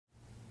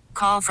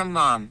Call from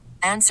mom.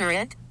 Answer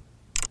it.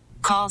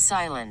 Call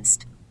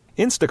silenced.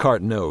 Instacart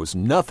knows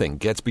nothing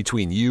gets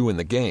between you and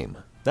the game.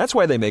 That's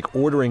why they make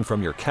ordering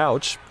from your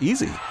couch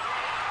easy.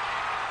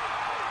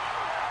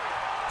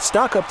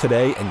 Stock up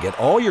today and get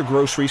all your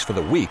groceries for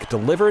the week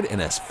delivered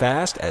in as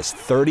fast as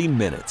 30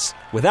 minutes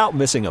without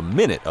missing a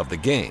minute of the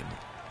game.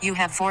 You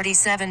have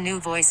 47 new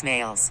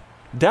voicemails.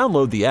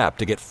 Download the app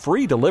to get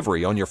free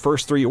delivery on your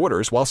first 3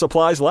 orders while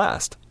supplies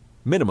last.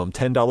 Minimum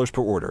 $10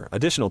 per order.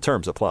 Additional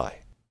terms apply.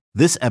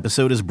 This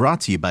episode is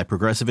brought to you by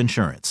Progressive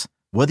Insurance.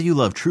 Whether you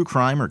love true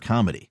crime or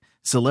comedy,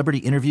 celebrity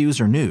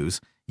interviews or news,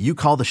 you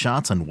call the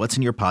shots on what's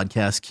in your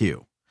podcast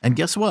queue. And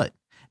guess what?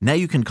 Now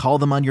you can call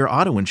them on your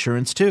auto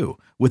insurance too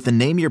with the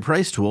Name Your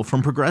Price tool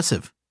from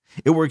Progressive.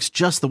 It works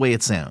just the way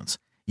it sounds.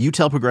 You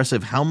tell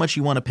Progressive how much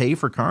you want to pay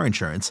for car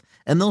insurance,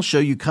 and they'll show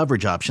you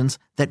coverage options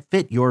that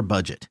fit your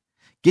budget.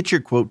 Get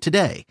your quote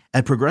today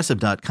at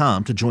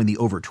Progressive.com to join the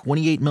over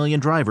 28 million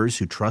drivers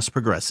who trust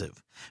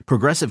Progressive.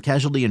 Progressive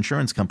Casualty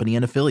Insurance Company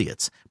and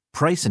Affiliates.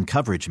 Price and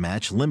coverage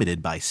match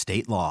limited by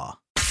state law.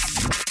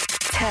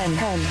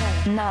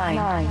 10,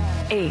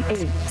 9,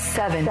 8,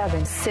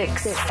 7,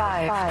 6,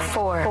 5,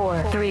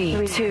 4,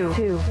 3,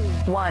 2,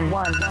 1.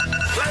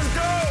 Let's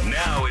go!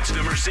 Now it's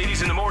the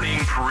Mercedes in the Morning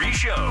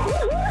pre-show.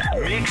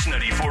 Mix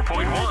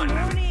 94.1. Good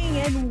morning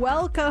and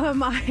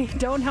welcome. I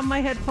don't have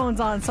my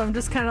headphones on, so I'm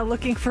just kind of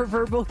looking for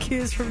verbal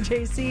cues from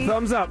JC.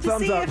 Thumbs up, to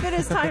see if it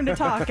is time to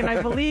talk, and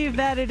I believe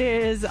that it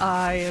is.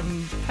 I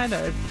am kind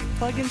of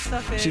plugging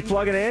stuff in. She's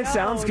plugging in.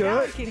 Sounds good.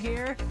 Now I can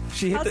hear.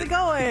 How's it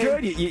going?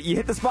 Good. You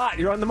hit the spot.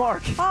 You're on the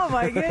mark. Oh,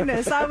 my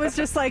goodness. I was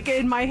just like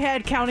in my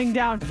head counting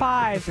down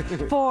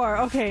 5, 4.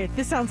 Okay,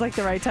 this sounds like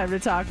the right time to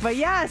talk. But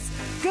yes,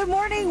 good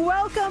morning.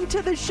 Welcome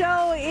to the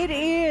show. It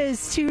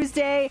is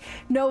Tuesday,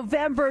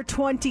 November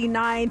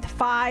 29th,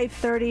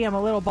 5:30. I'm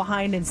a little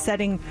behind in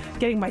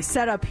getting my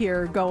setup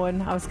here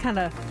going. I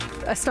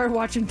started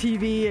watching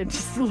TV and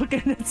just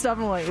looking at stuff.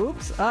 I'm like,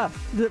 oops,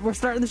 we're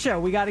starting the show.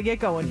 We got to get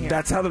going here.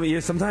 That's how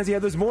sometimes you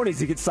have those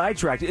mornings you get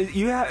sidetracked.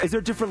 Is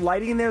there different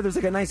lighting in there? There's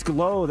like a nice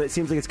glow that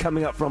seems like it's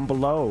coming up from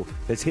below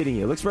that's hitting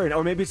you. It looks very,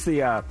 or maybe it's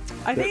the I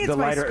think it's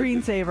my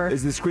screensaver.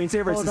 Is the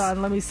screensaver? Hold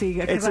on, let me see.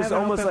 Because I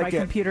haven't opened my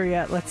computer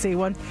yet. Let's see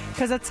one,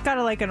 because it's got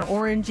like an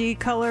orangey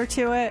color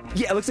to it.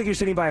 Yeah, it looks like you're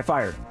sitting by a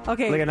fire.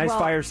 Okay, like a nice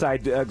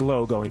fireside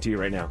glow going to you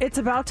right now. It's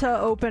about to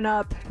open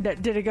up.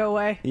 Did it go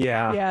away?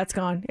 Yeah, it's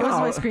gone. It was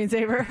my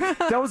screensaver.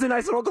 That was a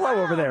nice little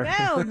glow over there.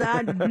 Well,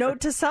 note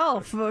to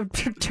self: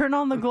 turn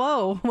on the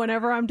glow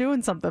whenever I'm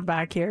doing something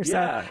back here.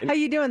 So, how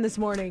you doing this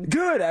morning?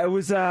 Good. I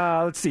was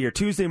let's see here,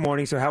 Tuesday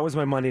morning. So how was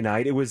my Monday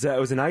night? It was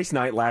a nice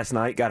night last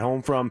night. Got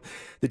home from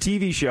the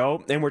TV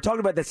show, and we're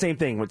talking about that same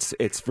thing.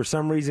 It's for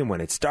some reason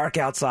when it's dark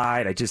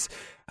outside,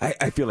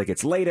 I feel like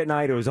it's late at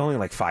night. It was only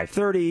like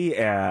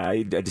 5:30.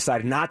 I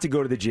decided not to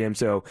go to the gym,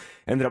 so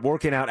ended up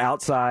working out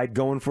outside,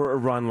 going for a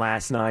run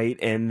last night,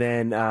 and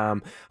then I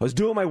was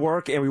doing my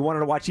work, and we wanted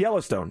to watch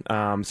Yellowstone.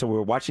 So we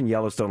were watching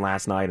Yellowstone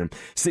last night, and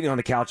sitting on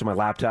the couch on my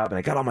laptop, and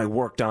I got all my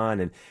work done,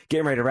 and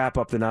getting ready to wrap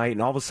up the night,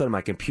 and all of a sudden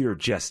my computer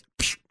just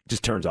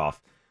turns off.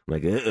 I'm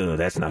like,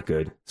 that's not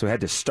good. So I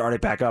had to start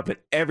it back up, and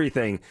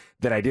everything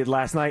that I did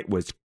last night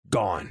was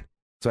gone.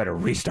 So I had to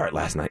restart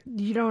last night.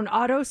 You don't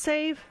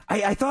autosave?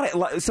 I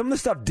thought some of the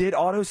stuff did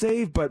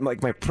autosave, but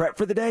like my prep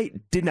for the day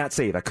did not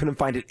save. I couldn't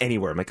find it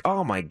anywhere. I'm like,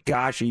 oh my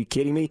gosh, are you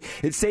kidding me?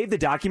 It saved the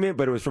document,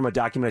 but it was from a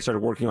document I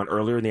started working on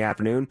earlier in the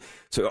afternoon.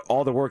 So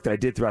all the work that I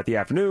did throughout the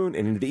afternoon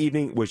and into the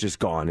evening was just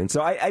gone. And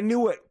so I knew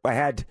what I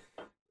had.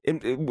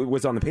 It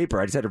was on the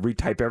paper. I just had to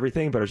retype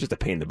everything, but it was just a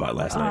pain in the butt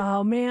last night.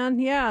 Oh, man.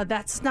 Yeah,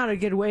 that's not a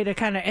good way to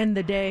kind of end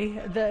the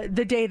day.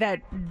 The day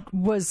that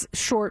was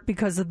short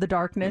because of the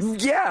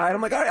darkness. Yeah, and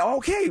I'm like, all right,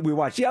 okay, we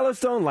watched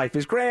Yellowstone. Life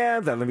is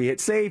grand. Let me hit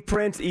save,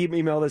 print,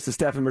 email this to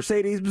Steph and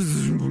Mercedes.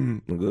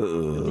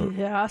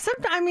 Yeah,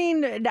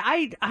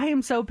 I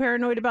am so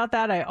paranoid about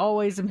that. I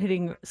always am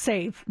hitting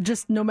save,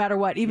 just no matter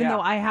what, even though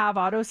I have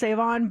autosave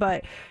on.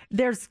 But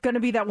there's going to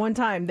be that one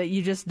time that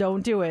you just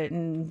don't do it,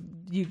 and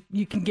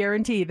you can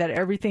guarantee that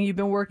everything you've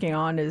been working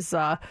on is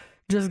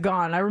just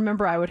gone. I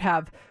remember I would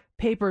have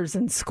papers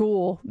in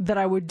school that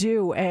I would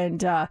do,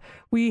 and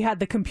we had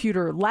the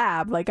computer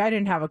lab. Like, I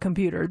didn't have a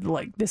computer,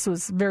 like, this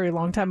was a very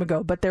long time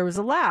ago, but there was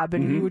a lab,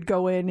 and you would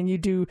go in and you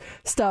do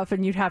stuff,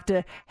 and you'd have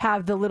to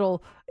have the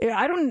little,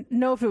 I don't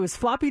know if it was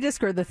floppy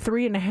disk or the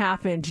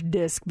 3.5-inch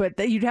disc, but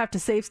you'd have to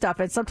save stuff,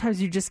 and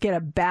sometimes you just get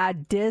a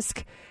bad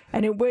disc,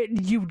 and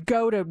you'd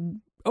go to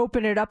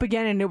open it up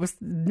again and it was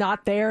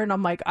not there, and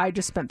I'm like, I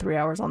just spent 3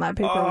 hours on that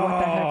paper.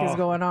 What the heck is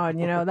going on?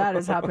 That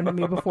has happened to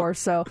me before.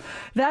 So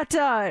that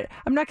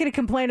I'm not going to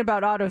complain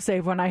about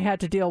autosave when I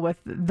had to deal with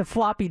the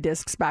floppy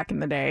disks back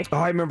in the day.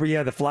 I remember,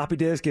 the floppy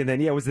disk, and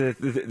then it was the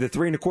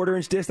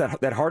 3.25-inch disc,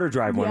 that harder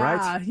drive one,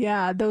 right?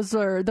 Yeah, those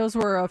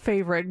were a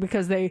favorite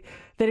because they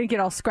they didn't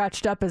get all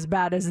scratched up as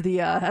bad as the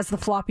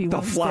floppy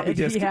ones. The floppy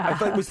disk. Yeah. I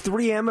feel like, was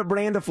 3M a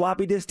brand of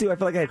floppy disk too? I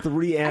feel like I had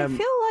 3M. I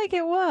feel like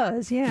it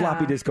was, yeah.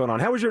 Floppy disk going on.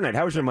 How was your night?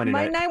 How was your Monday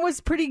night? My night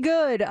was pretty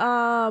good.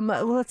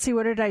 Let's see,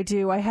 what did I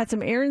do? I had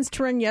some errands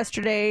to run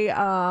yesterday.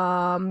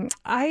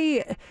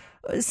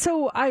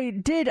 So I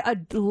did a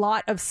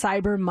lot of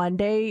Cyber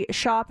Monday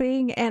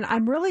shopping, and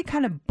I'm really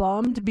kind of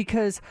bummed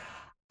because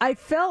I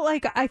feel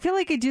like I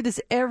do this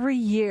every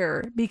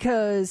year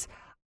because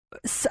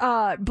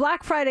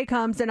Black Friday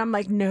comes and I'm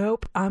like,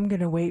 nope, I'm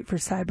going to wait for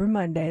Cyber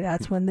Monday.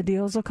 That's when the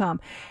deals will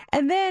come.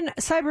 And then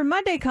Cyber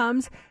Monday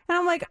comes and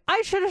I'm like,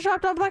 I should have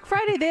shopped on Black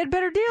Friday. They had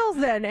better deals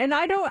then. And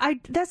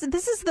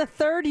this is the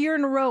third year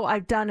in a row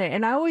I've done it.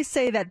 And I always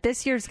say that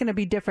this year is going to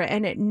be different,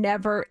 and it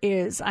never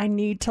is. I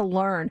need to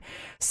learn.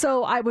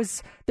 So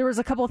there was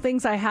a couple of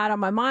things I had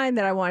on my mind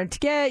that I wanted to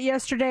get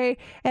yesterday,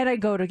 and I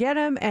go to get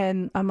them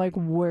and I'm like,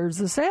 where's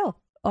the sale?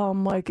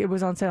 Like, it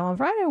was on sale on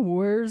Friday.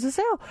 Where's the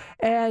sale?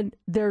 And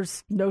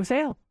there's no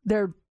sale.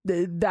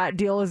 That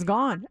deal is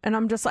gone. And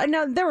I'm just like,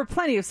 now there were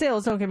plenty of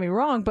sales, don't get me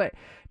wrong, but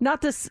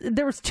not this.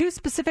 There was two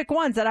specific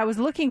ones that I was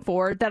looking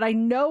for that I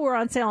know were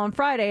on sale on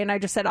Friday. And I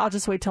just said, I'll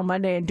just wait till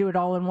Monday and do it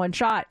all in one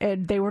shot.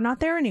 And they were not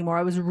there anymore.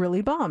 I was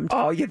really bummed.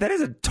 Oh, yeah, that is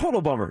a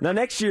total bummer. Now,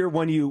 next year,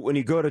 when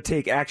you go to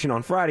take action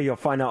on Friday, you'll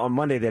find out on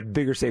Monday they had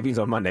bigger savings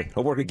on Monday.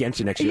 It'll work against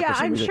you next year. Yeah,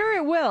 I'm reason. sure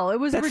it will. It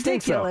was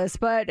ridiculous.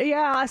 But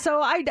yeah,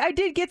 so I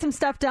did get some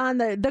stuff done.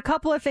 The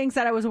couple of things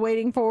that I was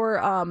waiting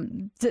for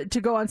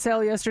to go on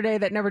sale yesterday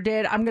that never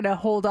did, I'm going to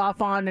hold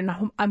off on,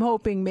 and I'm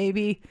hoping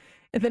maybe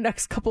in the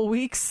next couple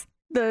weeks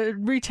the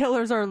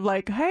retailers are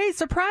like, hey,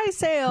 surprise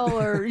sale,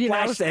 or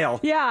flash sale.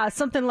 Yeah,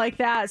 something like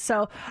that.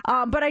 So,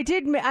 but I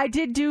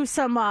did do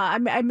some,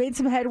 I made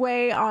some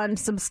headway on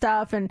some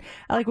stuff, and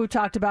like we've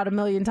talked about a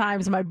million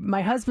times,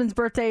 my husband's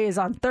birthday is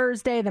on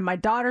Thursday, then my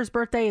daughter's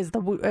birthday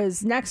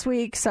is next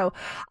week. So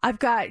I've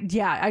got,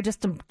 I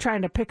just am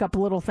trying to pick up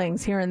little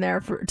things here and there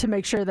to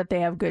make sure that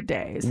they have good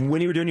days.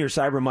 When you were doing your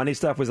Cyber Monday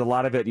stuff, was a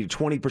lot of it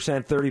 20%,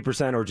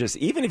 30%, or just,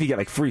 even if you get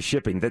like free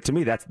shipping, that to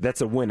me,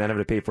 that's a win. I don't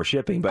have to pay for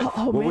shipping, but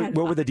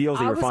what were the deals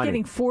that you were finding?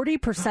 I was getting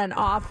 40%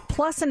 off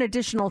plus an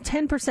additional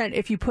 10%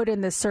 if you put in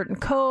this certain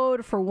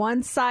code for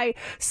one site.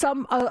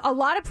 A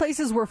lot of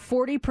places were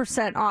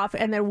 40% off,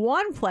 and then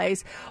one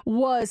place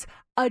was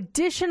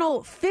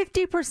additional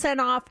 50%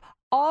 off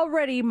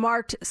already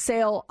marked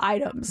sale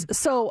items.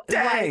 So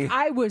like,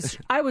 I was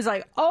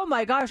like, oh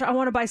my gosh, I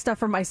want to buy stuff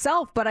for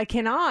myself, but I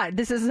cannot.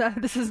 This is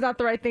not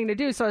the right thing to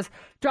do. So I was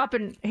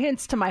dropping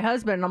hints to my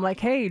husband, and I'm like,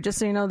 hey, just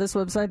so you know, this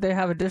website, they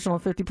have additional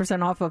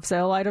 50% off of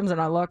sale items, and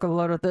I look a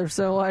lot of their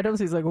sale items.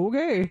 He's like,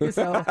 okay.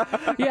 So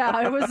yeah,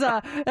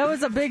 that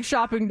was a big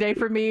shopping day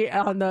for me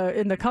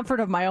in the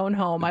comfort of my own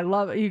home.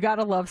 You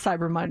gotta love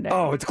Cyber Monday.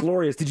 Oh, it's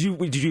glorious. Did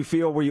you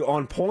feel, were you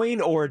on point,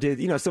 or did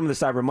some of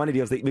the Cyber Monday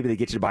deals, maybe they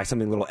get you to buy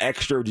something a little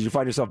extra? Or did you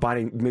find yourself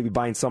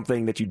buying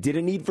something that you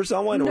didn't need for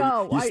someone?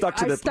 No, or you stuck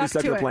to the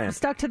plan?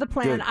 Stuck to the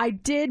plan. Good. I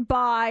did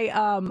buy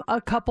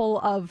a couple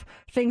of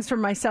things for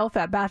myself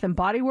at Bath and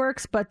Body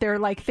Works, but they're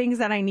like things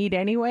that I need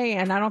anyway,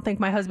 and I don't think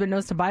my husband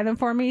knows to buy them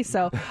for me.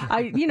 So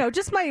I,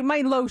 just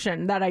my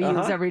lotion that I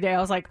use every day.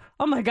 I was like,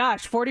 oh my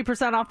gosh,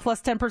 40% off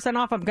plus 10%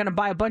 off. I'm going to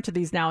buy a bunch of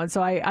these now. And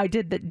so I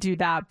did do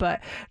that,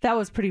 but that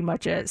was pretty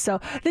much it. So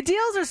the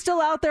deals are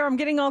still out there. I'm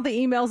getting all the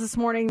emails this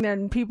morning.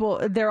 Then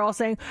they're all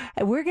saying,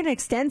 we're going to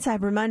extend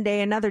Cyber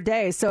Monday another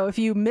day. So if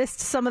you missed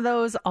some of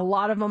those, a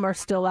lot of them are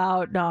still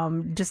out.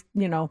 Just,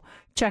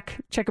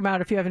 check them out.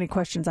 If you have any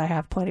questions, I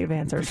have plenty of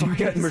answers.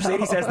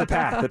 Mercedes has the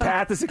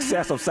path to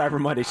success of Cyber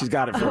Monday. She's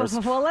got it for us.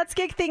 Well, let's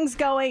get things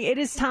going. It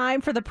is time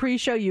for the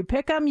pre-show. You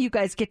pick them. You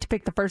guys get to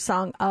pick the first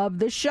song of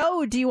the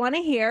show. Do you want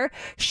to hear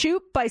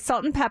Shoot by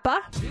Salt and Pepper?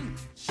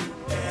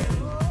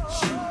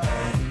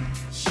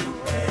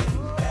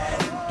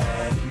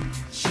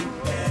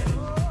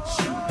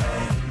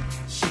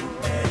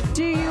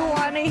 Do you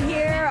want to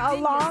hear A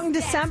Long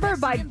December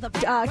by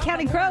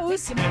Counting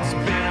Crows? It's been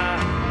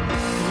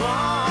a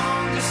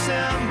long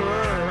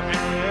December,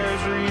 and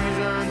there's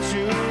reason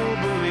to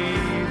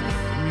believe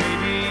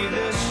maybe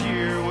this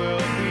year will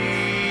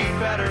be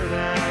better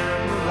than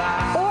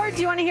last. Or do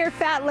you want to hear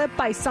Fat Lip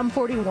by Sum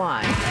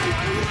 41?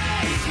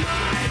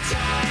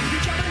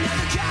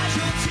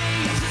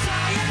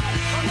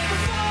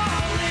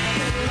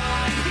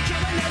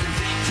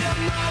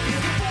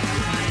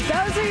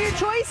 Those are your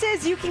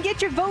choices. You can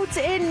get your votes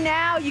in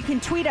now. You can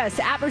tweet us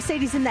at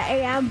Mercedes in the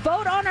AM.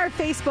 Vote on our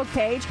Facebook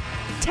page.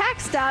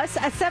 Text us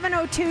at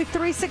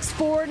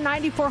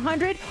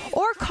 702-364-9400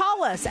 or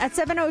call us at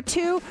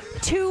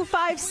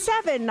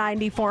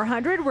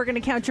 702-257-9400. We're going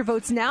to count your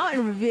votes now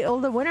and reveal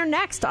the winner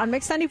next on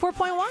Mix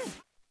 94.1.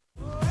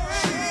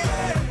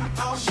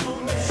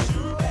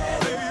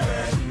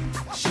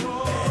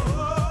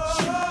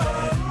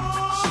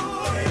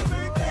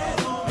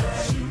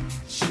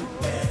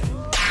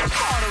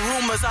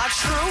 those are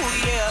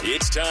true, yeah.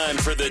 It's time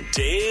for the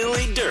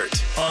Daily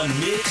Dirt on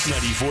Mix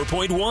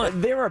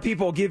 94.1. There are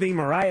people giving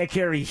Mariah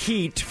Carey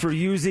heat for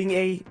using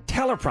a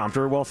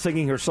teleprompter while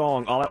singing her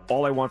song,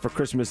 All I Want for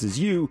Christmas Is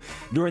You,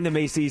 during the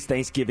Macy's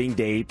Thanksgiving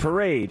Day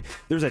Parade.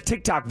 There's a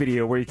TikTok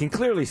video where you can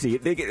clearly see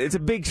it. It's a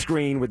big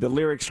screen with the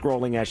lyrics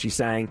scrolling as she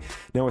sang.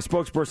 Now, a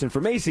spokesperson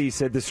for Macy's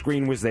said the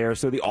screen was there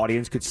so the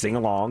audience could sing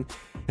along.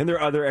 And there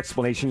are other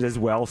explanations as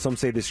well. Some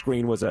say the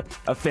screen was a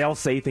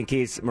fail-safe in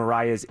case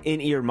Mariah's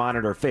in-ear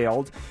monitor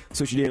failed,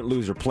 so she didn't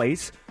lose her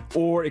place.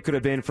 Or it could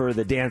have been for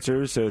the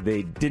dancers, so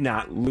they did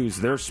not lose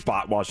their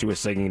spot while she was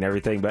singing and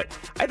everything. But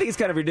I think it's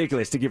kind of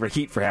ridiculous to give her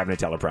heat for having a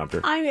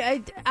teleprompter.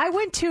 I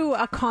went to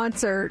a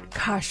concert.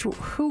 Gosh,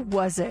 who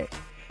was it?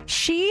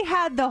 She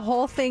had the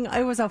whole thing.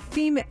 It was a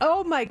female.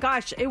 Oh my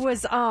gosh, it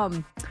was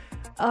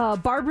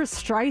Barbara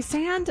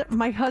Streisand.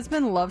 My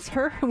husband loves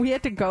her. We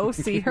had to go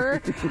see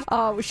her.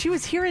 She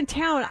was here in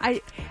town.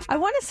 I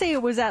want to say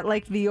it was at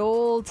like the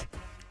old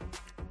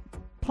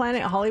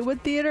Planet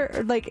Hollywood Theater.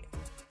 Or like,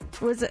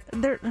 was it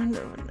there?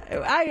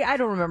 I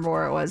don't remember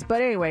where it was.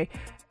 But anyway,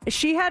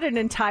 she had an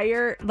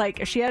entire,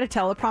 she had a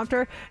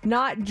teleprompter,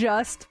 not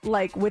just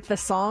like with the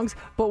songs,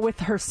 but with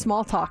her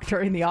small talk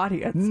during the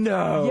audience.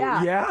 No.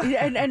 Yeah.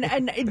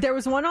 And there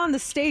was one on the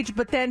stage,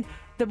 but then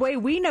the way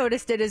we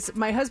noticed it is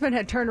my husband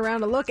had turned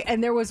around to look,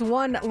 and there was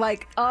one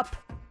up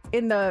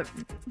in the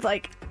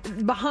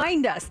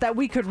behind us that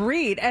we could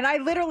read, and I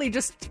literally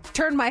just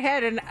turned my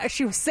head, and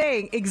she was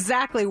saying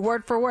exactly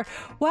word for word,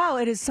 "Wow,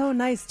 it is so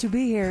nice to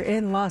be here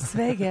in Las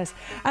Vegas."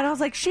 And I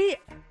was like, she's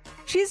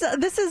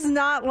this is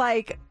not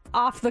like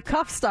off the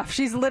cuff stuff.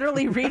 She's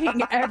literally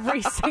reading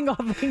every single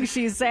thing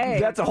she's saying.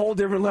 That's a whole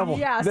different level.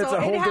 Yeah, that's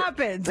so it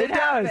happens. It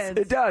happens.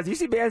 It does. You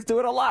see bands do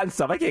it a lot and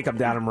stuff. I can't come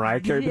down on Mariah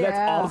Carey, but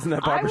that's all in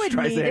that Barbra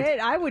Streisand.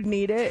 I would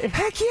need it.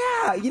 Heck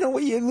yeah. You know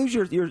what? You lose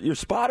your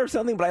spot or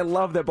something, but I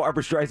love that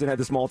Barbra Streisand had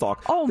the small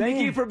talk. Oh, Thank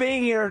man. you for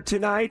being here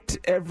tonight,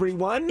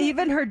 everyone.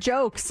 Even her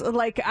jokes,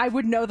 I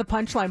would know the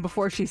punchline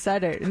before she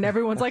said it, and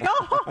everyone's like,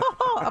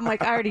 "Oh!" I'm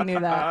like, I already knew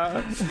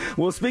that.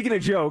 Well, speaking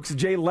of jokes,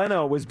 Jay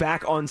Leno was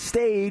back on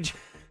stage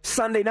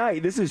Sunday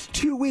night. This is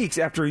 2 weeks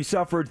after he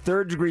suffered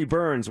third-degree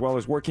burns while he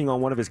was working on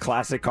one of his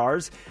classic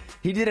cars.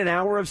 He did an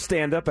hour of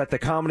stand-up at the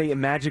Comedy and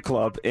Magic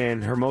Club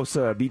in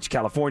Hermosa Beach,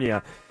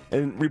 California,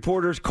 and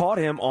reporters caught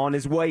him on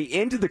his way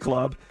into the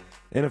club.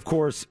 And, of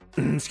course,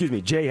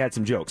 Jay had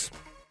some jokes.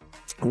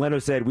 Leno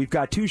said, "We've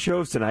got 2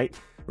 shows tonight,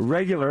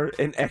 regular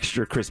and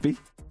extra crispy."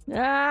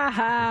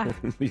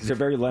 These are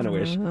very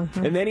Leno-ish.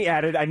 And then he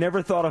added, "I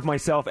never thought of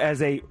myself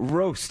as a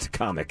roast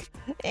comic."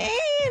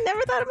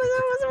 Never thought of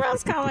myself as a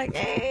roast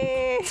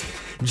comic.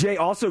 Jay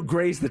also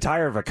grazed the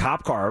tire of a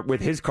cop car with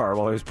his car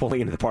while he was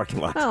pulling into the parking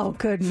lot. Oh,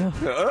 goodness.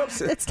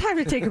 Oops. It's time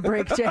to take a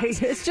break, Jay.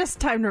 It's just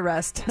time to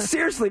rest.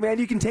 Seriously, man,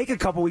 you can take a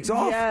couple weeks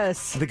off.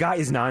 Yes. The guy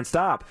is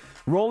nonstop.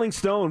 Rolling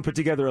Stone put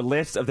together a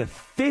list of the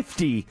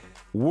 50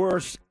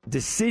 worst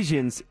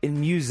decisions in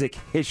music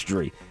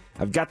history.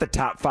 I've got the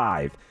top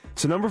 5.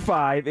 So number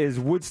 5 is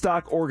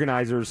Woodstock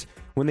organizers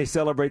when they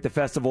celebrate the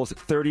festival's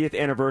 30th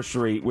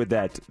anniversary with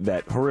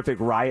that horrific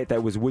riot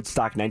that was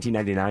Woodstock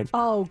 1999.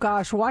 Oh,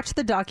 gosh. Watch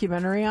the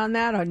documentary on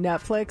that on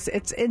Netflix.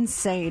 It's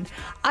insane.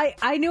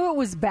 I knew it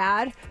was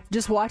bad.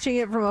 Just watching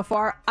it from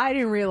afar, I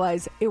didn't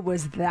realize it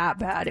was that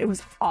bad. It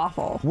was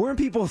awful. Weren't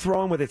people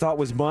throwing what they thought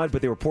was mud,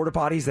 but they were porta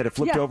potties that had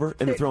flipped over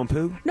and they're throwing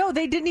poo? No,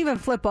 they didn't even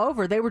flip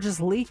over. They were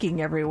just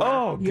leaking everywhere.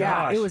 Oh, gosh.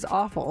 Yeah, it was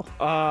awful.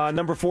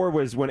 Number 4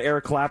 was when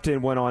Eric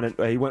Clapton went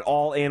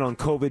all in on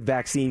COVID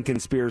vaccine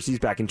conspiracies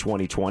back in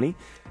 2020.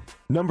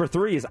 Number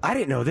 3 is, I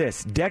didn't know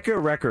this, Decca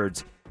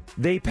Records.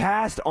 They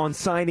passed on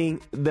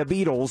signing the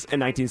Beatles in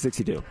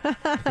 1962.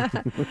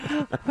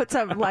 What's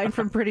that line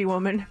from Pretty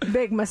Woman?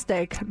 Big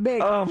mistake.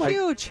 Big.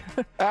 Huge.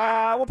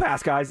 We'll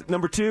pass, guys.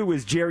 Number 2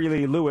 was Jerry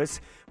Lee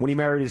Lewis when he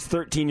married his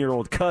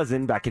 13-year-old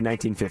cousin back in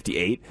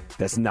 1958.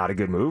 That's not a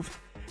good move.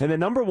 And then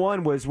number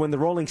 1 was when the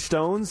Rolling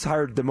Stones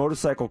hired the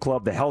motorcycle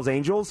club, the Hells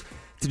Angels,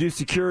 to do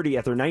security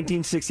at their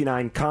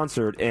 1969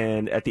 concert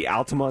and at the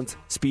Altamont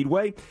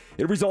Speedway.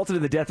 It resulted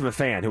in the death of a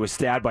fan who was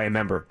stabbed by a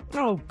member.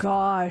 Oh,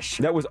 gosh.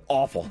 That was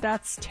awful.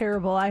 That's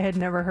terrible. I had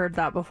never heard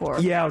that before.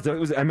 Yeah, it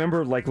was, I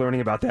remember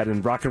learning about that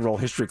in rock and roll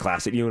history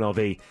class at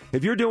UNLV.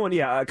 If you're doing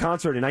a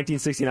concert in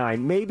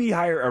 1969, maybe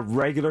hire a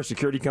regular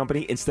security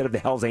company instead of the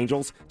Hells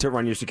Angels to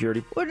run your security.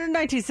 What in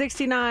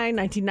 1969,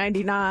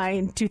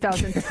 1999,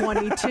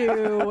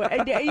 2022?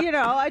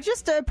 I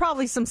just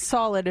probably some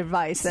solid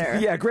advice there.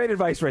 Yeah, great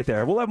advice right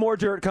there. We'll have more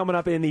dirt coming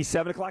up in the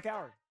 7 o'clock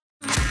hour.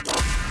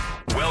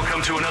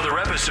 Welcome to another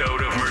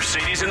episode of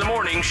Mercedes in the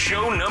Morning,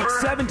 show number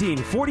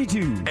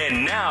 1742.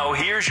 And now,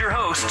 here's your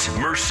hosts,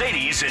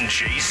 Mercedes and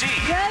JC.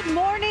 Good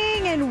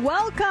morning and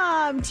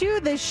welcome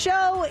to the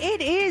show.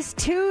 It is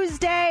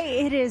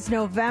Tuesday. It is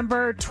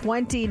November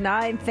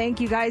 29th. Thank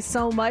you guys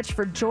so much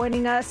for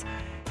joining us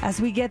as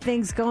we get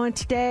things going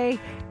today.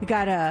 We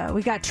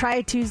got Try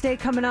It Tuesday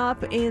coming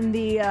up in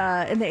the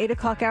 8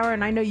 o'clock hour,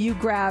 and I know you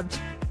grabbed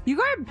You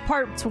got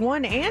parts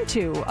 1 and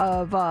 2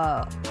 of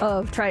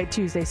Try It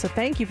Tuesday, so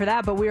thank you for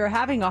that. But we were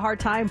having a hard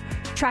time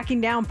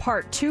tracking down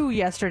part 2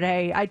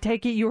 yesterday. I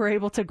take it you were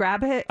able to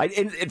grab it?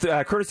 It's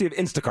courtesy of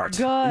Instacart.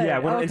 Good. Yeah, I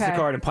went on Okay.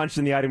 Instacart and punched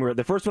in the item.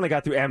 The first one I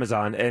got through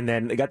Amazon, and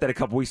then I got that a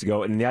couple weeks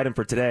ago. And the item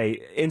for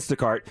today,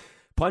 Instacart,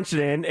 punched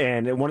it in,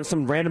 and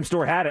some random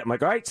store had it. I'm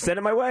like, all right, send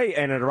it my way.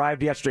 And it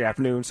arrived yesterday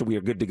afternoon, so we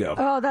are good to go.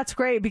 Oh, that's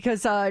great,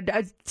 because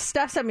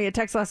Steph sent me a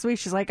text last week.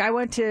 She's like, I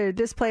went to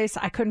this place.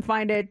 I couldn't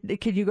find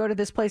it. Could you go to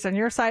this place on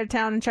your side of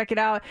town and check it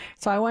out?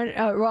 So I went,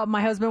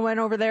 my husband went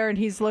over there, and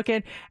he's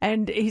looking,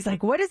 and he's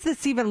like, what does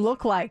this even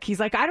look like? He's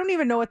like, I don't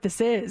even know what this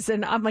is.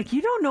 And I'm like,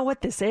 you don't know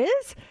what this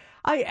is?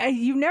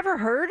 You've never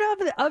heard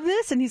of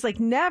this? And he's like,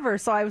 never.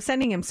 So I was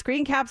sending him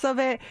screen caps of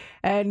it,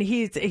 and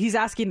he's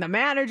asking the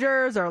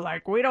managers, or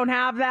like, we don't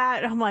have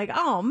that. And I'm like,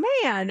 oh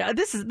man,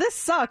 this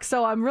sucks.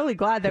 So I'm really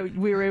glad that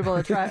we were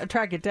able to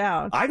track it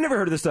down. I've never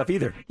heard of this stuff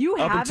either. You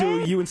up haven't?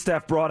 until you and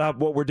Steph brought up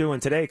what we're doing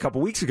today a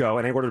couple weeks ago,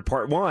 and I ordered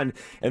part 1,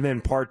 and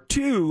then part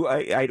 2,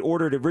 I'd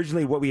ordered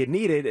originally what we had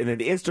needed, and then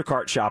the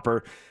Instacart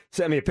shopper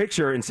sent me a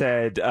picture and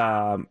said,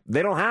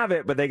 they don't have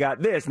it, but they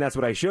got this, and that's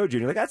what I showed you.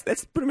 And you're like,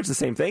 that's pretty much the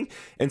same thing.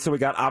 And so we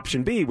got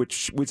option B,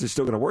 which is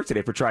still going to work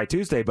today for Try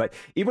Tuesday. But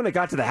even when I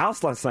got to the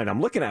house last night, I'm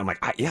looking at it, I'm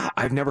like,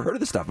 I've never heard of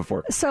this stuff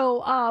before.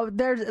 So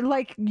there's,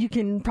 like you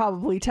can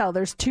probably tell,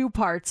 there's 2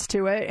 parts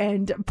to it.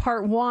 And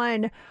part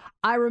 1,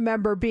 I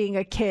remember being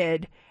a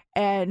kid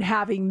and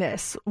having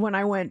this when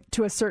I went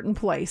to a certain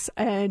place,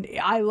 and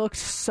I looked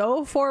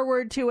so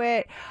forward to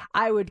it.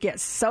 I would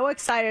get so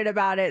excited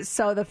about it.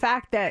 So the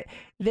fact that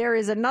there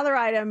is another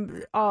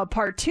item,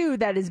 part 2,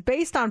 that is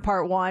based on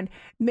part 1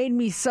 made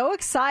me so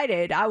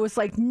excited. I was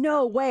like,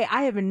 no way.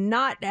 I have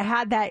not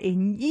had that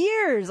in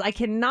years. I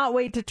cannot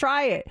wait to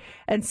try it.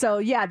 And so,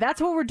 yeah, that's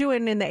what we're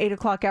doing in the 8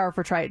 o'clock hour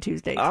for Try It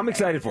Tuesday today. I'm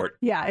excited for it.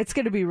 Yeah, it's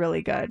going to be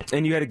really good.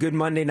 And you had a good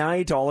Monday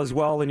night. All is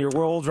well in your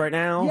world right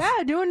now?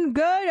 Yeah, doing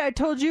good. I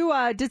told you,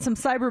 did some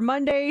Cyber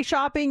Monday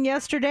shopping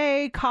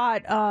yesterday.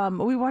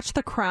 We watched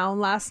The Crown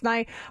last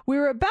night. We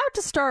were about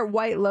to start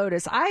White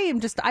Lotus.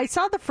 I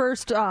saw the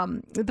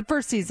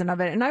first season of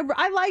it, and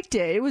I liked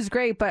it. It was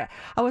great, but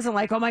I wasn't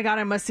like, oh my God,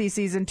 I must see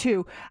season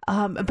 2.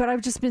 But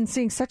I've just been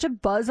seeing such a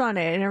buzz on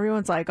it, and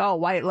everyone's like, oh,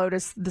 White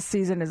Lotus this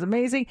season is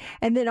amazing.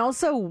 And then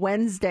also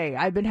Wednesday.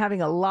 I've been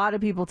having a lot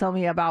of people tell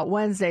me about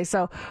Wednesday.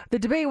 So the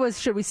debate was,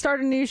 should we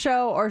start a new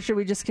show, or should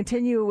we just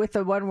continue with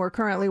the one we're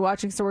currently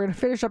watching? So we're going to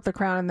finish up The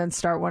Crown and then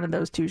start one of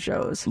those 2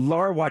 shows.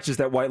 Laura watches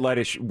that White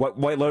Lotus. What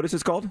White Lotus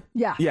is called?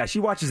 Yeah. Yeah, she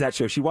watches that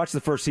show. She watched the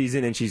first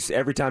season, and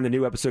every time the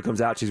new episode comes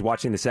out, she's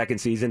watching the second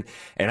season.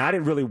 And I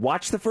didn't really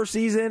watch the first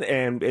season,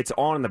 and it's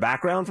on in the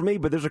background for me,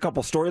 but there's a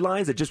couple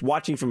storylines that just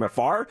watching from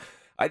afar,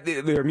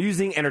 they're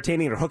amusing,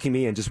 entertaining, and hooking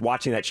me in just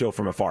watching that show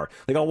from afar.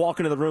 Like, I'll walk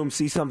into the room,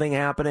 see something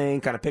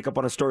happening, kind of pick up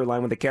on a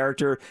storyline with the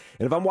character,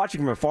 and if I'm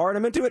watching from afar and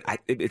I'm into it,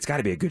 it's got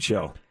to be a good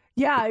show.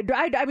 Yeah,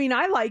 I mean,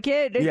 I like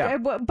it, Yeah.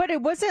 but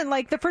it wasn't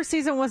like, the first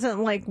season wasn't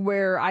like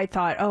where I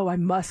thought, oh, I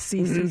must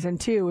see season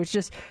 2. It was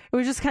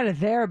just kind of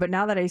there. But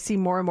now that I see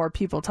more and more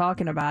people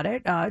talking about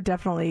it,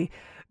 definitely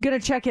gonna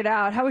check it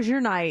out. How was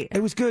your night?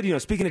 It was good.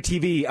 Speaking of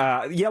TV,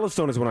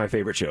 Yellowstone is one of my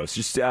favorite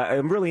shows.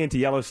 I'm really into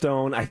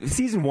Yellowstone.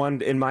 Season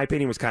 1, in my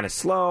opinion, was kind of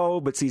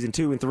slow, but season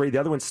 2 and 3, the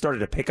other ones started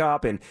to pick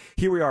up, and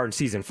here we are in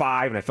season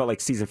 5, and I felt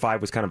like season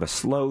 5 was kind of a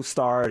slow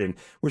start, and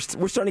we're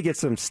starting to get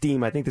some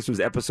steam. I think this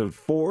was episode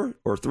 4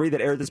 or 3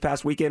 that aired this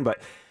past weekend.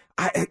 But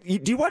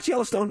do you watch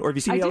Yellowstone, or have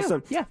you seen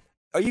Yellowstone? Yeah.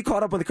 Are you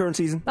caught up on the current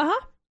season?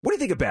 Uh-huh. What do you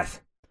think of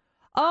Beth?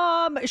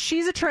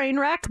 She's a train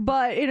wreck,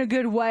 but in a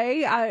good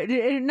way.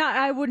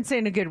 I wouldn't say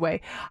in a good way.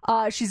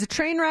 She's a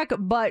train wreck,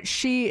 but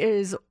she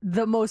is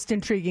the most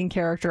intriguing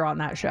character on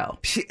that show.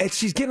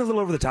 She's getting a little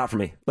over the top for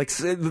me. Like,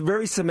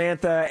 very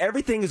Samantha.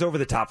 Everything is over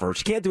the top for her.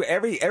 She can't do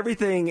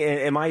everything.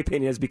 In my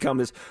opinion, has become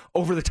this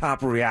over the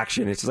top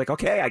reaction. It's just like,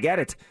 okay, I get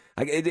it.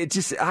 It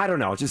just, I don't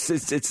know.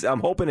 It's I'm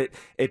hoping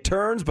it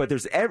turns, but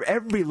there's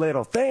every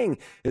little thing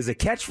is a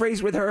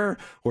catchphrase with her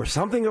or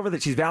something over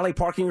that she's valet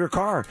parking her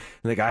car.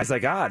 And the guy's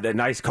like, a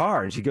nice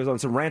car. And she goes on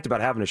some rant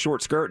about having a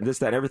short skirt and this,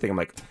 that, and everything. I'm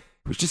like,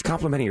 I was just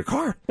complimenting your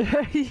car.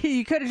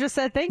 You could have just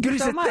said thank you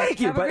so much.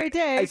 Thank you. Have a great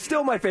day. It's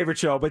still my favorite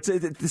show, but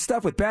the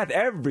stuff with Beth,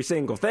 every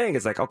single thing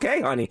is like,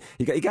 okay, honey,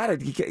 you gotta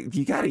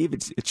even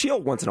chill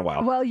once in a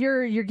while. Well,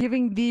 you're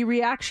giving the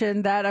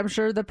reaction that I'm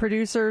sure the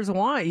producers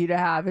want you to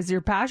have, is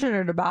you're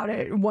passionate about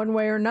it one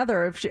way or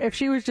another. If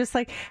she was just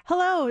like,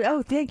 hello,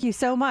 oh, thank you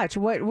so much,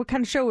 what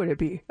kind of show would it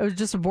be? It was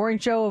just a boring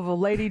show of a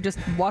lady just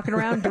walking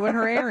around doing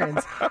her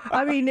errands.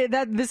 I mean,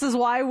 this is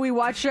why we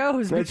watch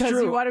shows, because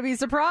you want to be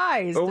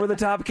surprised. Over the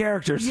top character.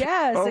 characters.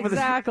 Yes,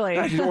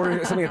 exactly. She's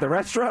ordering something at the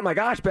restaurant. My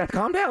gosh, Beth,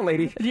 calm down,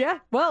 lady. Yeah.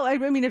 Well, I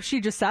mean, if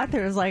she just sat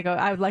there and was like, oh,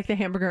 I would like the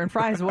hamburger and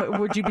fries,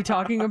 would you be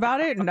talking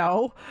about it?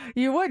 No,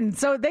 you wouldn't.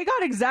 So they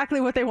got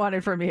exactly what they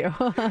wanted from you.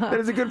 That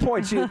is a good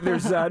point.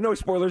 There's no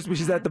spoilers, but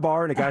she's at the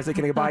bar and a guy's like,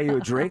 can I buy you a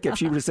drink? If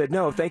she would have said,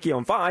 no, thank you,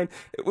 I'm fine,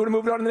 it would have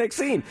moved on to the next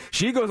scene.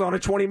 She goes on a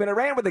 20-minute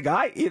rant with the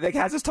guy that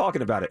has us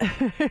talking about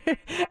it.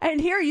 And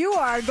here you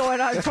are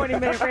going on a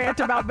 20-minute rant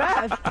about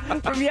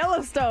Beth from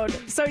Yellowstone.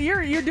 So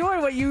you're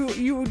doing what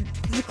you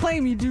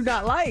claim you do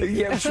not like.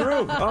 Yeah,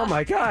 true. Oh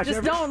my gosh.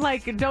 Just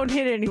don't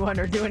hit anyone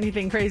or do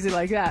anything crazy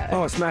like that.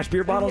 Oh, smash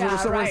beer bottles, yeah, or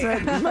someone right.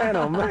 said? Man,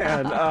 oh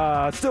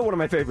man. Still one of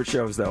my favorite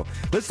shows, though.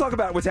 Let's talk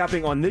about what's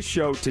happening on this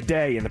show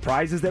today and the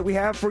prizes that we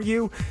have for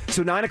you.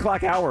 So 9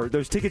 o'clock hour,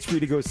 there's tickets for you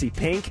to go see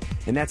Pink,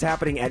 and that's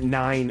happening at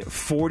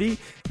 9:40.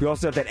 We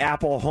also have that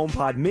Apple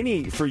HomePod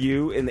Mini for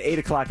you in the 8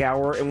 o'clock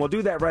hour, and we'll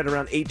do that right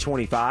around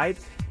 8:25.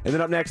 And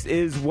then up next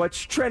is What's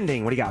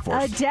Trending. What do you got for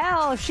us?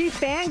 Adele, she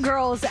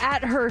fangirls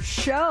at her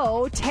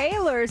show.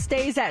 Taylor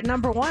stays at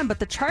number 1, but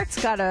the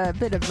charts got a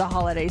bit of the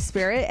holiday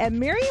spirit. And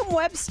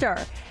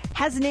Merriam-Webster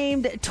has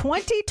named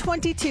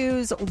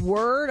 2022's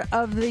Word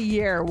of the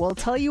Year. We'll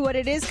tell you what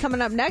it is coming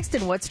up next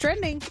and What's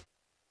Trending.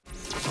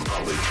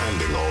 Probably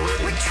trending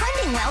already. We're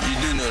trending well.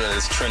 You do know that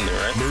it's trending,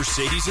 right?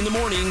 Mercedes in the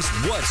mornings.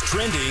 What's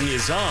Trending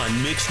is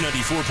on Mix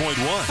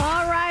 94.1.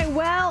 All right,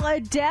 well,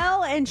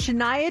 Adele and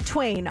Shania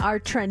Twain are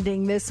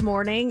trending this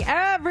morning.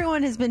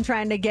 Everyone has been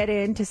trying to get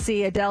in to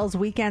see Adele's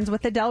Weekends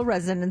with Adele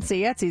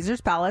residency at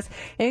Caesars Palace,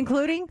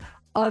 including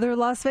other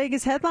Las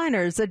Vegas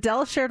headliners.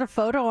 Adele shared a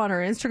photo on her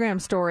Instagram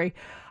story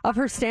of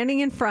her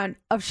standing in front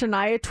of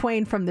Shania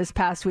Twain from this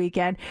past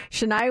weekend.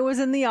 Shania was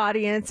in the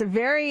audience,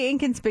 very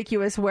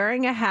inconspicuous,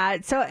 wearing a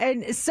hat. So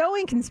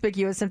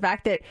inconspicuous, in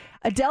fact, that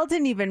Adele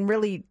didn't even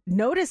really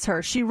notice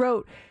her. She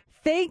wrote,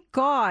 "Thank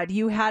God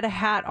you had a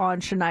hat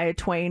on, Shania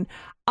Twain.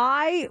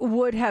 I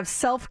would have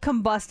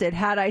self-combusted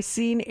had I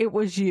seen it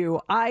was you.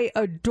 I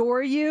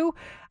adore you.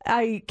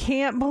 I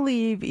can't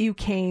believe you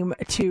came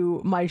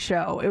to my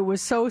show." It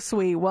was so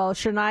sweet. Well,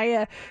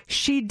 Shania,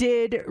 she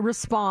did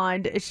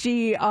respond.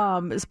 She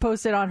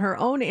posted on her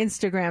own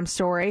Instagram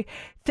story,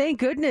 "Thank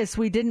goodness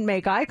we didn't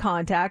make eye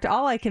contact.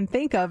 All I can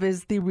think of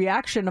is the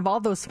reaction of all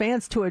those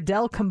fans to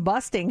Adele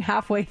combusting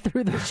halfway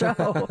through the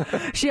show."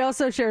 She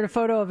also shared a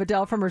photo of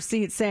Adele from her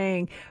seat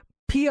saying,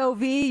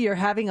 "POV, you're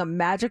having a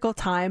magical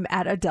time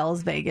at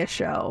Adele's Vegas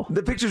show."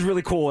 The picture's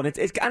really cool, and it's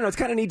I don't know, it's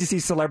kind of neat to see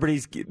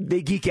celebrities,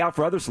 they geek out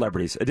for other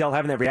celebrities. Adele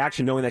having that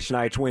reaction knowing that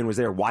Shania Twain was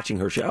there watching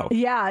her show.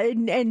 Yeah,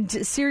 and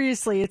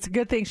seriously, it's a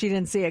good thing she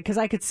didn't see it, because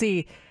I could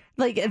see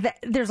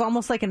there's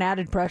almost like an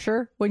added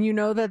pressure when you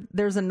know that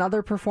there's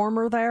another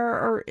performer there,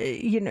 or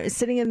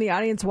sitting in the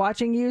audience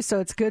watching you. So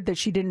it's good that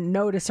she didn't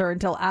notice her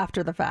until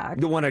after the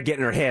fact. The one to get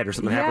in her head or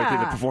something halfway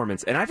through the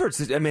performance. And I've heard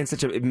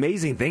such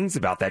amazing things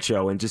about that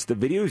show, and just the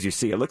videos you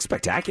see, it looks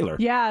spectacular.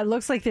 Yeah, it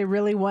looks like they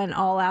really went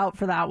all out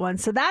for that one.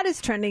 So that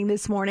is trending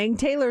this morning.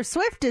 Taylor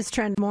Swift is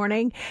trend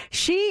morning.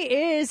 She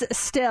is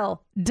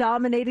still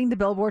dominating the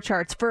Billboard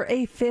charts for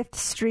a 5th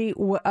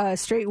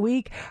straight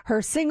week.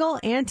 Her single,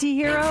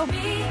 Anti-Hero,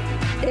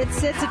 it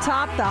sits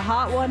atop the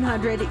Hot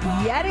 100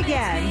 yet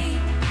again.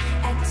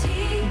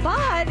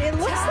 But it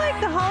looks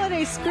like the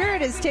holiday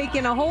spirit is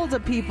taking a hold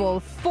of people.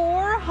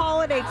 4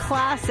 holiday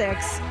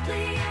classics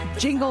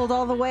jingled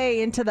all the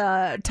way into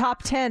the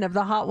top 10 of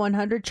the Hot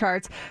 100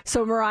 charts.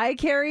 So Mariah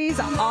Carey's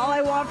All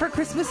I Want for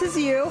Christmas Is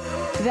You,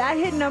 that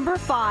hit number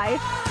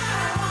 5.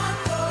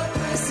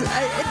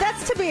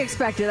 That's to be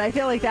expected. I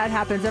feel like that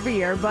happens every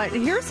year. But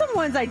here's some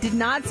ones I did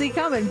not see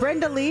coming.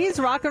 Brenda Lee's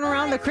Rockin'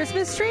 Around the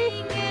Christmas Tree.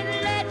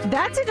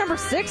 That's at number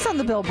 6 on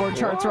the Billboard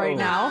charts right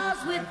now.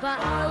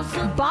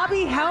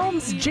 Bobby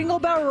Helms' Jingle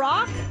Bell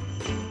Rock.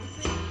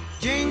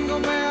 Jingle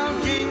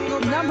bell, jingle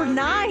bell. Number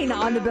 9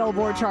 on the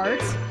Billboard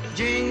charts.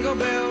 Jingle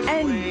bells.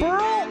 And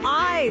Burl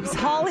Ives'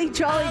 Holly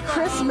Jolly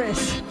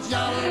Christmas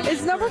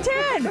is number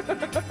 10.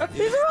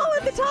 These are all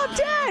in the top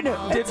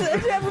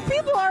 10.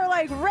 People are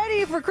like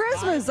ready for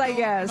Christmas, I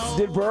guess.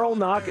 Did Burl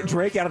knock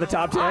Drake out of the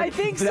top 10? I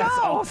think so. That's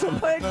awesome.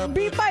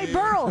 Beat by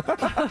Burl.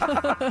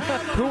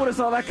 Who would have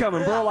saw that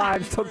coming? Burl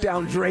Ives took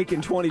down Drake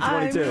in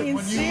 2022. I mean,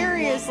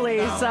 seriously.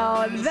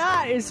 So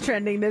that is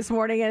trending this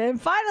morning. And then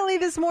finally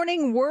this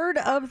morning, Word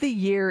of the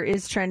Year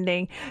is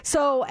trending.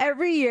 So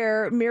every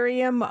year,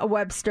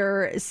 Merriam-Webster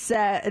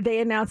they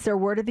announced their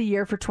Word of the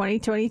Year for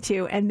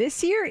 2022. And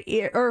this year,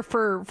 or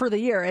for the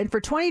year, and for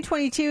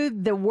 2022,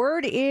 the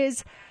word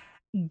is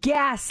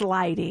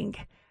gaslighting.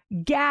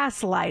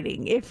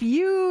 Gaslighting. If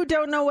you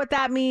don't know what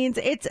that means,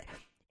 it's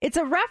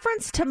a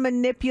reference to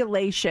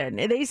manipulation.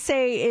 They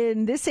say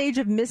in this age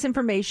of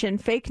misinformation,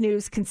 fake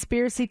news,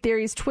 conspiracy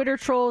theories, Twitter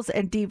trolls,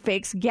 and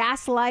deepfakes,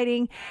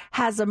 gaslighting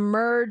has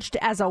emerged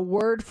as a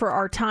word for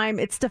our time.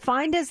 It's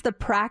defined as the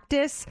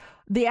practice,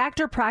 the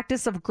act or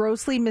practice of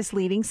grossly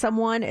misleading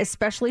someone,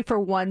 especially for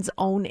one's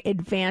own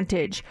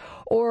advantage,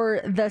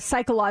 or the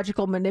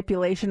psychological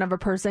manipulation of a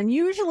person,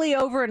 usually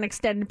over an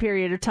extended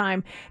period of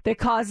time, that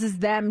causes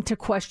them to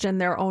question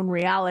their own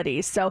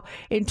reality. So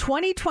in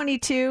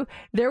 2022,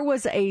 there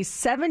was a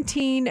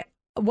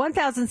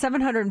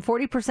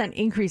 1,740%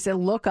 increase in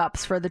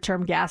lookups for the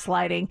term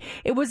gaslighting.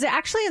 It was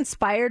actually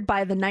inspired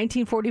by the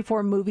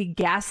 1944 movie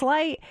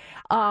Gaslight,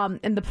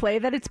 and the play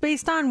that it's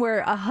based on, where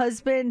a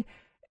husband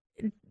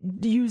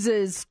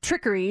uses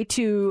trickery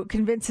to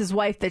convince his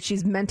wife that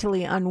she's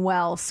mentally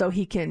unwell so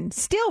he can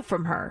steal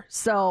from her.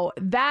 So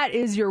that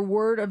is your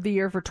word of the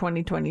year for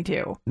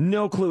 2022.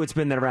 No clue it's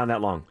been around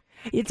that long.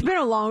 It's been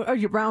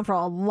around for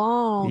a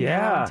long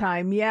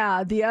time.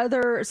 Yeah.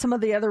 Some of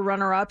the other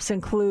runner-ups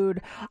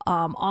include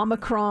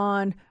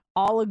Omicron,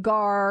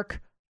 oligarch,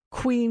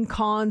 queen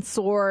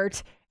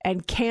consort,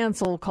 and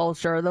cancel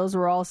culture. Those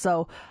were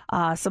also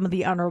some of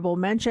the honorable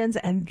mentions,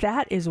 and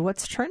that is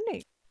what's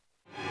trending.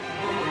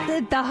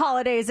 The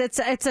holidays, it's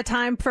a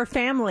time for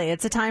family.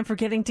 It's a time for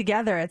getting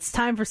together. It's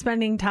time for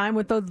spending time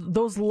with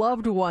those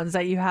loved ones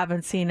that you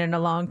haven't seen in a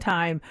long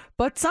time.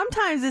 But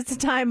sometimes it's a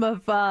time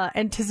of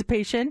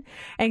anticipation,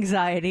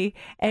 anxiety,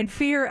 and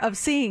fear of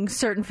seeing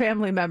certain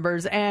family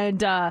members.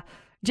 And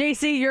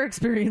JC, you're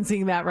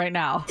experiencing that right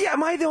now. Yeah,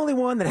 am I the only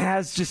one that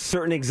has just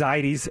certain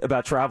anxieties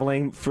about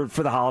traveling for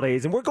the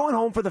holidays? And we're going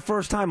home for the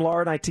first time,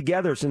 Laura and I,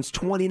 together since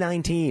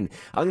 2019.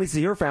 I'm going to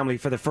see her family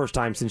for the first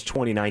time since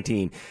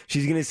 2019.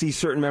 She's going to see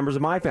certain members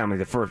of my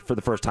family for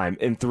the first time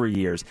in 3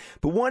 years.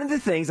 But one of the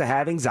things I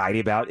have anxiety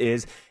about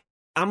is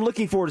I'm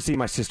looking forward to seeing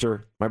my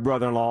sister, my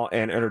brother-in-law,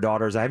 and her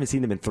daughters. I haven't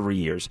seen them in 3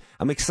 years.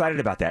 I'm excited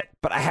about that.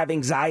 But I have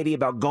anxiety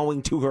about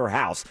going to her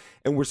house.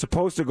 And we're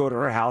supposed to go to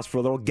her house for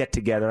a little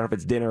get-together. I don't know if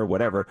it's dinner or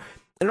whatever.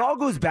 And it all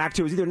goes back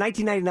to, it was either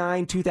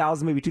 1999,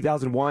 2000, maybe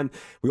 2001.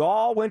 We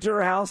all went to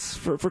her house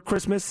for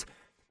Christmas.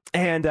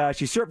 And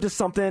she served us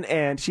something,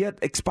 and she had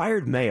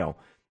expired mayo.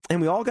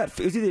 And we all got,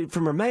 it was either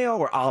from her mayo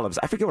or olives.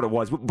 I forget what it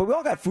was. But we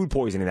all got food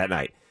poisoning that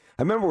night.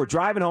 I remember we're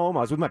driving home.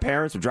 I was with my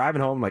parents. We're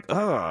driving home. I'm like,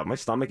 my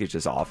stomach is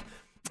just off.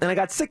 And I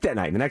got sick that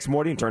night. The next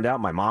morning, it turned out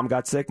my mom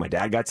got sick, my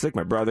dad got sick,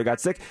 my brother got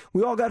sick.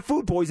 We all got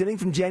food poisoning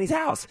from Jenny's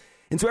house.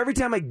 And so every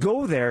time I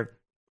go there,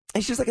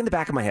 it's just like in the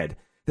back of my head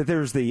that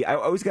I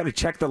always got to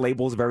check the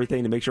labels of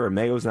everything to make sure her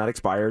mayo's not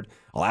expired.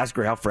 I'll ask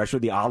her how fresh are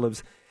the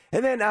olives.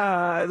 And then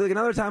like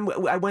another time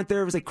I went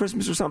there, it was like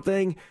Christmas or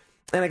something.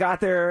 And I got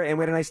there and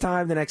we had a nice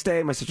time. The next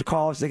day, my sister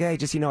called. She's like, hey,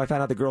 just, I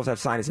found out the girls have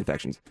sinus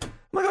infections. I'm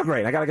like, oh,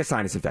 great. I got like a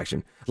sinus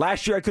infection.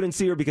 Last year, I couldn't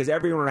see her because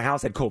everyone in her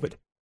house had COVID.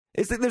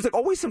 There's like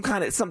always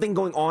something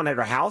going on at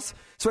her house.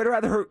 So I'd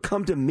rather her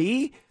come to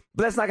me,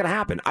 but that's not going to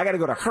happen. I got to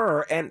go to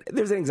her, and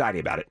there's anxiety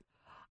about it.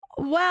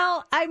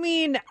 Well, I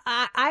mean,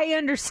 I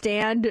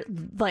understand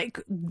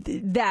like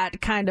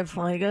that kind of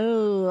like,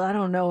 I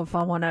don't know if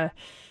I want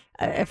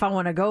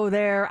to go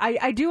there.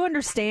 I do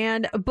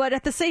understand, but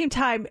at the same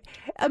time,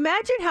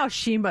 imagine how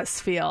she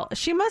must feel.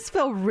 She must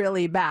feel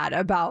really bad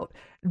about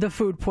the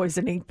food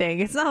poisoning thing.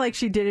 It's not like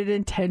she did it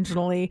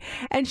intentionally,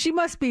 and she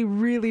must be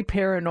really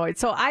paranoid.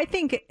 So I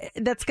think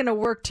that's going to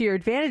work to your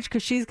advantage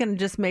because she's going to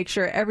just make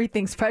sure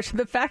everything's fresh.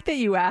 The fact that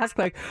you ask,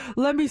 like,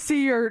 let me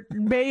see your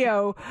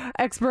mayo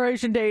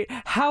expiration date.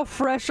 How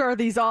fresh are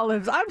these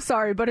olives? I'm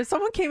sorry, but if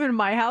someone came into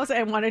my house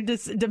and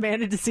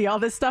demanded to see all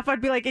this stuff,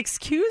 I'd be like,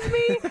 excuse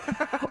me?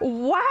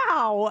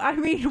 Wow. I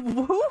mean,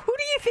 who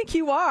do you think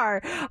you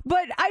are?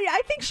 But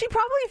I think she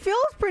probably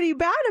feels pretty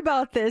bad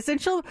about this,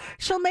 and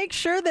she'll make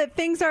sure that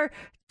things are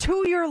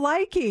to your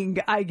liking,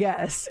 I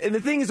guess. And the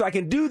thing is, I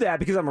can do that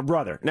because I'm a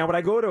brother. Now, would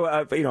I go to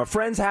a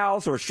friend's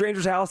house or a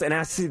stranger's house and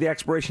ask to see the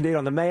expiration date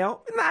on the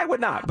mayo? No, I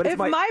would not. But if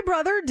my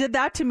brother did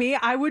that to me,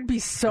 I would be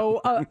so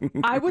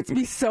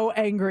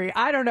angry.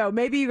 I don't know.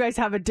 Maybe you guys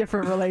have a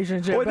different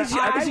relationship. Well, I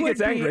think she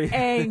gets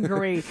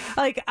angry.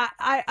 Like,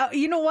 I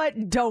you know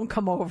what? Don't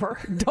come over.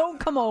 Don't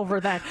come over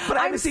then. But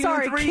I'm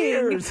sorry, you in 3 King.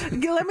 years.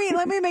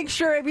 Let me make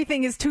sure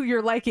everything is to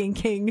your liking,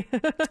 King.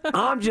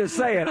 I'm just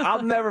saying,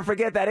 I'll never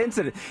forget that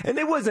incident. And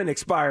it wasn't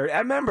expired. I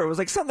remember it was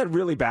like something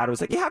really bad. It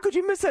was like, how could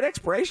you miss that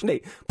expiration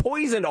date?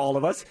 Poisoned all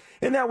of us.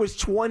 And that was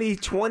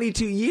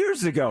 22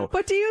 years ago.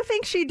 But do you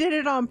think she did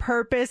it on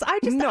purpose? I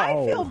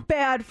feel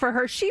bad for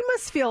her. She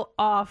must feel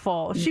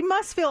awful. She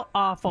must feel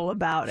awful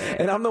about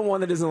it. And I'm the one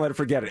that doesn't let her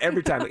forget it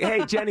every time. Like,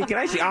 hey, Jenny, can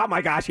I see? Oh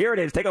my gosh, here it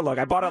is. Take a look.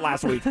 I bought it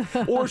last week.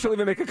 Or she'll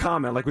even make a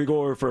comment. Like we go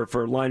over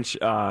for lunch,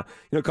 a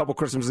couple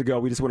Christmases ago.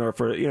 We just went over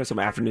for, some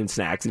afternoon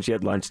snacks and she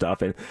had lunch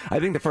stuff. And I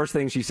think the first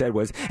thing she said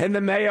was, and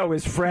the mayo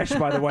is fresh,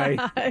 by the way.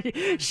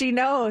 She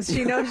knows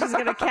she's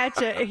going to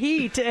catch a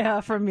heat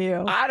from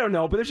you. I don't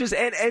know, but it's just,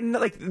 and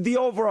like the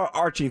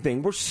overarching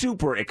thing, we're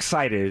super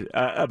excited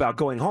about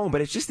going home,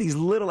 but it's just these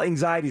little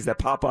anxieties that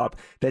pop up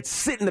that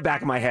sit in the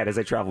back of my head as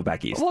I travel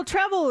back east. Well,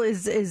 travel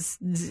is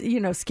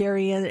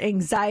scary and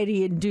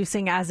anxiety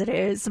inducing as it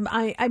is.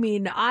 I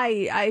mean,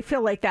 I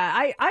feel like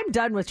that. I'm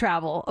done with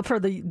travel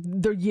for the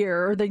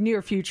year or the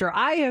near future.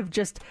 I have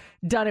just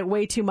done it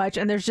way too much,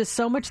 and there's just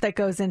so much that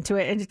goes into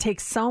it, and it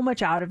takes so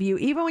much out of you.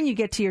 Even when you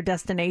get to your destination,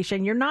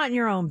 destination. You're not in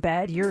your own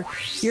bed. You're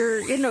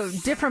in a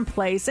different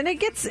place, and it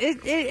gets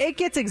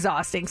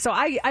exhausting. So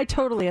I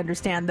totally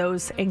understand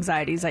those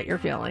anxieties that you're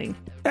feeling.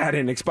 Add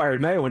in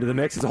expired mayo into the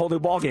mix. It's a whole new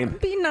ballgame.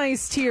 Be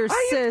nice to your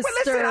sister.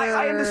 Listen,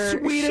 I am the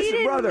sweetest she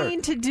didn't brother.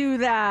 mean to do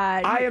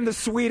that. I am the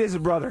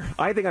sweetest brother.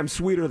 I think I'm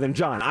sweeter than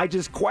John. I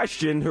just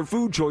question her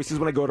food choices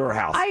when I go to her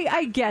house.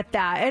 I get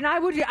that, and I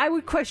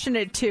would question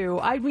it too.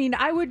 I mean,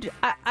 I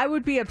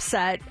would be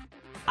upset.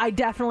 I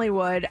definitely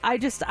would. I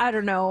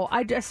don't know.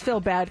 I just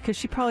feel bad because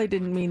she probably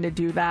didn't mean to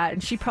do that,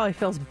 and she probably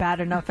feels bad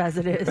enough as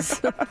it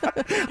is.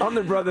 I'm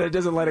the brother that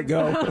doesn't let it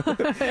go.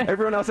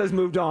 Everyone else has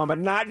moved on, but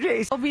not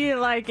Jason. I'll be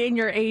like in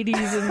your 80s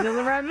and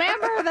you'll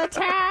remember the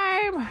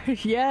time.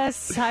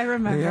 Yes, I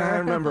remember. Yeah, I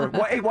remember.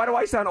 Why do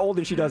I sound old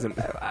and she doesn't?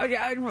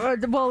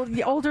 Well,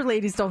 the older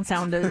ladies don't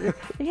sound it.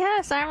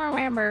 Yes, I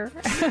remember.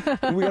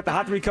 We got the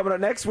Hot 3 coming up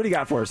next. What do you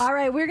got for us? All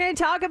right, we're going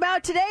to talk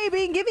about today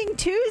being Giving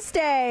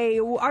Tuesday.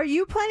 Are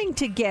you planning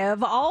to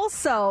give?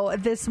 Also,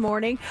 this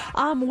morning,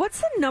 what's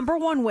the number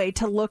one way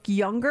to look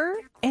younger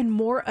and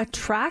more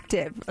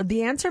attractive?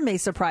 The answer may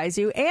surprise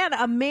you. And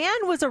a man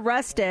was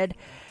arrested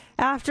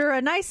after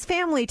a nice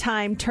family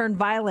time turned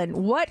violent.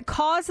 What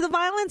caused the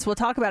violence? We'll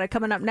talk about it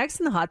coming up next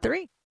in the Hot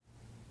 3.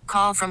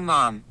 Call from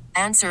mom.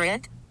 Answer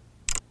it.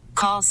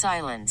 Call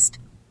silenced.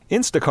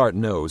 Instacart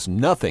knows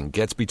nothing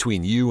gets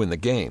between you and the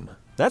game.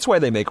 That's why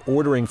they make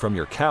ordering from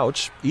your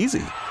couch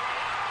easy.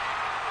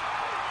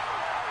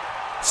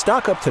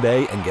 Stock up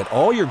today and get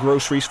all your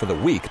groceries for the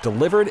week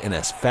delivered in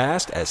as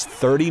fast as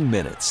 30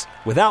 minutes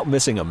without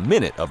missing a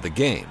minute of the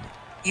game.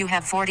 You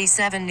have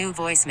 47 new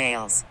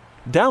voicemails.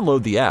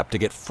 Download the app to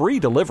get free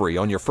delivery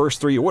on your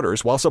first 3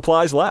 orders while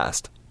supplies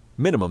last.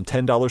 Minimum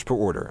 $10 per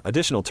order.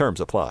 Additional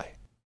terms apply.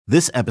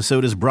 This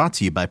episode is brought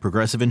to you by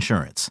Progressive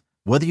Insurance.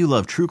 Whether you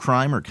love true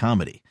crime or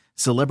comedy,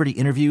 celebrity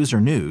interviews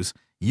or news,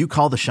 you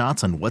call the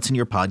shots on what's in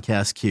your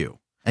podcast queue.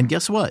 And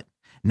guess what?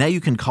 Now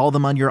you can call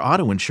them on your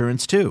auto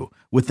insurance too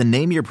with the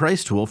Name Your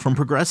Price tool from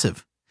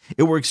Progressive.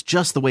 It works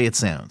just the way it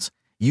sounds.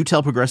 You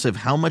tell Progressive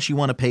how much you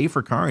want to pay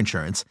for car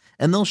insurance,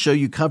 and they'll show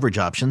you coverage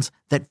options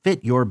that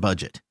fit your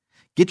budget.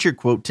 Get your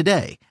quote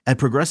today at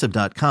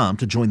Progressive.com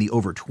to join the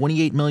over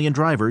 28 million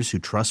drivers who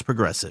trust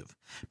Progressive.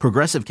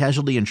 Progressive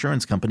Casualty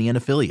Insurance Company and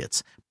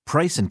Affiliates.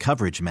 Price and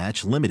coverage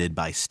match limited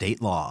by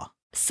state law.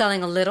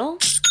 Selling a little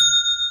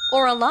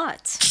or a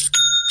lot?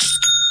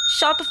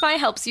 Shopify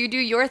helps you do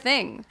your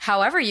thing,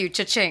 however you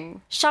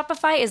cha-ching.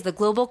 Shopify is the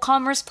global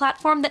commerce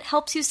platform that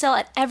helps you sell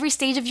at every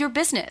stage of your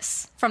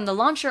business. From the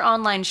launch your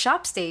online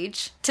shop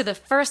stage, to the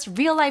first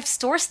real-life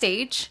store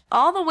stage,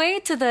 all the way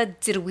to the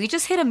did we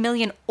just hit 1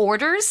 million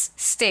orders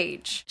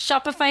stage.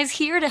 Shopify's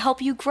here to help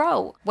you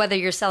grow. Whether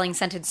you're selling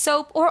scented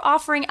soap or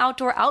offering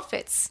outdoor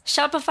outfits,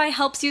 Shopify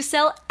helps you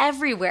sell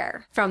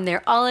everywhere. From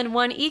their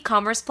all-in-one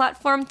e-commerce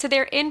platform to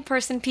their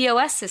in-person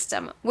POS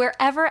system,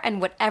 wherever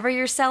and whatever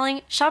you're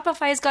selling,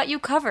 Shopify's got you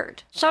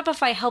covered.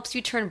 Shopify helps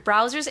you turn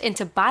browsers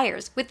into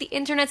buyers with the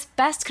internet's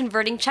best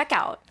converting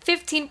checkout.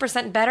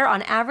 15% better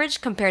on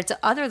average compared to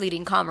other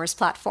leading commerce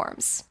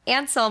platforms.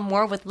 And sell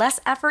more with less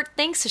effort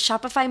thanks to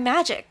Shopify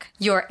Magic,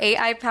 your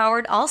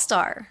AI-powered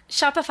all-star.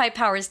 Shopify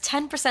powers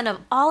 10% of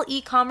all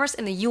e-commerce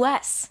in the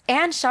US.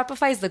 And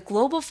Shopify is the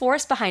global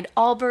force behind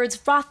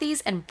Allbirds,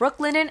 Rothy's, and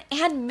Brooklinen,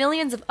 and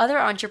millions of other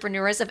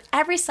entrepreneurs of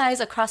every size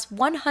across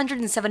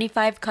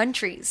 175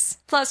 countries.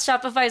 Plus,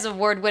 Shopify's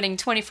award-winning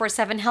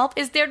 24/7 help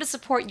is there to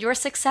support your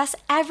success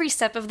every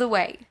step of the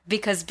way.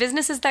 Because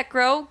businesses that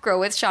grow, grow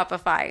with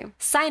Shopify.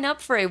 Sign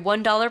up for a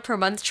 $1 per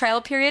month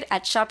trial period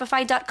at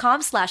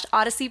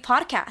shopify.com/Odyssey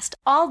Podcast,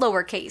 all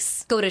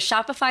lowercase. Go to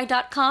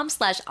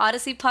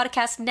shopify.com/Odyssey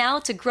Podcast now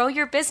to grow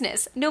your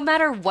business, no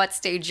matter what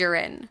stage you're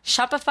in.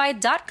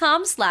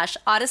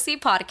 Shopify.com/Odyssey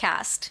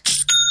Podcast.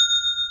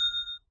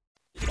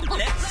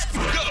 Let's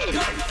go.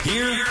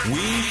 Here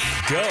we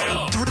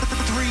go.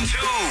 3,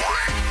 2,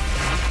 1.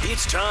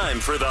 It's time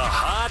for the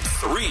Hot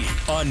 3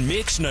 on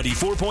Mix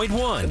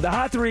 94.1. The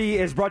Hot 3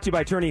 is brought to you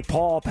by attorney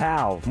Paul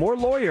Powell. More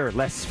lawyer,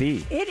 less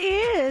fee. It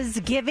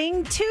is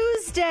Giving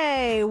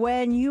Tuesday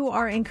when you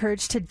are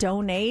encouraged to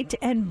donate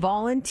and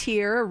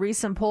volunteer. A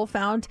recent poll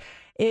found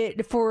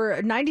it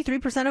for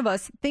 93% of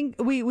us think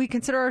we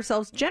consider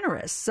ourselves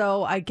generous.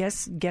 So I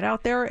guess get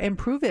out there and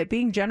prove it.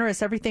 Being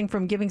generous, everything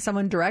from giving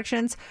someone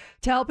directions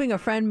to helping a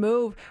friend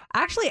move,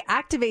 actually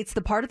activates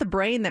the part of the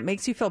brain that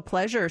makes you feel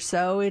pleasure.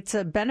 So it's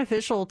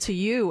beneficial to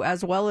you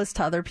as well as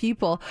to other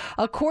people.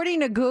 According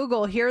to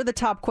Google, here are the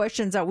top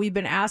questions that we've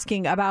been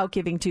asking about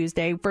Giving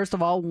Tuesday. First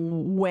of all,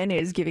 when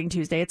is Giving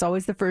Tuesday? It's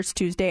always the first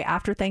Tuesday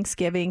after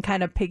Thanksgiving,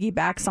 kind of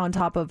piggybacks on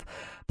top of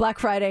Black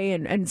Friday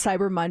and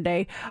Cyber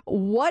Monday.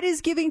 What is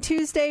is Giving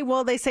Tuesday?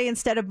 Well, they say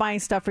instead of buying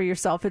stuff for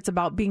yourself, it's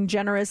about being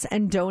generous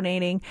and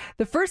donating.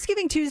 The first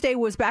Giving Tuesday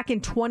was back in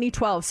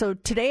 2012. So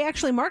today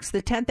actually marks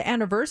the 10th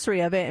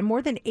anniversary of it, and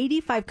more than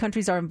 85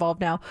 countries are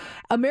involved now.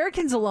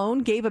 Americans alone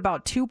gave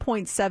about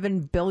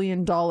 $2.7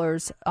 billion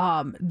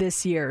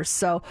this year.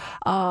 So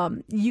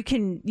you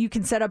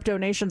can set up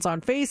donations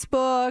on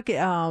Facebook.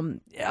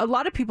 A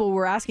lot of people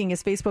were asking,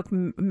 is Facebook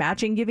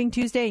matching Giving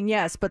Tuesday? And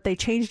yes, but they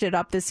changed it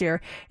up this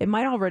year. It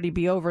might already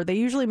be over. They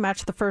usually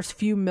match the first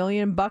few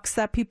 $million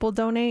that people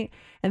donate,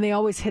 and they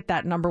always hit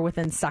that number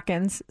within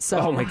seconds. So,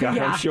 oh my God,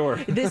 I'm sure.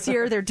 This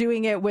year they're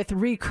doing it with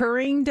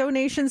recurring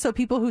donations, so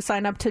people who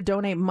sign up to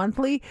donate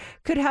monthly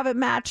could have it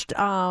matched.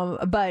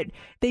 But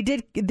they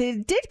did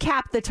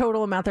cap the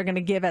total amount they're going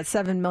to give at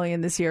 $7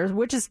 million this year,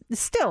 which is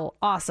still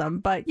awesome.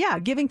 But yeah,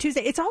 Giving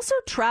Tuesday. It's also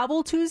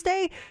Travel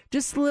Tuesday.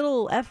 Just a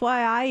little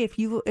FYI,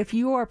 if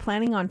you are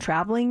planning on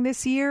traveling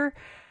this year,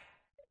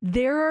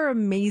 there are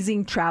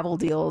amazing travel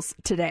deals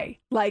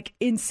today, like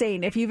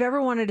insane. If you've ever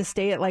wanted to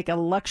stay at like a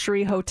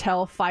luxury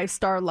hotel,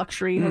 5-star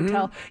luxury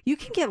hotel, you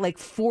can get like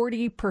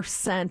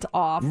 40%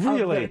 off.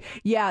 Really?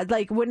 Yeah.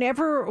 Like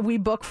whenever we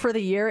book for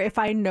the year, if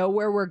I know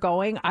where we're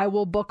going, I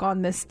will book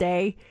on this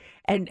day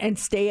and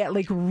stay at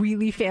like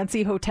really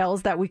fancy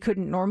hotels that we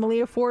couldn't normally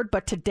afford.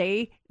 But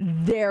today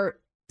they're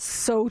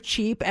so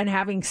cheap and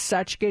having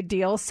such good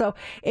deals. So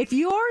if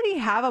you already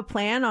have a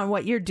plan on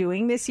what you're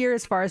doing this year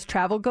as far as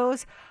travel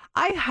goes,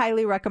 I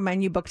highly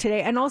recommend you book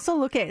today, and also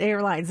look at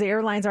airlines. The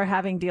airlines are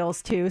having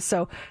deals too.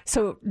 So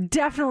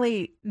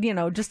definitely,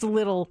 just a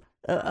little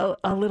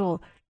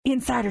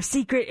insider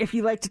secret. If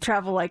you like to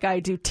travel like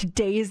I do,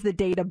 today is the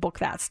day to book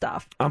that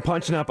stuff. I'm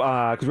punching up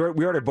because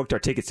we already booked our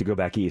tickets to go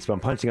back east, but I'm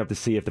punching up to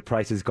see if the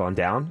price has gone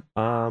down.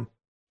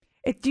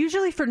 It's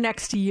usually for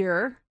next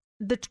year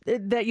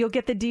that you'll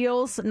get the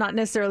deals, not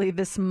necessarily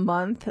this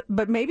month,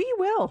 but maybe you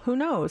will. Who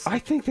knows? I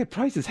think the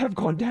prices have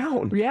gone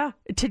down. Yeah,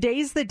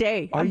 today's the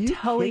day. I'm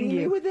telling kidding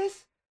you. me with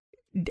this?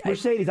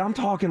 Mercedes, I'm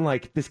talking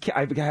like this.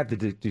 I have to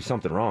do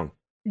something wrong.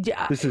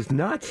 Yeah, this is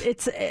nuts.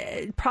 It's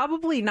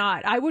probably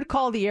not. I would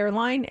call the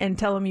airline and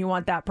tell them you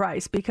want that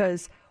price,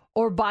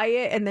 or buy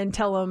it and then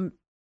tell them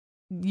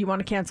you want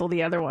to cancel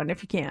the other one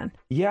if you can.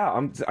 Yeah,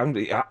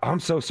 I'm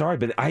so sorry,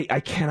 but I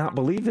cannot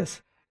believe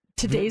this.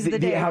 Today's the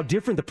day. How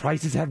different the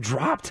prices have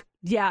dropped.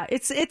 Yeah,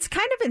 it's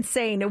kind of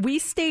insane. We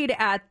stayed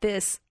at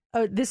this.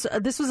 This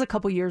was a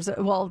couple years.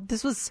 Well,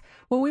 this was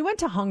when we went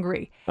to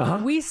Hungary.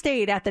 We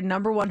stayed at the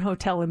 #1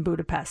 hotel in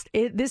Budapest.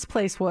 This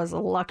place was a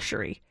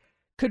luxury.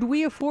 Could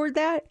we afford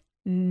that?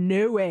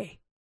 No way.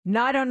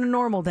 Not on a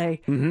normal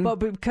day, but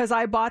because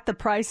I bought the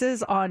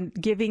prices on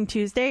Giving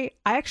Tuesday,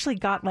 I actually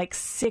got like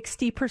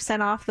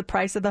 60% off the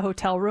price of the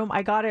hotel room.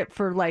 I got it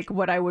for like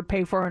what I would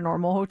pay for a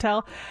normal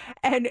hotel.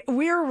 And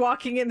we were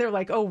walking in there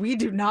like, oh, we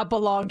do not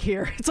belong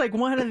here. It's like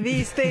one of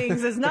these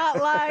things is not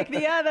like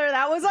the other.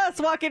 That was us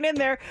walking in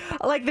there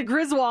like the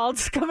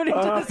Griswolds coming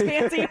into this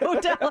fancy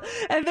hotel.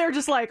 And they're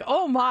just like,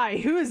 oh my,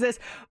 who is this?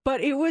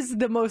 But it was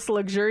the most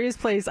luxurious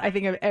place I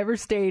think I've ever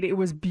stayed. It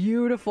was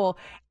beautiful.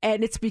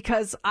 And it's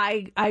because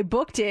I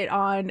booked it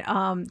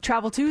on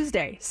Travel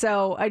Tuesday.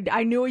 So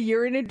I knew a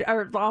year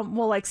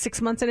like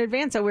 6 months in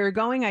advance that we were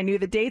going. I knew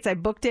the dates. I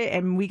booked it,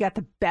 and we got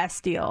the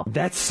best deal.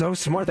 That's so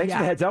smart. Thanks for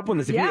the heads up on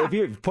this. If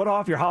you put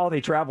off your holiday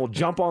travel,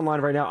 jump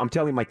online right now. I'm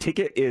telling you, my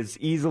ticket is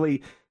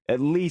easily at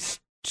least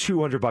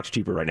 $200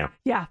 cheaper right now.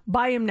 Yeah,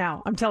 buy them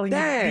now. I'm telling you,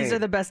 these are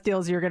the best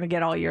deals you're going to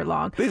get all year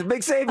long. These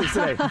big savings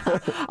today.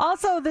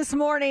 Also this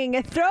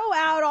morning, throw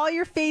out all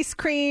your face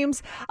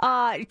creams,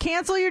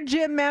 cancel your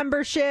gym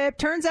membership.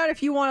 Turns out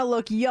if you want to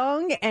look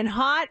young and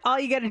hot, all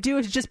you got to do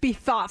is just be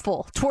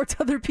thoughtful towards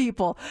other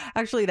people.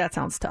 Actually, that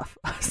sounds tough.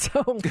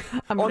 So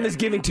on this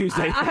Giving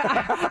Tuesday.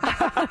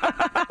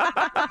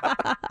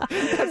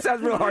 That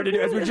sounds real hard to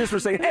do, as we just were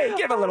saying, hey,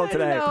 give a little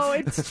today. No,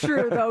 it's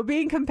true, though.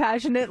 Being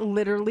compassionate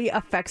literally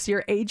affects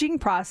your aging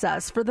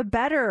process for the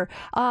better.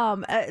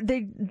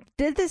 They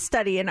did this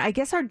study, and I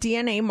guess our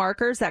DNA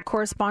markers that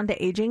correspond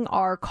to aging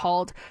are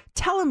called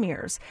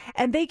telomeres,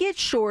 and they get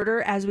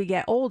shorter as we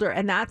get older,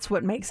 and that's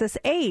what makes us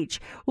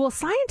age. Well,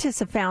 scientists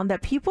have found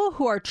that people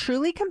who are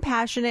truly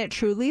compassionate,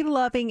 truly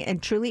loving,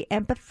 and truly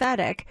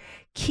empathetic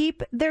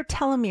keep their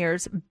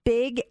telomeres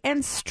big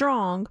and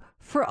strong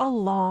for a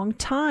long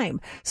time.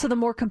 So the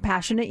more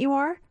compassionate you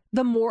are,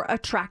 the more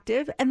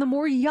attractive and the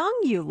more young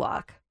you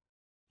look.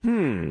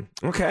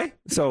 Okay.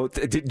 So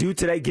do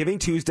today, Giving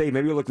Tuesday.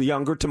 Maybe you'll look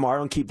younger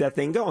tomorrow and keep that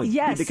thing going.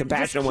 Yes. Keep the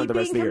compassionate one the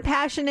rest of the year. Keep being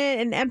compassionate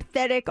and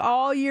empathetic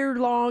all year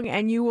long,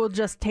 and you will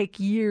just take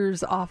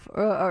years off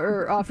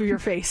of your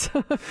face.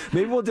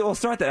 Maybe we'll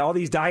start that. All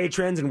these diet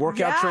trends and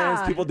workout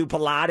trends. People do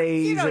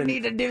Pilates. You don't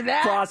need to do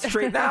that. Cross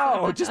train.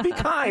 No, just be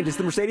kind. It's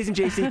the Mercedes and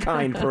JC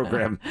Kind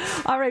program.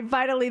 All right.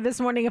 Finally,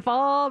 this morning, if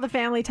all the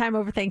family time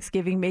over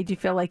Thanksgiving made you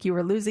feel like you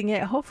were losing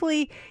it,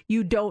 hopefully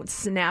you don't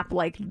snap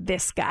like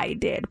this guy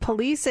did.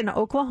 Police in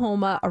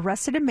Oklahoma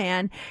arrested a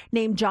man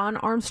named John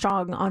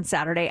Armstrong on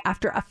Saturday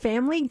after a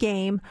family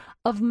game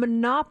of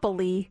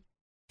Monopoly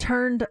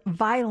turned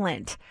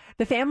violent.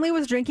 The family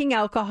was drinking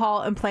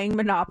alcohol and playing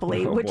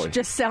Monopoly, which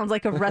just sounds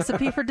like a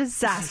recipe for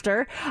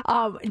disaster.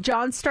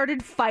 John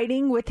started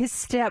fighting with his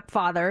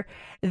stepfather.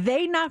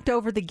 They knocked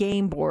over the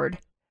game board,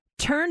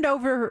 turned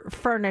over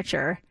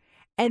furniture,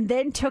 and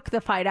then took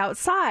the fight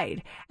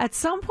outside. At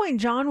some point,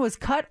 John was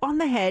cut on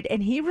the head,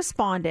 and he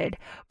responded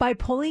by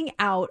pulling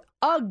out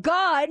a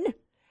gun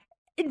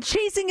and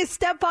chasing his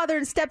stepfather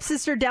and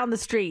stepsister down the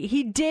street.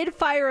 He did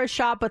fire a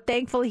shot, but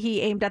thankfully he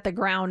aimed at the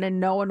ground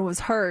and no one was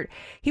hurt.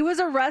 He was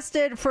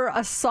arrested for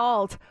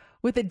assault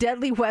with a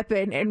deadly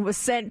weapon and was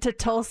sent to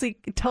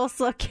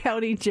Tulsa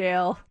County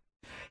Jail.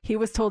 He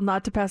was told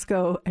not to pass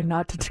go and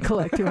not to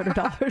collect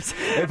 $200.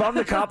 If I'm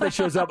the cop that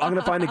shows up, I'm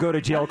going to find the go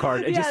to jail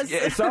card.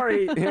 Yes.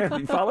 Sorry,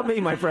 follow me,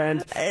 my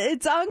friend.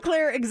 It's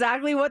unclear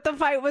exactly what the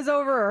fight was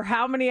over or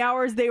how many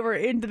hours they were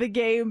into the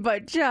game,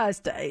 but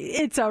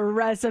it's a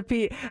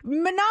recipe.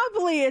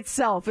 Monopoly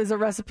itself is a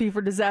recipe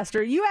for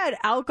disaster. You add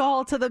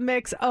alcohol to the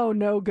mix, oh,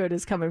 no good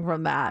is coming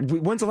from that.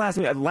 When's the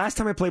last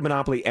time I played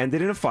Monopoly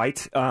ended in a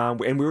fight,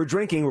 and we were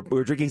drinking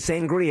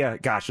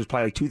sangria. Gosh, it was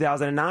probably like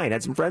 2009. I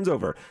had some friends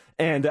over.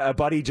 And a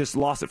buddy just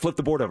lost it, flipped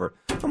the board over.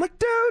 I'm like,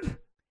 dude,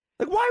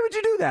 why would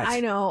you do that? I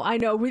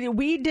know.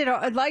 We did,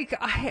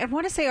 I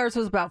want to say ours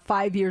was about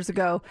 5 years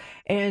ago.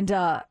 And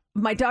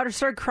my daughter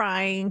started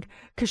crying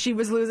because she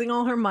was losing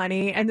all her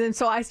money. And then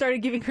so I started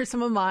giving her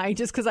some of mine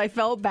just because I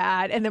felt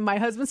bad. And then my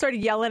husband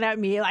started yelling at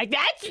me like,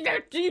 you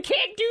can't do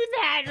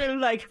that.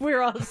 And we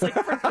were all just like,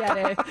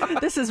 forget it.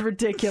 This is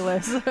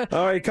ridiculous.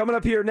 All right, coming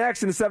up here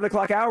next in the 7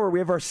 o'clock hour, we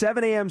have our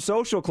 7 a.m.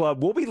 social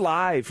club. We'll be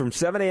live from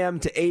 7 a.m.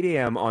 to 8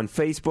 a.m. on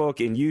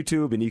Facebook and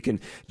YouTube. And you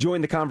can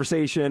join the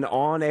conversation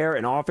on air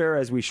and off air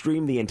as we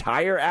stream the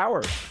entire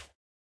hour.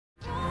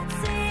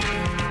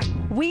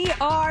 We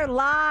are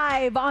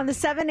live on the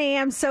 7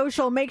 a.m.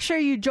 social. Make sure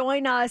you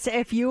join us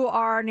if you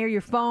are near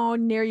your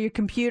phone, near your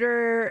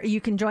computer. You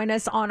can join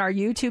us on our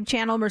YouTube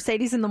channel,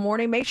 Mercedes in the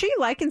Morning. Make sure you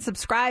like and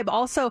subscribe.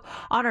 Also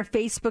on our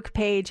Facebook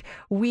page,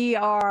 we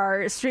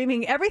are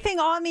streaming everything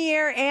on the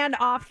air and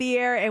off the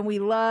air, and we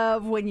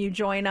love when you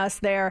join us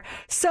there.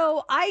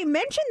 So I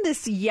mentioned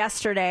this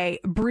yesterday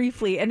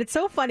briefly, and it's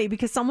so funny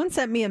because someone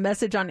sent me a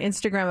message on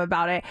Instagram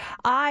about it.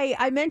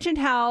 I mentioned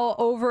how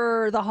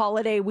over the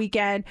holiday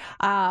weekend,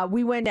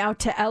 we went out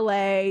to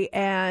LA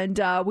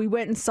and we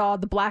went and saw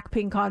the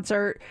Blackpink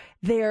concert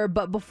there.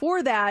 But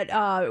before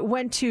that,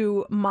 went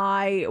to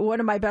one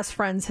of my best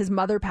friends. His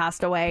mother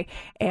passed away,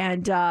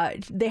 and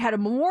they had a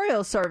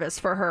memorial service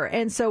for her.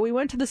 And so we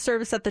went to the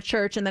service at the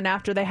church, and then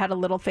after they had a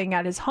little thing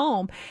at his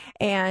home.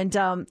 And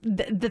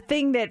the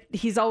thing that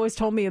he's always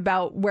told me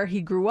about where he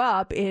grew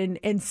up in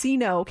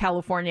Encino,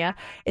 California,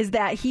 is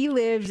that he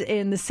lived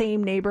in the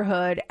same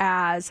neighborhood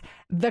as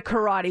the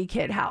Karate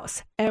Kid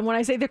house. And when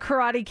I say the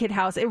Karate Kid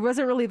house, it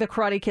wasn't really the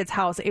Karate Kid's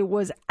house. It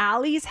was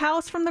Allie's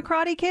house from the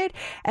Karate Kid.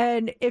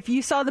 And if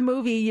you saw the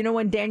movie, you know,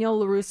 when Daniel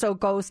LaRusso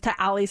goes to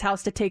Allie's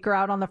house to take her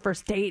out on the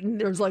first date,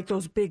 and there's like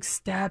those big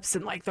steps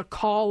and like the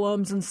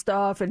columns and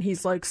stuff, and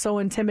he's like so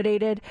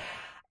intimidated.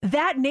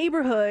 That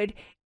neighborhood,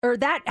 or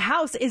that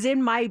house, is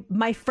in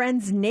my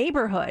friend's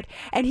neighborhood.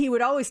 And he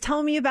would always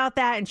tell me about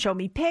that and show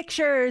me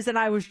pictures. And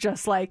I was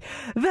just like,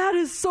 that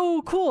is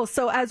so cool.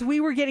 So as we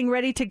were getting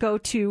ready to go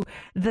to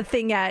the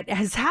thing at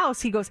his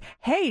house, he goes,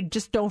 hey,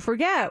 just don't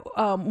forget,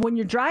 when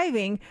you're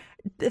driving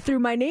through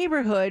my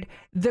neighborhood,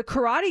 the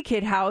Karate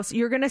Kid house,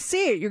 you're going to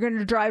see it. You're going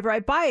to drive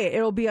right by it.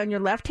 It'll be on your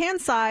left-hand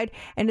side,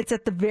 and it's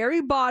at the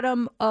very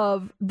bottom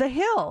of the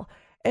hill.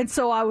 And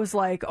so I was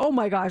like, oh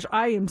my gosh,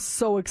 I am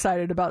so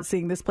excited about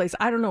seeing this place.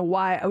 I don't know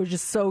why. I was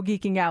just so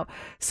geeking out.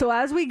 So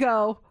as we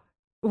go,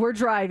 we're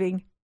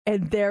driving,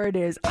 and there it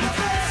is. The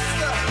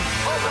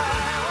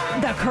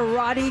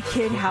Karate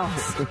Kid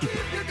house.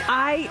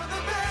 I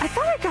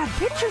thought I got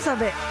pictures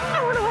of it. I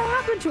don't know what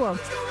happened to them.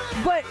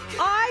 But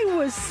I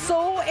was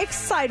so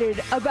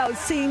excited about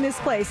seeing this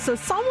place. So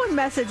someone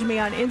messaged me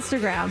on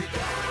Instagram.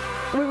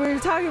 We were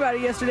talking about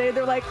it yesterday.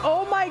 They're like,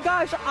 oh my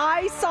gosh,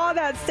 I saw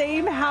that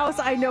same house.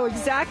 I know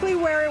exactly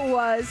where it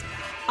was.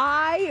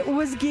 I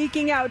was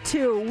geeking out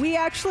too. We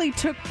actually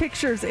took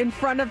pictures in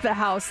front of the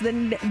house.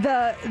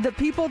 The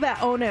people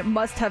that own it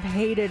must have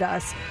hated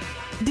us.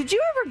 Did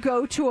you ever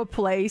go to a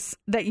place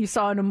that you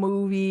saw in a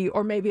movie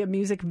or maybe a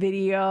music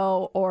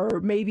video or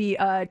maybe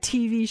a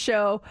TV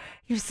show?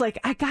 You're just like,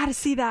 I got to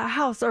see that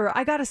house, or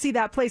I got to see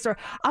that place, or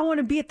I want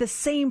to be at the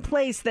same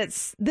place that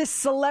this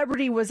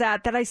celebrity was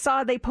at that I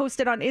saw they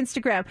posted on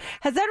Instagram.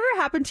 Has that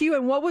ever happened to you?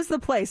 And what was the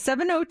place?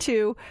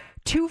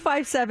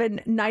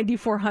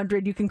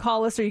 702-257-9400. You can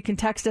call us or you can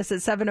text us at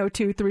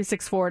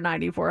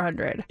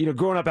 702-364-9400. You know,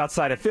 growing up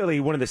outside of Philly,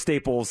 one of the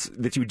staples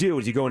that you do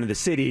is you go into the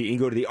city and you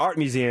go to the art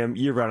museum,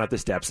 you run up the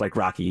steps like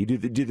Rocky. You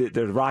do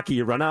the Rocky,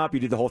 you run up, you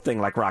do the whole thing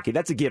like Rocky.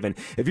 That's a given.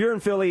 If you're in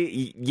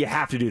Philly, you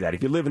have to do that.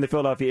 If you live in the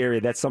Philadelphia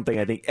area, that's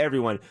something I think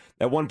everyone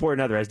at one point or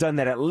another has done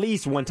that at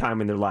least one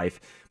time in their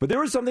life. But there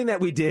was something that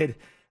we did,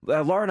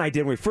 Laura and I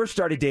did when we first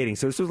started dating.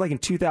 So this was like in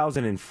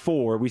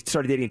 2004. We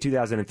started dating in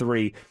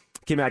 2003.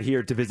 came out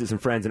here to visit some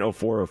friends in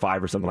 04,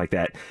 05 or something like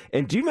that.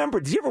 And did you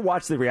ever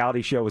watch the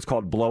reality show? It was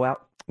called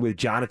Blowout with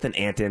Jonathan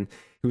Antin,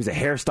 who was a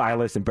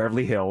hairstylist in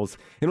Beverly Hills.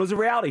 And it was a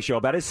reality show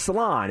about his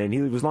salon, and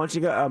he was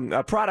launching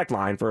a product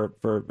line for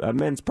a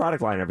men's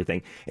product line and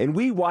everything. And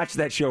we watched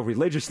that show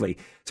religiously.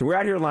 So we're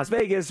out here in Las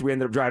Vegas. We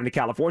ended up driving to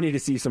California to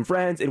see some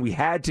friends, and we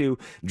had to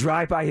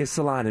drive by his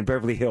salon in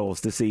Beverly Hills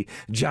to see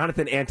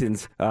Jonathan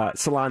Antin's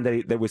salon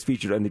that was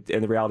featured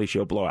in the reality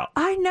show Blowout.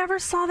 I never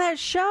saw that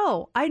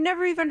show. I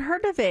never even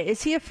heard of it.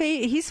 Is he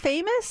he's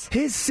famous?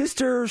 His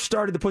sister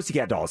started the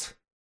Pussycat Dolls.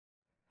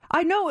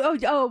 I know.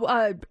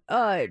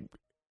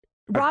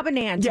 Robin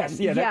Antin.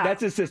 Yes,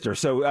 that's his sister.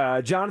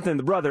 So Jonathan,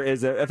 the brother,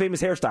 is a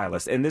famous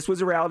hairstylist, and this was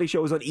a reality show.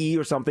 It was on E!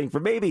 Or something for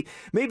maybe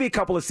a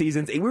couple of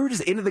seasons. And we were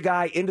just into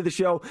the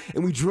show,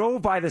 and we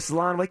drove by the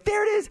salon. I'm like,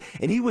 there it is,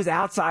 and he was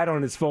outside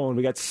on his phone.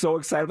 We got so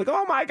excited, like,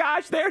 oh my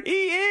gosh, there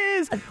he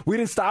is! We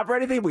didn't stop or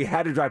anything. We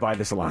had to drive by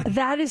the salon.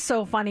 That is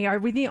so funny. Are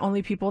we the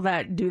only people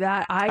that do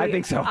that? I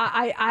think so.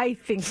 I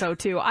think so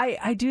too.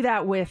 I do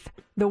that with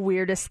the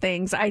weirdest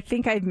things. I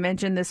think I've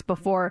mentioned this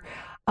before.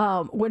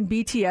 When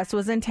BTS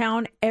was in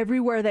town,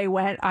 everywhere they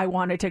went, I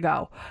wanted to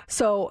go.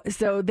 So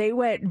V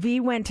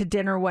went to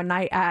dinner one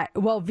night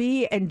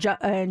V and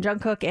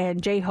Jungkook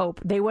and J-Hope,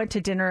 they went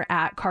to dinner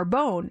at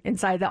Carbone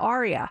inside the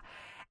Aria.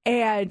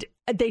 And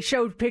they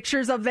showed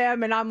pictures of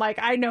them, and I'm like,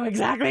 I know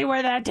exactly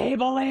where that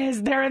table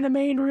is. They're in the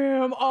main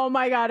room. Oh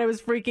my God, I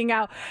was freaking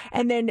out.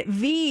 And then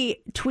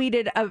V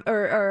tweeted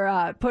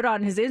or put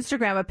on his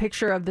Instagram a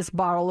picture of this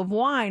bottle of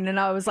wine, and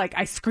I was like,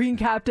 I screen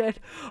capped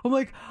it. I'm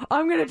like,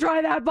 I'm gonna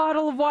try that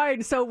bottle of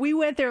wine. So we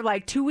went there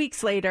like 2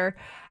 weeks later,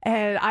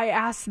 and I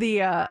asked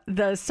the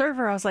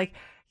server, I was like,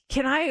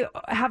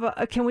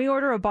 can we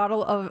order a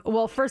bottle of,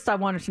 well, first I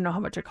wanted to know how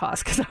much it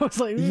cost, because I was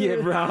like, yeah,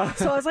 bro.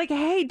 So I was like,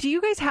 hey, do you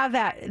guys have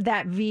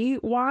that V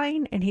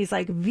wine? And he's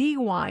like, V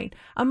wine.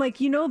 I'm like,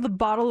 the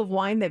bottle of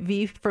wine that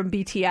V from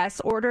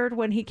BTS ordered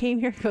when he came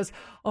here? He goes,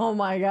 oh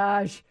my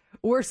gosh,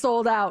 we're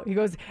sold out. He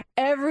goes,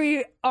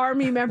 every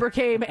Army member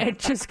came and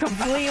just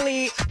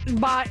completely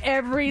bought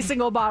every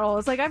single bottle.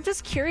 It's like, I'm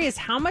just curious,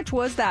 how much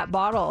was that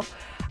bottle?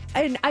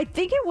 And I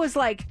think it was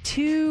like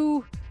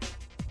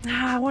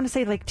I want to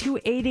say like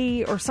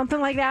 $280 or something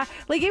like that.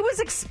 Like, it was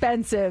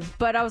expensive,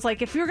 but I was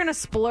like, if you're going to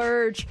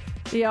splurge,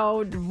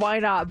 why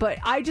not? But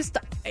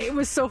it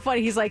was so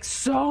funny. He's like,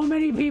 so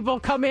many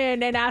people come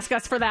in and ask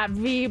us for that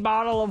V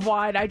bottle of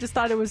wine. I just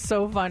thought it was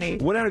so funny.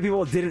 What many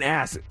people didn't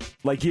ask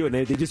like you, and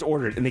they just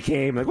ordered, and they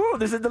came like, oh,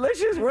 this is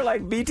delicious. We're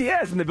like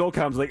BTS, and the bill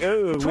comes like,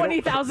 oh,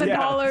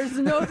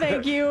 $20,000. No,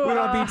 thank you. We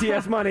don't have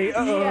BTS money.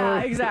 Uh-oh.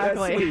 Yeah,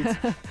 exactly. We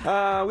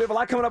have a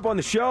lot coming up on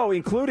the show,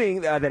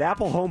 including that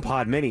Apple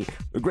HomePod Mini.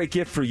 A great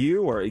gift for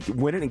you, or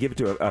win it and give it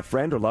to a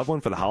friend or loved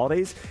one for the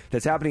holidays.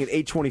 That's happening at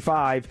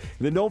 8:25. And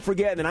then don't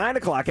forget, in the 9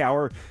 o'clock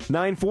hour,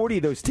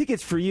 9:40, those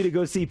tickets for you to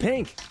go see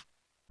Pink.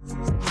 All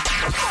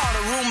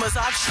the rumors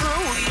are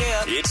true,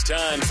 yeah. It's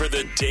time for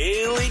the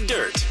Daily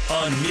Dirt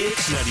on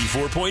Mix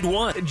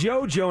 94.1.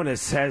 Joe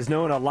Jonas has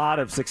known a lot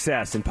of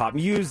success in pop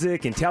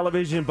music and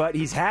television, but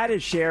he's had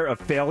his share of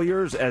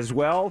failures as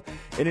well.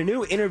 In a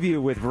new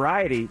interview with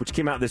Variety, which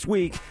came out this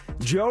week,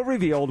 Joe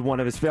revealed one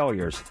of his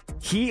failures.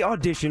 He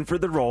auditioned for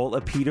the role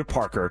of Peter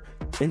Parker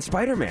in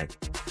Spider-Man.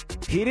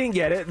 He didn't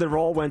get it. The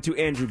role went to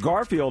Andrew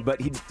Garfield,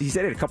 but he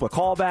said he had a couple of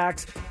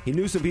callbacks. He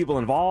knew some people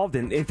involved,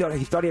 and he thought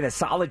he had a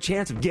solid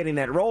chance of getting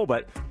that role,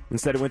 but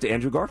instead it went to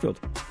Andrew Garfield.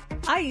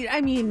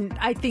 I mean,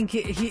 I think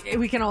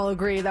we can all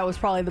agree that was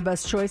probably the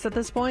best choice at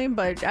this point,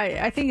 but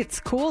I think it's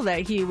cool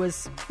that he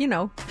was,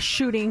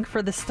 shooting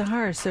for the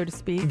stars, so to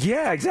speak.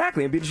 Yeah,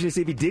 exactly. It'd be interesting to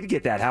see if he did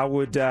get that. How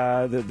would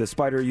the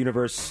Spider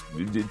universe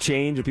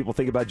change when people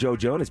think about Joe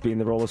Jonas being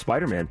the role of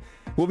Spider-Man?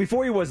 Well,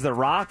 before he was The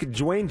Rock,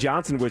 Dwayne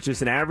Johnson was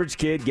just an average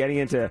kid getting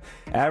into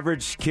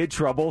average kid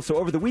trouble. So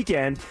over the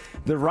weekend,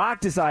 The Rock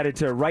decided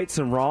to right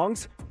some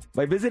wrongs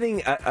by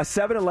visiting a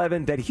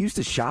 7-Eleven that he used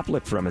to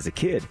shoplift from as a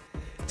kid.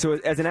 So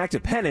as an act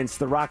of penance,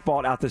 The Rock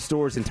bought out the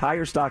store's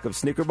entire stock of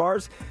Snicker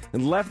bars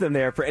and left them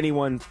there for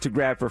anyone to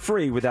grab for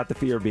free without the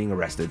fear of being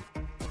arrested.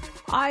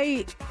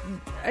 I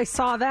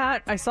saw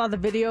that. I saw the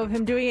video of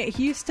him doing it.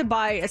 He used to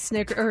buy he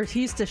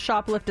used to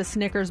shoplift a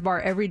Snickers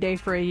bar every day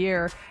for a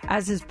year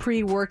as his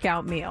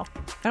pre-workout meal.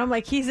 And I'm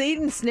like, he's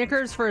eating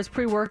Snickers for his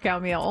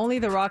pre-workout meal. Only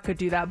The Rock could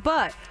do that.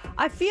 But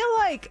I feel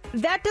like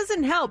that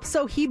doesn't help.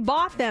 So he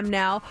bought them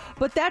now,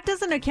 but that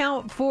doesn't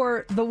account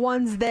for the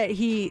ones that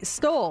he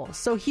stole.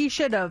 So he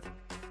should have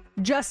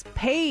just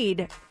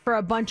paid for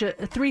a bunch of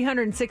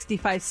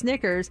 365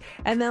 Snickers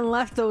and then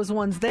left those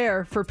ones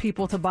there for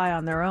people to buy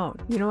on their own.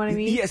 You know what I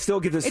mean? Yeah,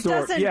 still give the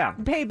store. It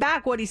doesn't pay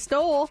back what he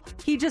stole.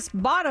 He just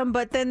bought them,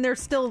 but then they're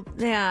still,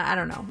 I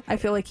don't know. I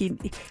feel like he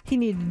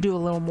needed to do a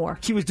little more.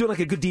 He was doing like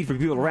a good deed for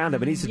people around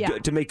him, and he's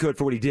to make good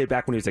for what he did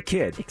back when he was a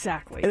kid.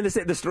 Exactly. And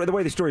the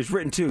way the story is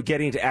written, too,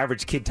 getting into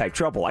average kid type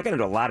trouble. I got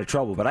into a lot of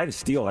trouble, but I didn't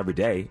steal every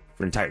day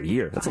for an entire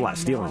year. That's a lot of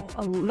stealing.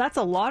 That's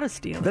a lot of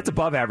stealing. That's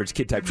above average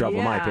kid type trouble,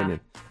 in my opinion.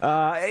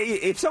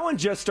 If someone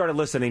just started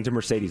listening to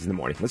Mercedes in the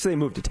morning, let's say they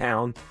moved to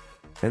town,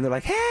 And they're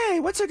like, hey,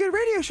 what's a good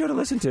radio show to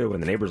listen to?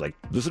 And the neighbor's like,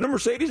 listen to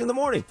Mercedes in the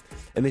morning.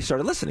 And they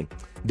started listening.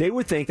 They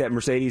would think that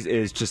Mercedes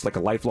is just like a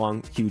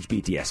lifelong, huge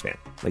BTS fan.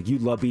 Like, you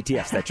love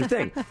BTS. That's your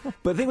thing.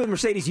 But the thing with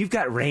Mercedes, you've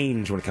got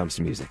range when it comes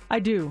to music. I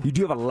do. You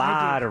do have a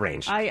lot of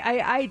range.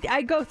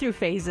 I go through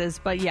phases,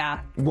 but yeah.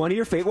 One of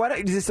your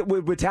favorites?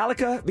 Would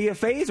Metallica be a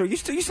phase? Or you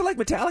still like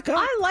Metallica?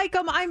 I like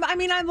them.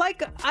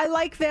 I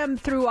like them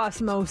through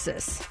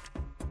osmosis.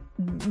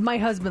 My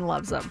husband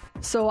loves them,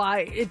 so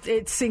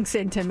it sinks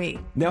into me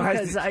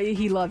because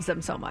he loves them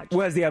so much.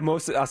 Well, has the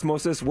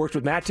osmosis worked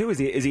with Matt too? Is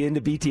he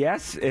into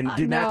BTS? And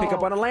did Matt pick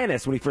up on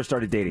Alanis when he first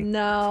started dating?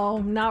 No,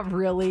 not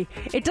really.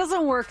 It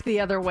doesn't work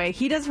the other way.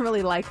 He doesn't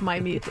really like my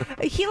music.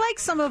 He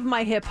likes some of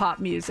my hip hop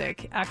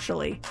music,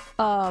 actually.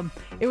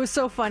 It was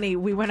so funny.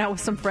 We went out with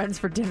some friends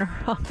for dinner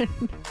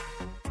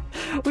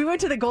we went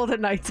to the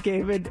Golden Knights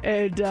game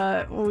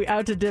and we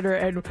out to dinner,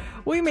 and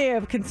we may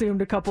have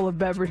consumed a couple of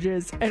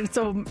beverages. And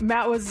so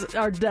Matt was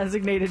our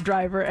designated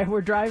driver, and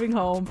we're driving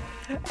home.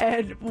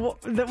 And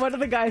one of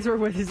the guys we're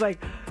with, he's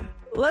like,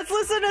 let's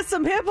listen to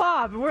some hip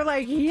hop. And we're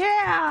like,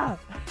 yeah.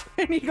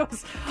 And he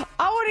goes,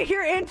 I want to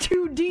hear In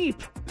Too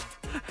Deep.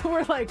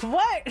 We're like,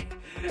 what?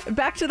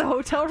 Back to the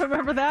Hotel,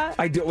 remember that?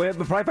 I do, but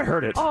probably if I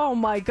heard it. Oh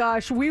my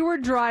gosh, we were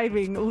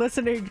driving,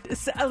 listening,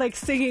 like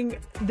singing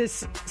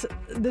this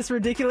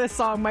ridiculous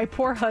song. My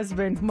poor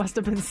husband must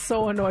have been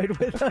so annoyed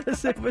with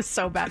us. It was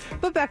so bad.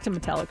 But back to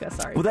Metallica,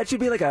 sorry. Well, that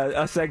should be like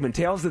a segment,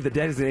 Tales of the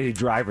Designated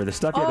Driver, the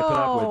stuff you had to put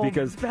up with,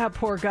 because that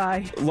poor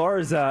guy.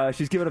 Laura's,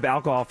 she's given up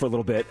alcohol for a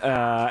little bit,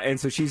 and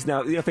so she's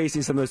now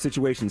facing some of those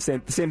situations.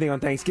 Same thing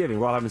on Thanksgiving.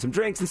 We're all having some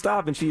drinks and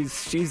stuff, and she's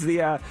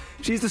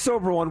the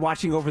sober one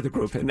watching over the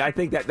group, and I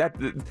think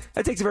that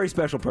takes a very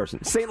special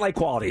person, saint-like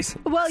qualities.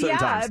 Well, yeah,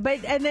 times.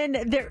 but and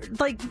then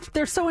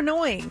they're so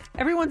annoying.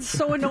 Everyone's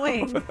so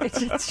annoying.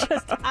 It's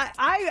just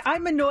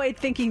I'm annoyed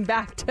thinking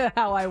back to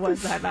how I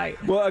was that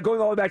night. Well,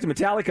 going all the way back to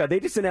Metallica, they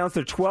just announced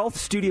their 12th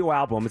studio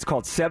album. It's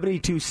called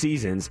 72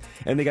 Seasons,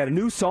 and they got a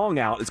new song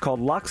out. It's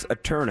called Lux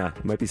Eterna.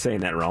 I might be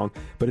saying that wrong,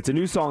 but it's a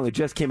new song that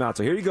just came out.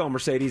 So here you go,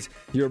 Mercedes,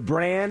 your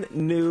brand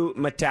new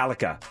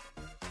Metallica.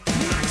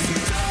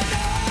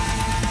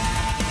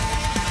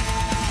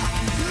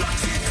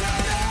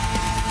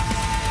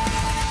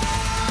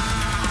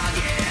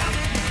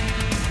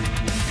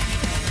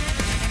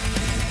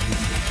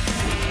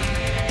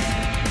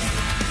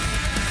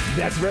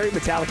 That's very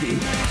Metallica-y.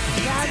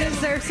 That is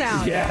their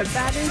sound. Yes.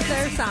 That is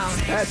their sound.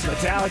 That's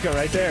Metallica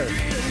right there.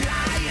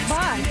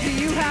 But do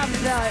you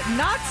have the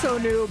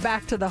not-so-new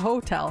Back to the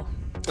Hotel?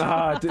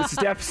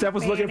 Steph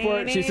was looking for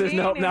it. She says,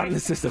 nope, not in the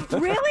system.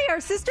 Really? Our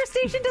sister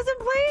station doesn't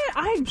play it?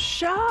 I'm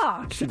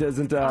shocked. She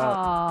doesn't. She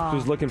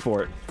was looking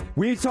for it.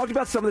 We talked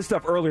about some of this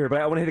stuff earlier, but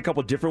I want to hit a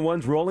couple different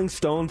ones. Rolling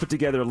Stone put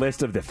together a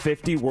list of the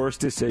 50 worst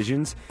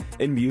decisions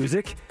in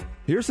music.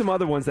 Here's some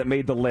other ones that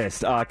made the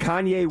list.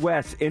 Kanye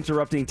West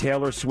interrupting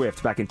Taylor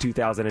Swift back in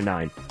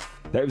 2009.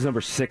 That was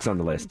number 6 on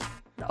the list.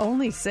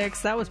 Only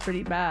 6? That was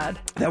pretty bad.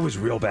 That was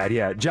real bad,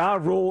 yeah. Ja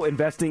Rule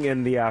investing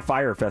in the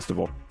Fire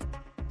Festival.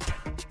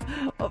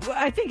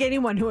 I think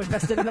anyone who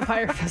invested in the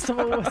Fire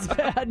Festival was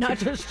bad, not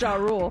just Ja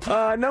Rule.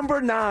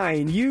 Number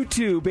 9,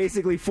 U2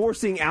 basically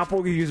forcing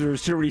Apple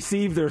users to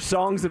receive their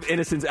Songs of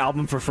Innocence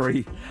album for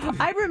free.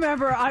 I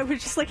remember I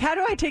was just like, how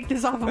do I take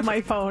this off of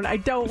my phone? I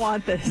don't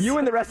want this. You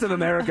and the rest of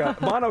America.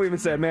 Bono even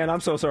said, man,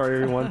 I'm so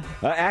sorry, everyone.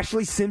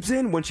 Ashley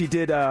Simpson, when she was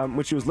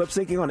lip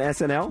syncing on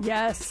SNL.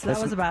 Yes, that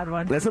was a bad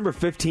one. That's number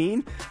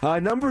 15.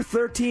 Number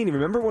 13,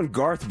 remember when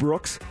Garth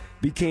Brooks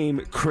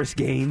became Chris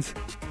Gaines?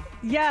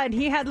 Yeah, and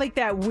he had like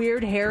that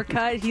weird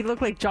haircut. He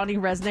looked like Johnny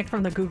Resnick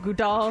from the Goo Goo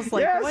Dolls.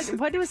 Like, yes.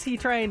 What was he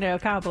trying to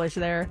accomplish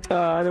there?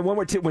 And then one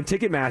more when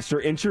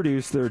Ticketmaster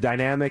introduced their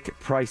dynamic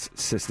price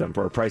system,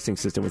 or pricing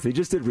system, which they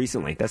just did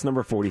recently. That's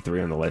number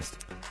 43 on the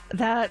list.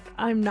 That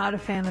I'm not a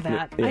fan of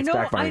that. Yeah,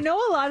 I know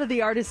a lot of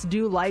the artists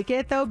do like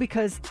it though,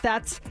 because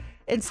that's.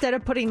 Instead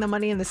of putting the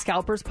money in the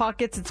scalpers'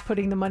 pockets, it's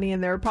putting the money in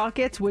their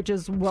pockets, which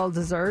is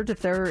well-deserved if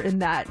they're in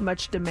that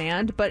much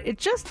demand. But it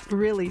just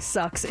really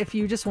sucks if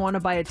you just want to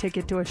buy a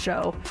ticket to a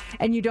show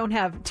and you don't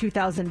have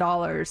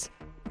 $2,000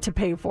 to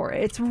pay for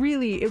it. It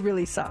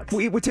really sucks.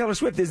 Well, with Taylor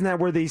Swift, isn't that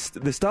where the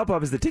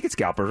StubHub is the ticket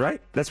scalper,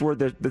 right? That's where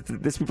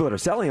there's people that are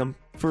selling them.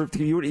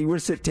 You were to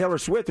sit Taylor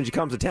Swift when she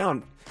comes to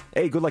town,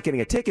 hey, good luck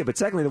getting a ticket. But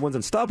secondly, the ones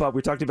on StubHub,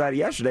 we talked about it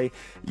yesterday,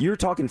 you're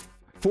talking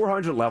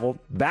 400 level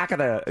back at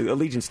a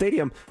Allegiant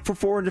Stadium for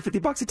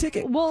 $450 a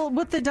ticket. Well,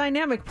 with the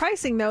dynamic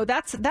pricing though,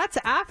 that's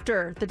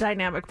after the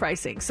dynamic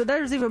pricing, so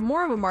there's even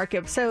more of a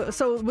market.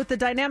 So with the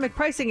dynamic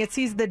pricing, it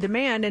sees the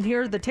demand, and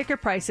here are the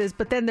ticket prices,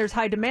 but then there's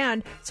high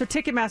demand, so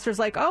Ticketmaster's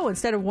like, oh,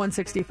 instead of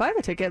 $165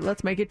 a ticket,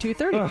 let's make it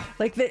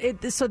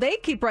 $230. So they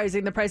keep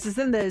raising the prices.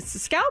 Then the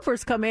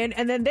scalpers come in,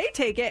 and then they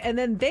take it, and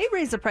then they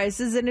raise the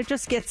prices, and it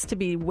just gets to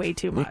be way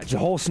too much. It's a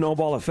whole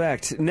snowball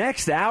effect.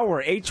 Next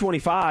hour,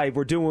 8:25,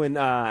 we're doing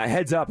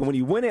Heads Up, and when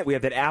you win it, we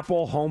have that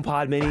Apple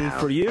HomePod Mini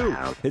for you.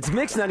 It's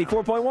Mix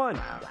 94.1.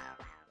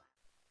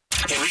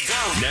 Here we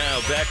go. Now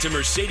back to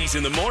Mercedes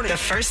in the morning. The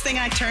first thing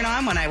I turn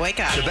on when I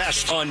wake up. The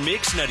best on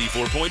Mix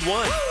 94.1.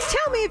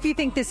 Tell me if you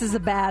think this is a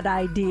bad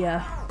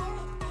idea.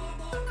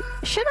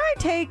 Should I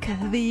take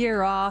the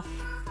year off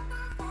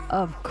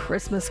of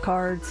Christmas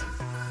cards?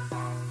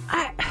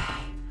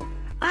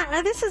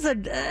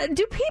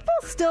 Do people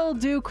still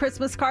do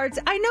Christmas cards?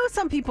 I know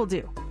some people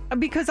do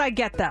because I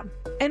get them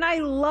and I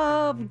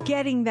love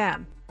getting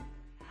them.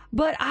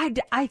 But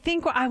I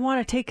think I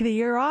want to take the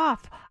year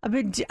off.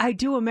 I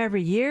do them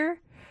every year.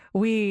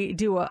 We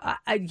do I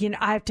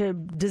have to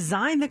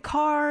design the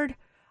card.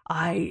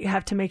 I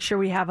have to make sure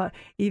we have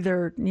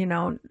either,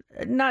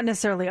 not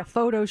necessarily a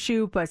photo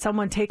shoot, but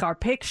someone take our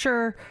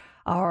picture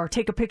or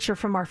take a picture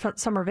from our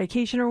summer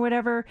vacation or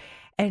whatever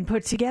and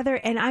put it together.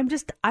 And I'm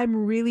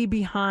really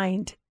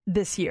behind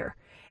this year.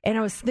 And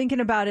I was thinking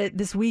about it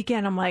this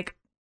weekend. I'm like,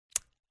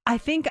 I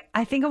think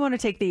I want to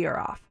take the year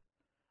off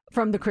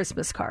from the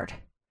Christmas card,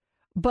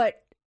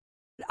 but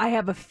I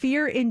have a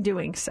fear in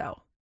doing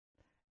so.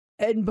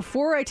 And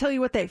before I tell you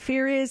what that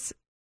fear is,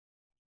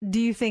 do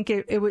you think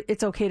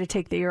it's okay to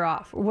take the year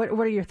off? What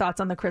are your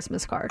thoughts on the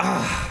Christmas card?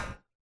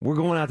 We're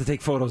going out to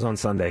take photos on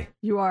Sunday.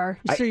 You are?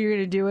 You sure you're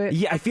going to do it?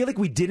 Yeah, I feel like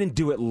we didn't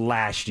do it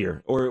last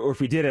year. Or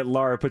if we did it,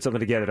 Laura put something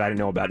together that I didn't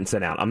know about and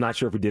sent out. I'm not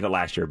sure if we did it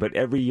last year, but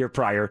every year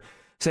prior,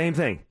 same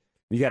thing.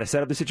 You got to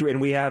set up the situation.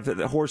 We have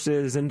the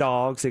horses and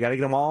dogs. They got to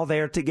get them all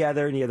there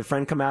together, and you have the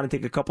friend come out and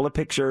take a couple of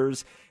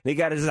pictures. They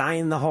got to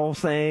design the whole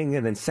thing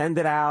and then send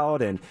it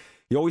out, and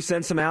you always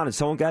send some out, and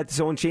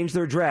someone changed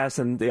their address,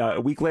 and a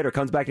week later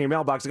comes back in your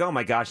mailbox like, oh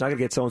my gosh, now I got to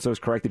get so-and-so's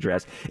correct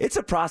address. It's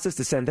a process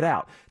to send it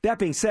out. That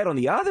being said, on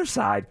the other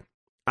side,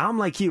 I'm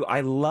like you.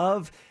 I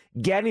love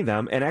getting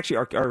them, and actually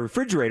our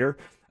refrigerator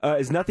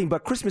is nothing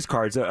but Christmas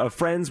cards of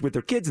friends with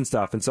their kids and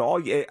stuff, and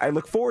so I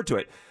look forward to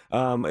it.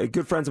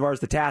 Good friends of ours,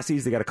 the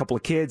Tassies, they got a couple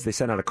of kids. They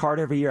send out a card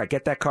every year. I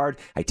get that card.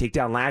 I take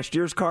down last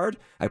year's card.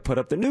 I put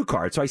up the new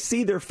card. So I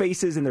see their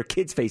faces and their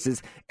kids'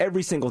 faces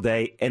every single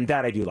day, and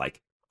that I do like.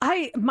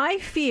 My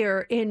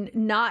fear in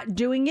not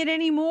doing it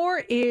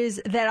anymore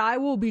is that I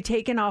will be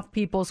taken off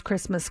people's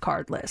Christmas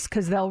card list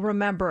because they'll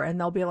remember and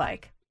they'll be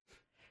like,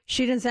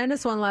 she didn't send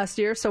us one last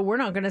year, so we're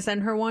not going to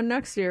send her one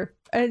next year.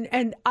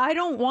 And I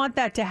don't want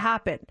that to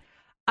happen.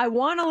 I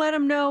want to let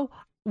them know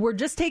we're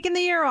just taking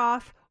the year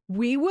off.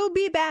 We will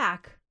be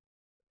back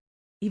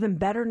even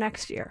better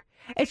next year.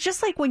 It's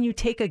just like when you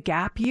take a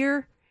gap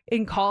year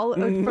in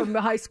college, from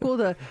high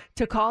school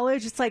to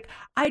college. It's like,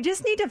 I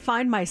just need to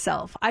find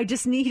myself. I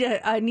just need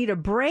a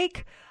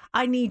break.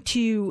 I need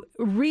to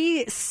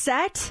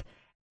reset,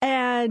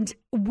 and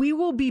we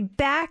will be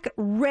back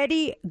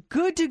ready,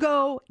 good to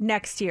go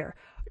next year.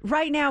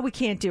 Right now, we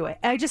can't do it.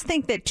 I just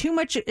think that too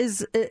much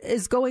is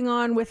going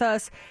on with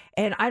us,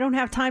 and I don't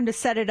have time to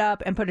set it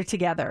up and put it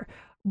together.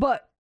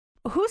 But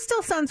who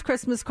still sends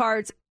Christmas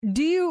cards?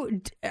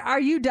 Are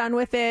you done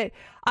with it?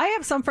 I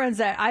have some friends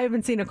that I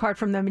haven't seen a card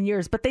from them in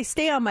years, but they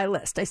stay on my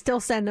list. I still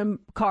send them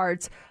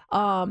cards.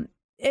 I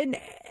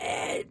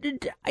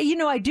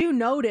do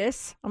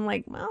notice. I'm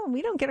like, well,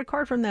 we don't get a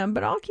card from them,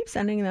 but I'll keep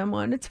sending them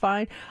one. It's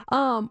fine.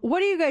 What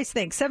do you guys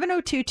think?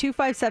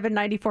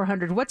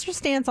 702-257-9400. What's your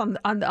stance on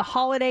the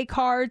holiday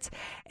cards?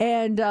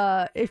 And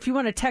if you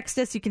want to text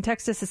us, you can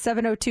text us at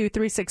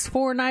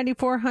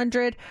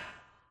 702-364-9400.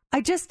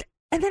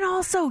 And then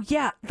also,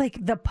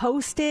 like the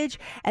postage,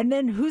 and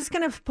then who's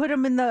going to put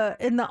them in the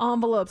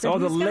envelopes? And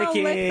who's going to lick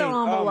the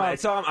envelope?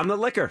 I'm the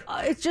licker.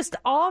 It's just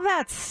all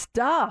that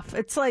stuff.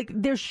 It's like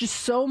there's just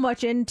so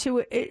much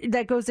into it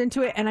that goes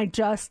into it, and I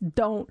just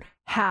don't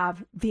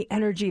have the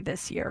energy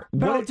this year.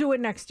 But I'll do it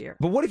next year.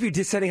 But what if you're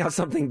just sending out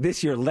something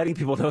this year, letting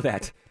people know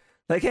that?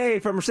 Like, hey,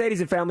 from Mercedes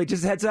and family,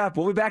 just a heads up,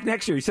 we'll be back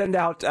next year. You send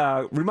out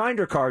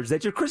reminder cards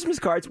that your Christmas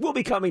cards will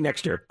be coming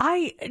next year.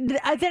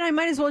 Then I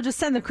might as well just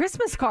send the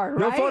Christmas card,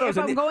 right? No photos.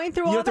 If I'm going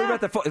through all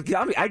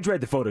that. I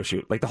dread the photo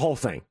shoot, like the whole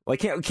thing. Like,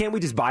 can't we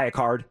just buy a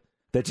card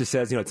that just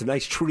says, it's a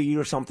nice tree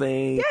or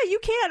something? Yeah, you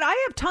can.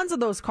 I have tons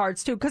of those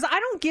cards, too, because I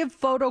don't give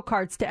photo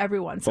cards to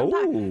everyone.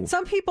 Sometimes,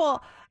 some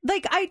people,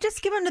 I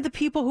just give them to the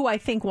people who I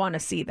think want to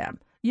see them.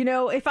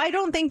 If I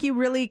don't think you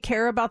really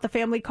care about the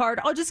family card,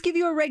 I'll just give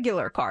you a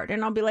regular card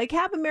and I'll be like,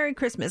 have a Merry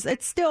Christmas.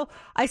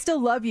 I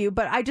still love you,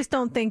 but I just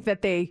don't think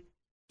that they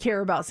care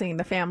about seeing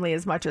the family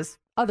as much as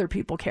other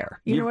people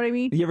care. You know what I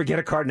mean? You ever get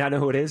a card and not know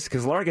who it is?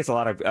 Because Laura gets a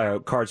lot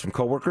of cards from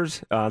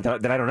coworkers that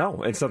I don't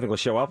know. And something will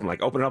show up. I'm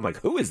like, open it up. I'm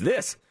like, who is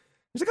this?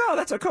 He's like, oh,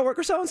 that's our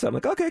coworker so-and-so. I'm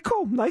like, okay,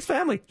 cool. Nice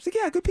family. He's like,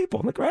 yeah, good people.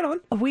 I'm like, right on.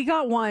 We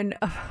got one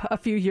a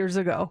few years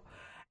ago.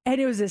 And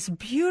it was this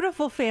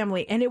beautiful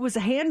family, and it was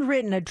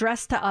handwritten,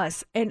 addressed to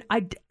us. And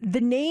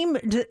the name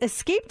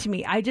escaped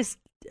me. I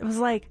was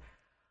like,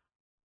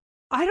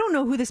 I don't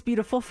know who this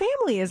beautiful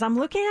family is. I'm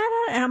looking at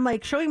it, and I'm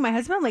like showing my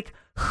husband, I'm like,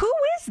 who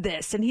is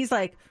this? And he's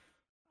like,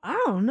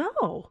 I don't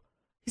know.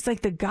 He's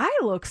like, the guy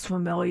looks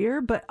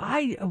familiar, but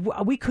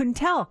we couldn't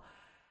tell.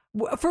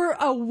 For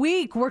a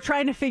week, we're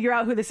trying to figure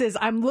out who this is.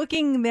 I'm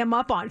looking them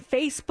up on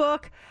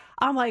Facebook.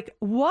 I'm like,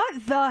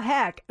 what the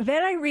heck?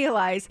 Then I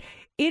realize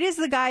it is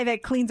the guy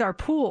that cleans our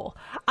pool.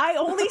 I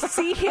only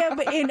see him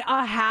in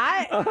a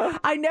hat.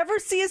 I never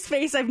see his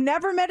face. I've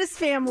never met his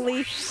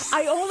family.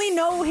 I only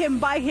know him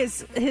by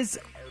his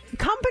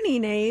company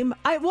name.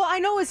 I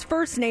know his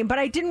first name, but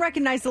I didn't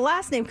recognize the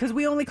last name because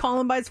we only call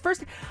him by his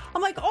first name.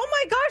 I'm like, oh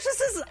my gosh,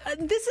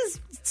 this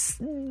is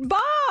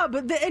Bob,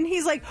 and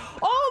he's like,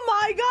 oh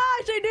my gosh,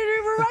 I didn't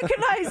even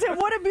recognize him.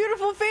 What a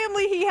beautiful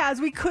family he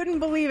has. We couldn't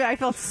believe it. I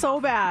felt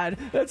so bad.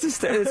 That's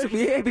just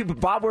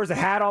Bob wears a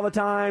hat all the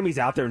time. He's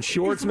out there in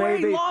shorts, he's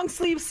wearing maybe long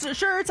sleeve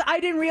shirts.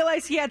 I didn't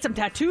realize he had some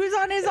tattoos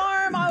on his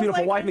arm. I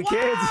Beautiful was like, wife and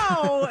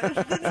wow,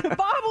 kids.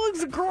 Bob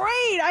looks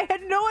great. I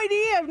had no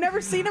idea. I've never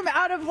seen him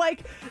out of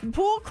like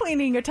pool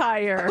cleaning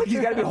attire. He's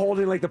got to be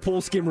holding like the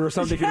pool skimmer or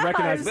something. You can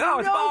recognize him. Oh,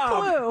 it's no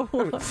Bob.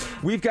 Clue.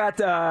 We've got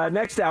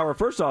next hour.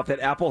 First off, that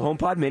Apple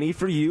HomePod Mini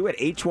for you at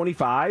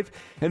 8:25,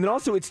 and then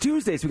also it's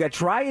Tuesday, so we got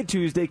Try It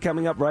Tuesday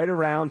coming up right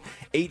around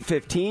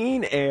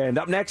 8:15, and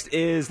up next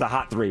is the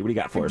Hot 3. What do you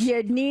got for us?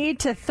 You need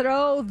to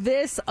throw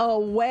this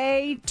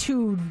away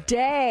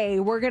today.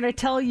 We're going to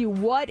tell you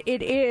what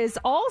it is.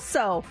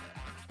 Also,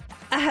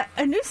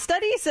 a new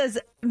study says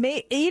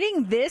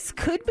eating this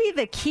could be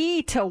the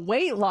key to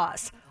weight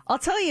loss. I'll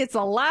tell you, it's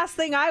the last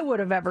thing I would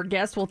have ever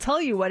guessed. We'll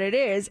tell you what it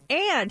is.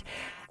 And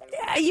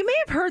you may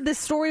have heard this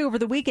story over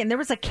the weekend. There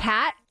was a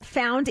cat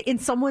found in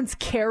someone's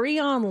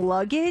carry-on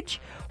luggage.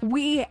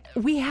 We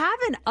have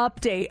an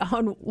update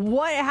on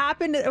what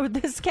happened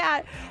with this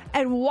cat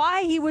and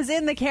why he was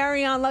in the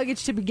carry-on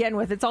luggage to begin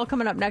with. It's all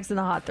coming up next in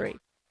the Hot 3.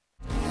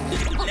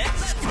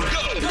 Let's go.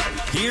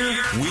 Here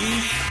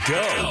we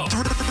go.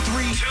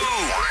 3, 2.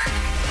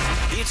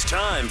 It's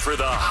time for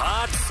the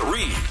Hot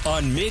 3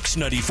 on Mix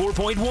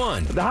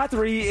 94.1. The Hot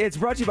 3, it's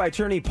brought to you by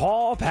attorney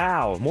Paul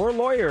Powell. More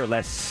lawyer,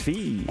 less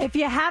fee. If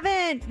you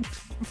haven't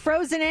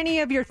frozen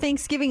any of your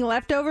Thanksgiving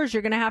leftovers,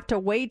 you're going to have to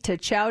wait to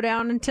chow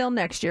down until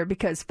next year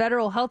because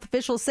federal health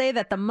officials say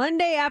that the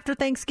Monday after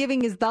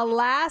Thanksgiving is the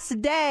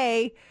last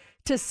day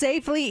to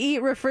safely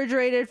eat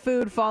refrigerated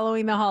food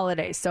following the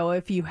holidays. So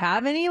if you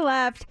have any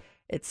left,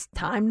 it's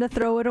time to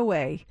throw it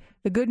away.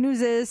 The good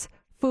news is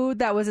food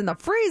that was in the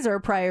freezer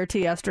prior to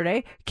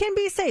yesterday can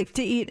be safe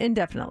to eat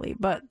indefinitely,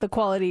 but the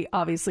quality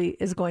obviously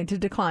is going to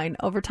decline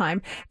over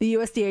time. The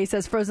USDA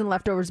says frozen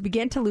leftovers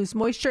begin to lose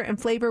moisture and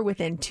flavor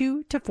within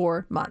 2 to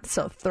 4 months.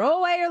 So throw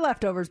away your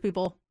leftovers,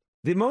 people.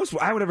 The most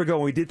I would ever go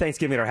when we did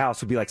Thanksgiving at our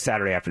house would be like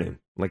Saturday afternoon.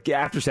 Like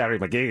after Saturday,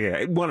 I'm like,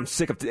 yeah. One, I'm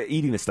sick of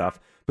eating this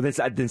stuff. But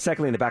then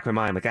secondly, in the back of my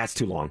mind, I'm like, that's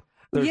too long.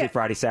 Thursday,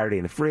 Friday, Saturday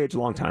in the fridge,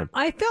 long time.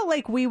 I felt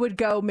like we would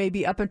go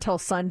maybe up until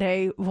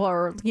Sunday,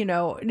 or,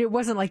 it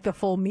wasn't like the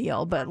full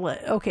meal, but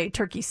okay,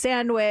 turkey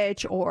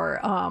sandwich or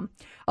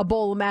a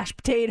bowl of mashed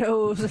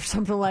potatoes or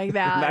something like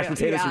that. Mashed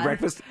potatoes for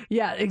breakfast?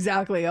 Yeah,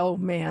 exactly. Oh,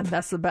 man,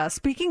 that's the best.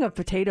 Speaking of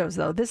potatoes,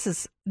 though, this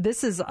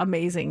is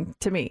amazing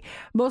to me.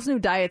 Most new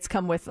diets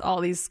come with all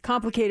these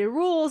complicated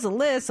rules, a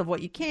list of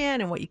what you can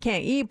and what you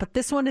can't eat, but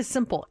this one is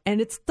simple, and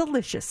it's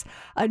delicious.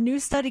 A new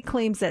study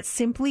claims that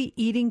simply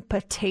eating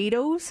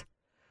potatoes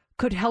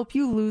could help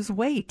you lose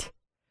weight.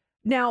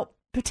 Now,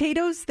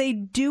 potatoes, they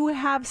do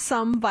have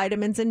some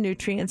vitamins and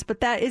nutrients,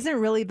 but that isn't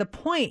really the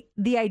point.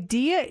 The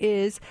idea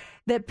is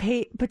that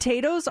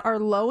potatoes are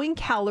low in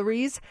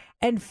calories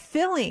and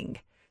filling.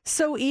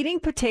 So eating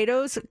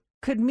potatoes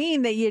could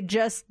mean that you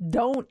just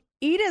don't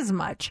eat as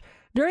much.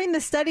 During the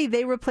study,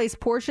 they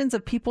replaced portions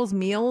of people's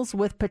meals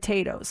with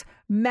potatoes,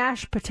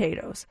 mashed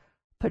potatoes,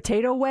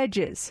 potato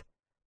wedges,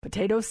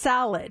 potato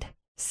salad,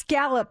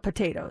 scallop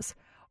potatoes.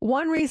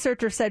 One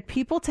researcher said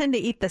people tend to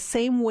eat the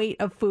same weight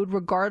of food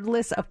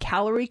regardless of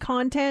calorie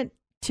content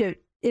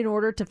in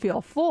order to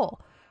feel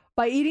full.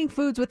 By eating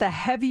foods with a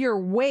heavier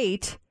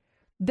weight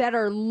that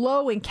are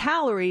low in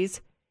calories,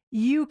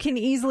 you can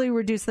easily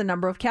reduce the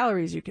number of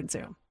calories you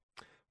consume.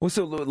 Well,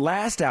 so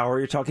last hour,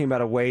 you're talking about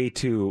a way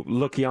to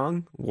look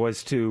young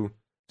was to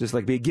just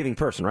like be a giving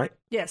person, right?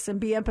 Yes, and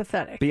be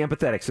empathetic. Be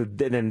empathetic. So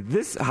then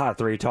this Hot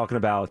 3, talking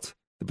about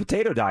the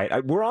potato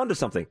diet, we're on to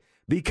something.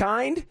 Be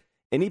kind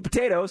and eat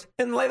potatoes,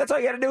 and that's all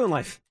you got to do in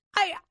life.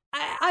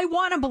 I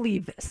want to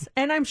believe this,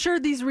 and I'm sure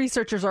these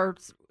researchers are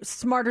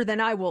smarter than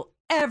I will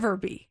ever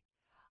be.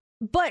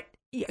 But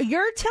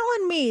you're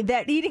telling me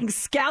that eating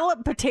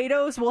scallop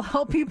potatoes will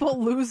help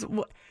people lose?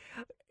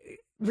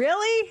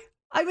 Really?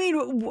 I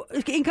mean,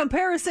 in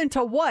comparison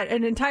to what?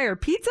 An entire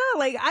pizza?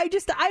 Like, I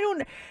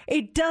don't,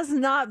 it does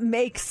not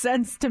make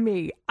sense to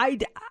me. I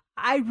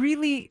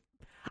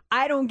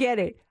don't get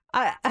it.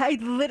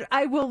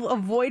 I will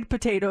avoid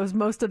potatoes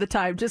most of the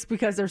time just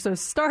because they're so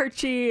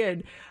starchy,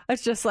 and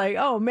it's just like,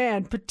 oh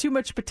man, too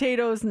much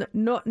potatoes,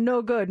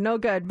 no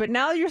good. But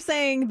now you're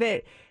saying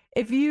that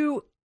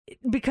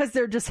because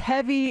they're just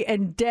heavy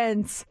and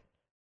dense,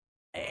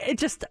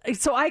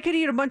 so I could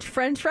eat a bunch of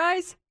French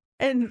fries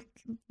and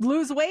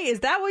lose weight? Is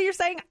that what you're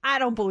saying? I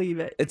don't believe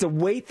it. It's a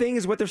weight thing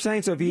is what they're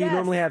saying. So if you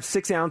normally have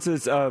 6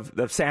 ounces of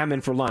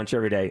salmon for lunch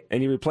every day,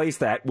 and you replace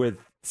that with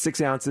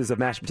 6 ounces of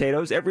mashed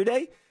potatoes every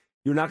day,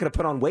 you're not going to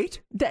put on weight?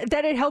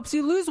 That it helps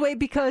you lose weight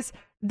because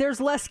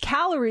there's less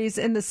calories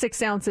in the 6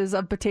 ounces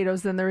of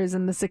potatoes than there is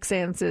in the 6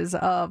 ounces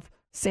of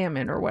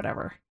salmon or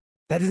whatever.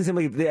 That doesn't seem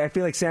like, I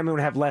feel like salmon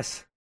would have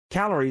less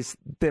calories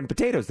than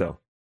potatoes, though.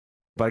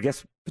 But I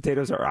guess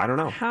potatoes are, I don't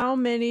know. How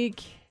many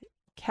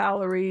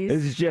calories.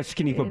 This is just,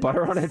 can you put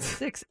butter on it?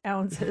 6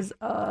 ounces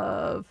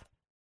of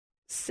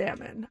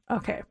salmon.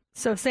 Okay.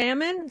 So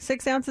salmon,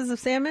 6 ounces of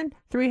salmon,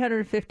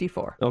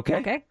 354.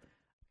 Okay.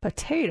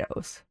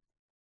 Potatoes.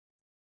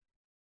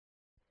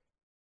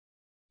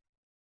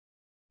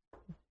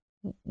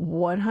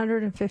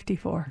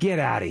 154. Get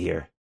out of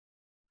here.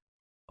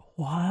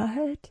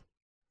 What?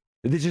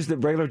 Is this just the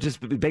regular, just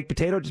baked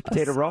potato, just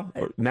potato raw?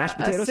 Or mashed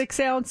potatoes? A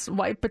 6-ounce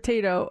white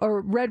potato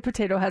or red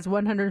potato has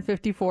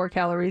 154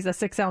 calories. A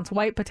 6-ounce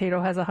white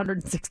potato has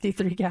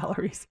 163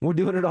 calories. We're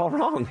doing it all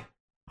wrong.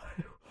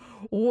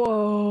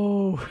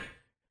 Whoa.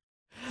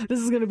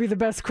 This is going to be the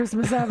best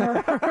Christmas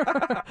ever.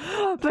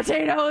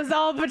 Potatoes,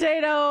 all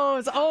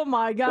potatoes. Oh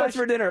my gosh. What's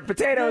for dinner?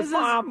 Potatoes,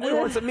 Mom. We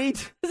want some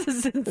meat. This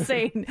is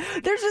insane.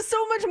 There's just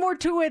so much more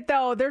to it,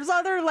 though. There's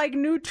other like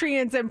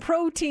nutrients and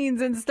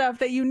proteins and stuff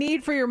that you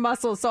need for your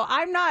muscles. So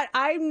I'm not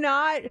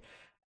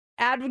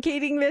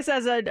advocating this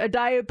as a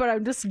diet, but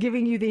I'm just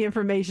giving you the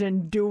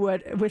information. Do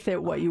with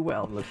it what you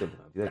will.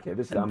 Okay,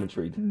 I'm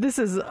intrigued. This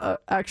is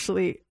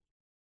actually,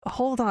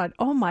 hold on.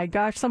 Oh my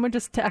gosh. Someone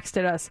just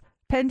texted us.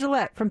 Penn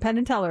Jillette from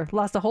Penn & Teller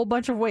lost a whole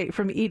bunch of weight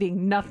from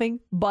eating nothing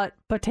but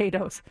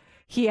potatoes.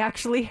 He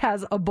actually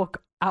has a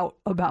book out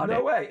about it.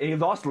 No way. He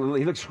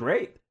looks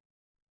great.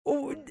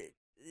 Oh,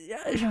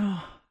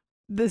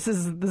 this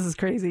is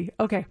crazy.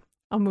 Okay,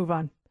 I'll move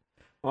on.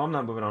 Well, I'm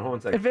not moving on. Hold on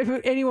a second.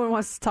 If anyone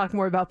wants to talk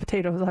more about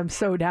potatoes, I'm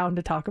so down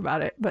to talk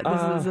about it. But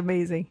this is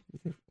amazing.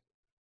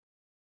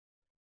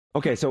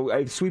 Okay,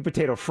 so sweet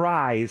potato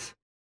fries,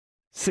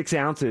 6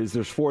 ounces,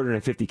 there's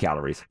 450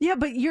 calories. Yeah,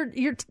 but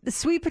your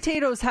sweet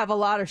potatoes have a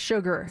lot of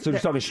sugar. So you're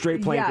talking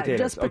straight plain potatoes. Yeah,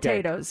 just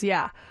potatoes, okay.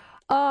 Yeah.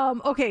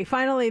 Okay,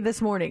 finally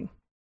this morning,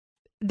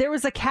 there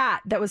was a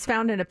cat that was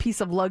found in a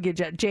piece of luggage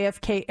at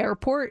JFK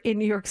Airport in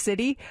New York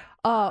City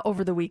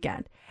over the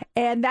weekend.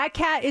 And that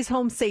cat is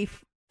home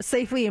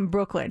safely in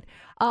Brooklyn.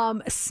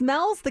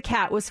 Smells the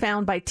cat was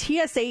found by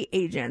TSA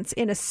agents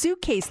in a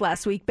suitcase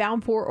last week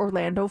bound for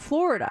Orlando,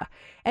 Florida.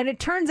 And it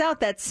turns out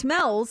that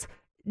Smells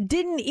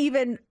didn't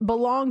even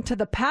belong to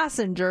the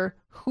passenger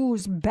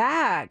whose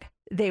bag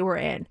they were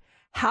in.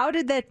 How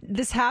did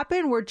this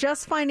happen? We're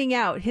just finding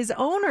out. His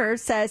owner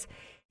says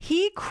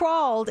he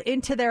crawled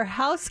into their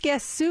house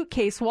guest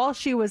suitcase while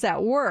she was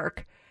at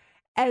work.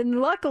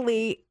 And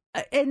luckily,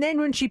 and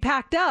then when she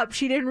packed up,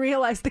 she didn't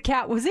realize the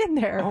cat was in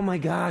there. Oh my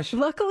gosh.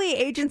 Luckily,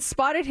 agents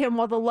spotted him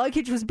while the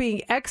luggage was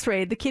being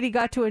x-rayed. The kitty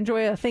got to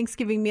enjoy a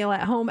Thanksgiving meal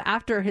at home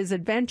after his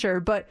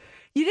adventure, but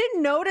you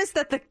didn't notice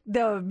that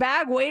the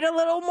bag weighed a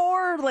little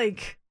more?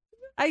 Like,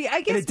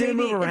 I guess it didn't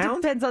maybe move around?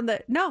 It depends on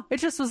no, it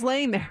just was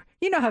laying there.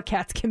 You know how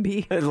cats can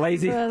be. It's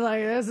lazy.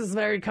 Like, this is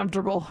very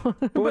comfortable.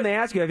 But when they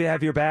ask you,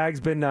 have your bags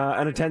been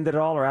unattended at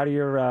all or out of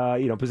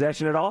your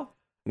possession at all?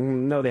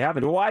 No, they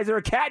haven't. Why is there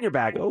a cat in your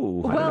bag?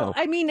 Oh, I don't know.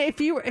 I mean,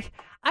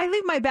 I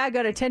leave my bag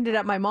unattended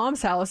at my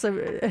mom's house.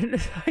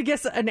 I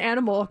guess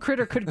an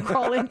critter could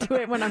crawl into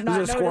it when I'm not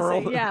noticing.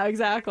 Squirrel. Yeah,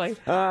 exactly.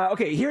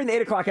 Okay, here in the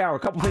 8 o'clock hour, a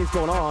couple things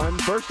going on.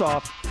 First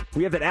off,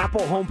 we have that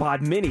Apple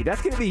HomePod Mini.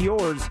 That's going to be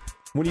yours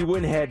when you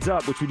win Heads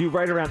Up, which we do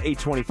right around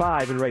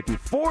 8:25. And right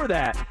before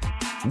that,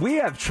 we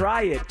have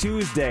Try It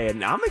Tuesday,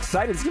 and I'm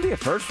excited. It's going to be a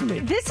first for me.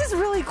 This is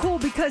really cool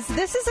because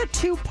this is a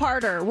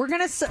two-parter. We're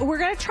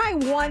gonna try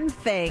one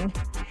thing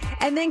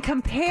and then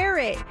compare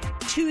it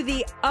to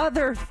the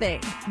other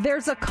thing.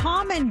 There's a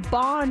common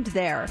bond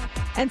there.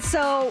 And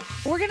so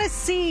we're going to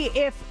see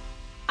if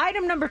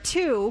item number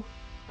 2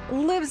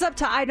 lives up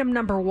to item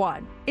number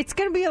 1. It's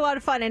going to be a lot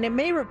of fun, and it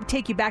may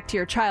take you back to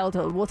your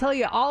childhood. We'll tell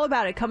you all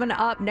about it coming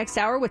up next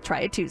hour with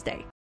Try It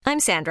Tuesday. I'm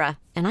Sandra,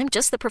 and I'm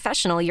just the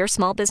professional your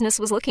small business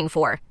was looking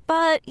for.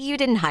 But you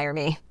didn't hire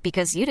me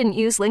because you didn't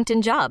use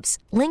LinkedIn Jobs.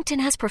 LinkedIn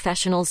has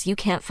professionals you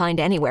can't find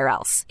anywhere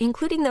else,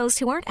 including those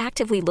who aren't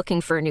actively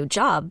looking for a new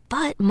job,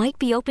 but might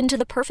be open to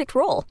the perfect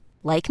role,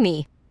 like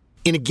me.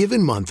 In a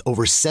given month,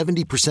 over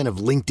 70% of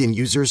LinkedIn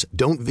users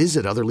don't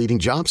visit other leading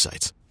job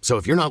sites. So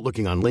if you're not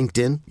looking on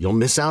LinkedIn, you'll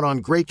miss out on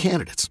great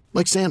candidates,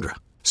 like Sandra.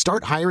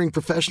 Start hiring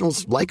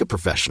professionals like a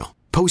professional.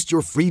 Post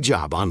your free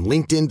job on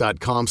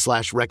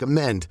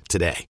linkedin.com/recommend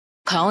today.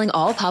 Calling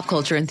all pop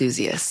culture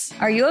enthusiasts.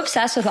 Are you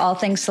obsessed with all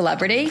things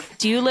celebrity?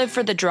 Do you live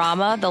for the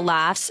drama, the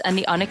laughs, and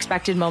the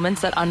unexpected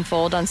moments that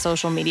unfold on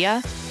social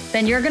media?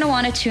 Then you're going to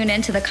want to tune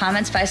in to the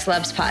Comments by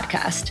Celebs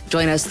podcast.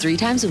 Join us 3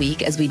 times a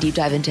week as we deep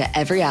dive into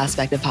every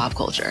aspect of pop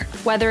culture.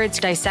 Whether it's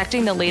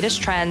dissecting the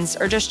latest trends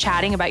or just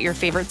chatting about your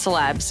favorite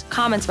celebs,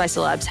 Comments by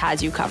Celebs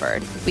has you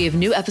covered. We have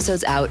new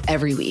episodes out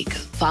every week.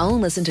 Follow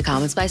and listen to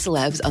Comments by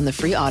Celebs on the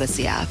free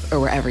Odyssey app or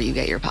wherever you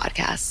get your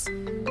podcasts.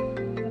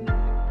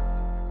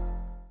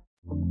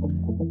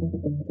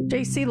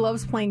 JC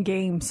loves playing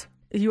games.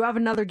 You have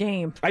another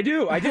game. I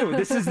do.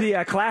 This is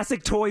the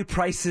classic toy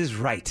Price is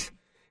Right.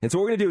 And so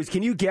what we're going to do is,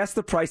 can you guess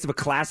the price of a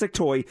classic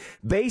toy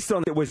based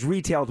on it was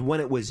retailed when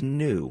it was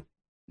new?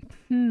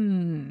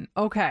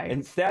 Okay.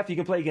 And Steph, you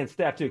can play against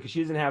Steph, too, because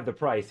she doesn't have the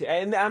price.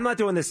 And I'm not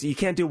doing this. You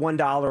can't do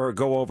 $1 or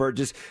go over.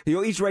 Just,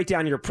 you'll each write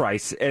down your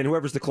price, and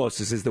whoever's the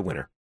closest is the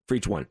winner for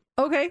each one.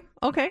 Okay.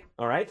 All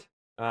right?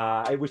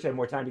 I wish I had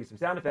more time to get some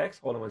sound effects.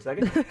 Hold on one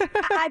second.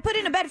 I put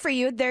in a bet for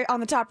you there on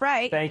the top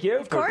right. Thank you.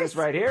 Of Put course. this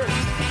right here.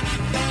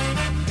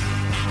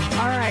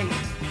 All right.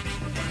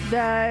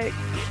 The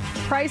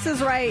Price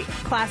is Right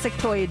Classic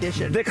Toy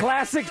Edition. The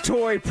classic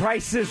toy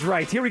Price is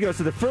Right. Here we go.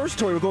 So the first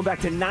toy, we're going back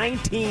to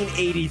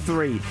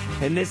 1983.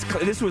 And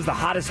this was the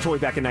hottest toy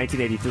back in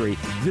 1983.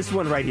 This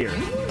one right here. I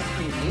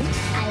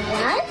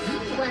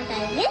was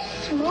I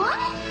this small?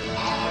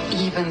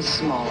 Even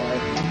smaller.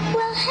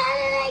 Well, how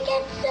did I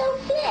get so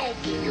big?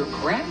 Your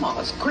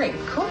grandma's great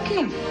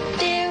cooking.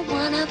 They're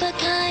one of a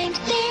kind.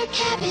 They're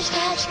Cabbage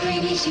Patch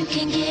Babies. You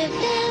can give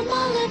them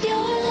all of your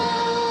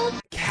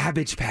love.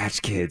 Cabbage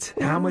Patch Kids.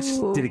 How much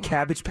did a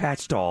Cabbage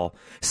Patch doll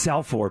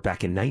sell for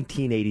back in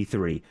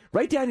 1983?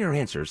 Write down your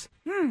answers.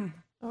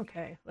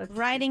 Okay.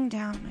 Writing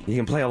down. You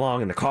can play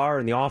along in the car,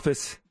 in the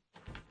office.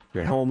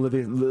 You're at home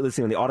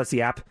listening on the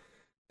Odyssey app.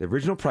 The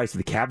original price of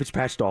the Cabbage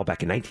Patch doll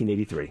back in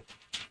 1983.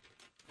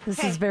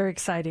 This is very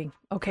exciting.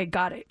 Okay,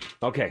 got it.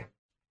 Okay.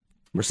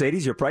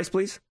 Mercedes, your price,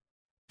 please?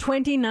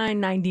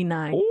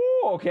 $29.99.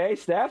 Oh, okay.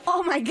 Steph?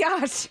 Oh, my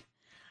gosh.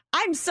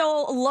 I'm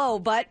so low,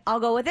 but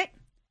I'll go with it.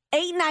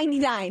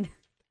 $8.99.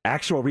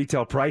 Actual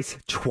retail price,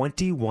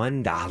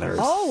 $21.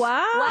 Oh,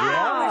 wow.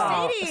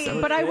 Wow, Mercedes. So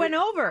But I went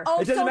over. Oh,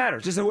 it doesn't so- matter.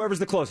 Just whoever's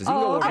the closest. You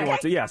can go wherever you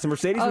want to. Yeah, so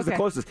Mercedes was the Okay.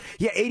 closest.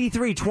 Yeah,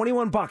 83,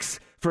 $21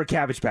 for a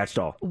Cabbage Patch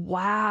doll.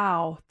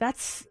 Wow. That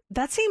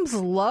seems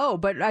low,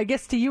 but I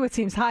guess to you it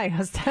seems high.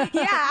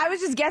 Yeah, I was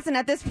just guessing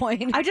at this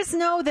point. I just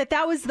know that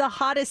was the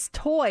hottest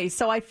toy,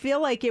 so I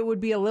feel like it would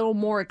be a little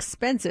more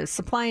expensive.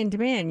 Supply and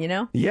demand, you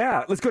know?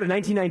 Yeah, let's go to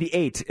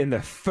 1998 in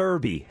the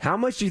Furby. How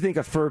much do you think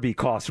a Furby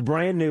cost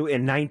brand new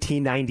in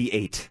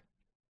 1998?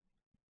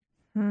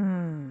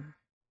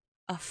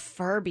 A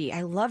Furby.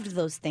 I loved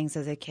those things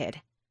as a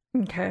kid.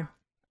 Okay.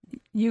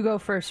 You go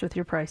first with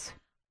your price.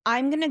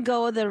 I'm gonna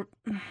go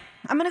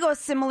a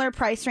similar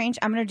price range.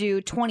 I'm gonna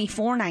do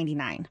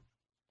 $24.99.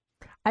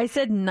 I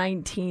said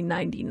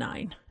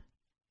 $19.99.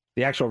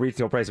 The actual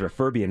retail price of a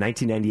Furby in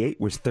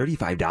 1998 was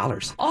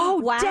 $35. Oh,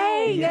 wow.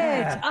 dang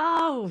Yeah. it.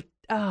 Oh,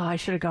 I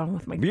should have gone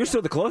with my But you're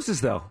still the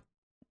closest, though.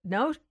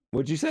 No,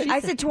 What'd you say? I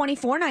said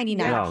 $24.99.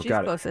 yeah, Oh, she's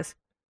got it. closest.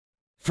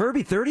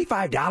 Furby,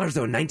 $35,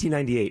 though, in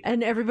 1998.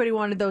 And everybody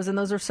wanted those, and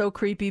those are so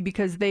creepy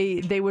because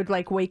they would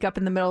like wake up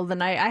in the middle of the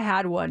night. I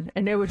had one,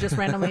 and it would just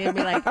randomly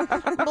be like, and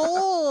I'm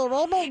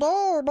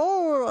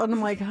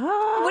like,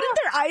 huh? Wouldn't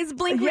their eyes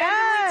blink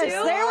Yes, randomly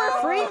too? they were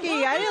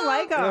freaky. I didn't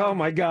like them. Oh,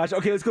 my gosh.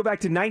 Okay, let's go back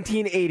to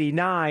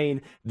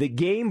 1989. The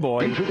Game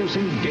Boy.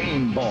 Introducing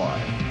Game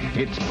Boy.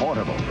 It's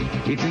portable,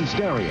 it's in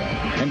stereo,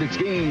 and its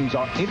games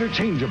are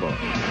interchangeable.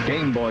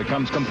 Game Boy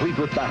comes complete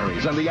with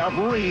batteries and the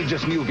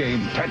outrageous new game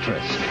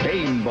Tetris.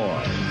 Game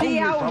Boy. The Only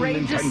from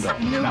outrageous Nintendo.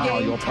 new now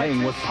game you're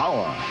playing with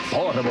power.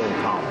 Portable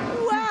power.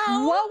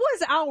 Wow. What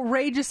was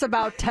outrageous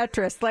about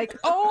Tetris? Like,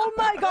 oh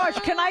my gosh,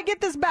 can I get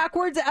this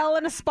backwards L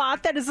in a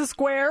spot that is a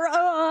square?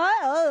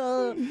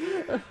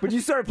 But you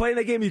started playing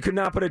that game, you could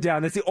not put it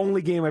down. That's the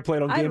only game I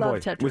played on I Game love Boy.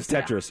 Tetris, was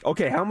Tetris.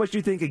 Okay, how much do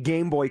you think a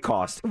Game Boy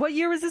cost? What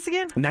year was this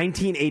again?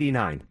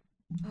 1989.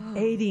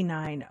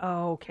 89.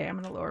 Oh, okay. I'm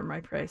going to lower my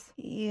price.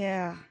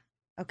 Yeah.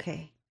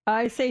 Okay.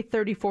 I say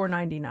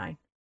 $34.99.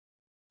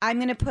 I'm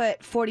gonna put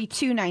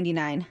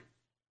 $42.99.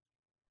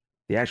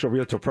 The actual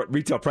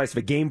retail price of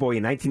a Game Boy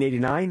in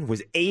 1989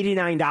 was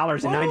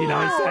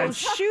 $89.99. Oh,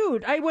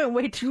 shoot. I went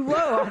way too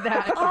low on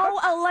that.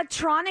 Oh,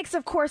 electronics,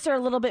 of course, are a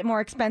little bit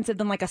more expensive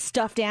than like a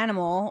stuffed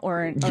animal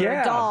or a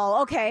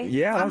doll. Okay.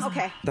 Yeah.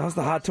 Okay. That was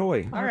the hot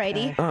toy.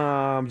 Alrighty.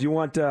 Do you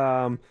want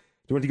to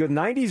go to the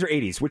 90s or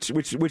 80s?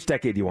 Which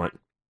decade do you want?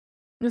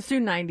 Let's do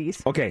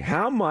 90s. Okay.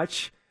 How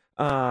much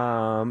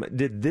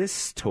did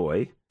this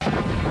toy?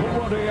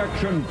 Karate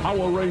Action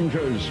Power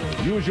Rangers.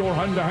 Use your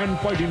hand-to-hand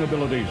fighting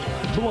abilities.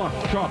 Block,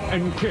 chop,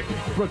 and kick.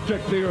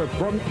 Protect the Earth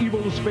from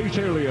evil space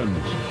aliens.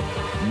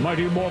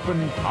 Mighty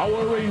Morphin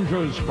Power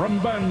Rangers from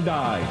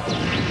Bandai.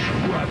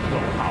 Grab the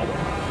power.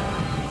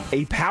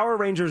 A Power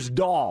Rangers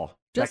doll.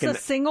 Just a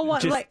single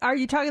one? Like, are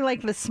you talking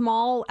like the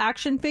small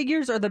action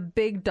figures or the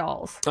big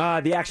dolls?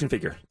 The action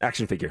figure.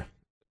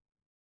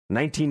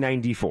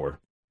 1994.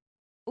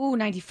 Ooh,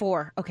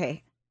 94.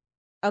 Okay.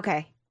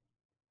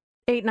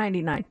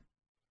 $8.99.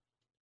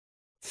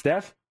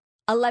 Steph?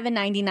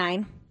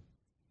 $11.99.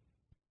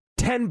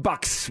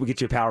 $10 we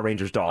get you a Power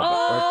Rangers doll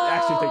or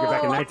action figure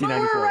back in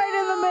 1994. We're right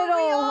in the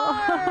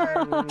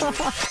middle.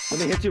 Let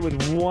me hit you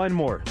with one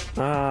more.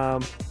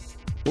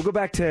 Let's go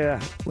back to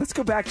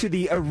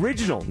the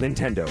original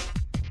Nintendo.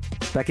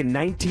 Back in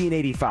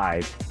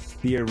 1985,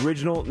 the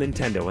original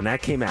Nintendo, when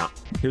that came out.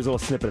 Here's a little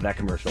snippet of that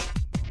commercial.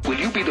 Will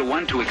you be the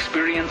one to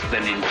experience the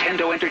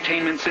Nintendo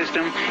Entertainment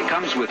System? It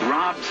comes with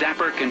Rob,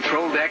 Zapper,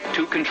 Control Deck,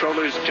 2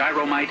 controllers,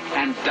 Gyromite,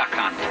 and Duck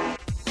Hunt.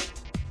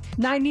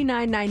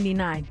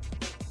 $99.99.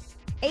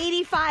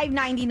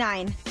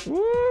 $85.99.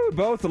 Woo,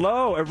 both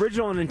low.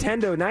 Original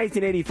Nintendo,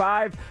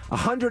 1985,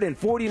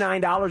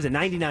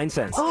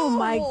 $149.99. Oh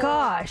my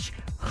gosh.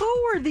 who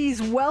are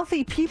these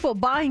wealthy people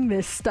buying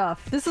this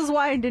stuff? This is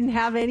why I didn't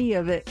have any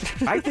of it.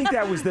 I think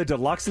that was the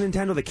deluxe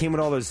Nintendo that came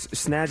with all those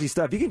snazzy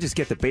stuff. You can just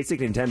get the basic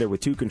Nintendo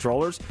with 2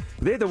 controllers.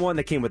 They're the one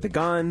that came with the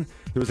gun.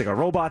 There was like a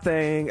robot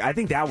thing. I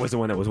think that was the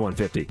one that was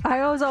 $150.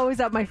 I was always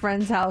at my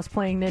friend's house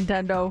playing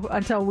Nintendo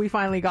until we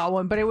finally got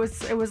one, but it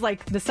was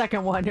like the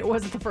second one. It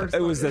wasn't the first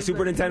one. It was the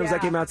Super Nintendos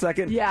that came out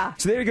second? Yeah.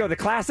 So there you go. The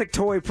classic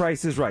toy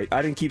price is right.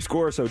 I didn't keep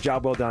score, so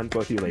job well done,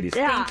 both of you ladies.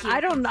 Yeah,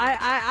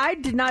 I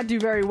did not do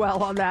very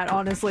well on that,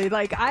 honestly.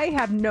 Like, I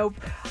had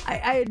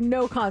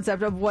no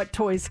concept of what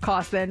toys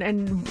cost then.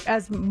 And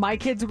as my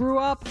kids grew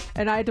up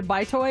and I had to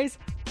buy toys,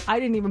 I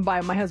didn't even buy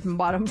them. My husband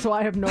bought them, so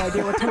I have no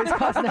idea what toys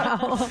cost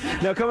now.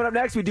 Now, coming up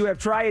next, we do have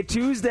Try It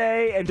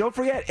Tuesday. And don't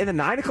forget, in the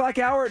 9 o'clock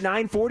hour at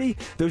 9:40,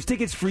 those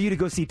tickets for you to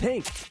go see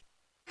Pink.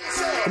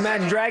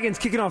 Imagine Dragons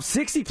kicking off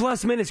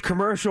 60-plus minutes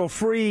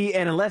commercial-free,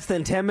 and in less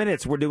than 10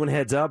 minutes, we're doing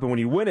Heads Up. And when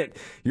you win it,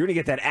 you're going to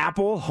get that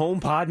Apple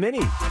HomePod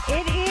Mini.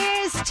 It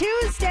is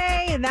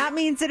Tuesday, and that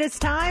means that it's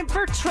time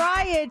for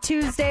Try It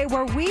Tuesday,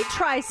 where we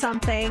try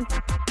something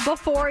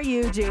before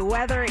you do.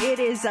 Whether it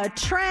is a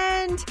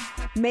trend,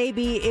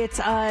 maybe it's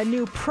a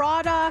new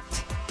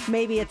product,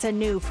 maybe it's a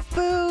new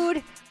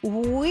food.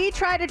 We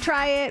try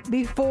it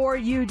before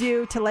you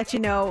do to let you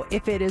know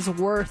if it is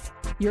worth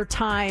your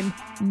time,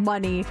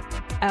 money,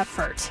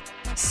 effort.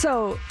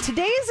 So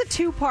today is a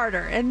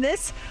two-parter, and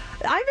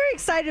I'm very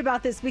excited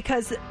about this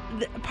because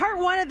part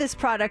one of this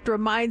product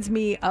reminds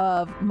me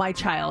of my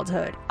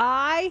childhood.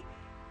 I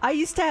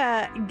used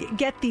to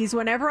get these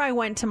whenever I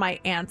went to my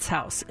aunt's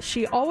house.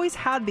 She always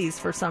had these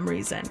for some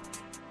reason.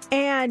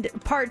 And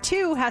part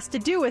two has to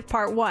do with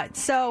part one.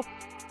 So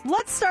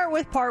let's start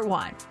with part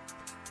one.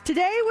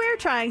 Today we're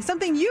trying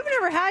something you've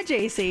never had,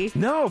 JC.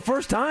 No,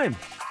 first time.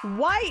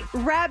 White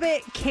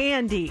Rabbit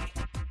Candy.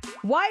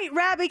 White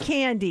Rabbit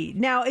Candy.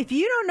 Now, if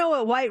you don't know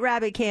what White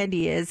Rabbit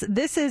Candy is,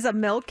 this is a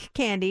milk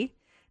candy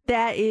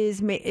that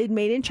is made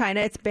in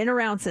China. It's been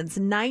around since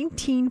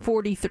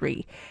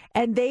 1943.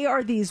 And they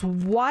are these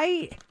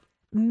white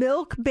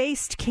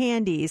milk-based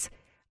candies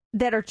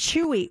that are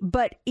chewy,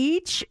 but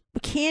each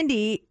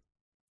candy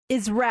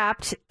is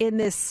wrapped in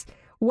this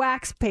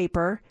wax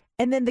paper,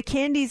 and then the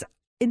candies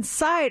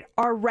inside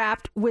are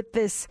wrapped with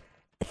this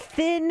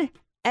thin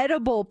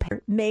edible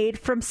paper made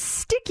from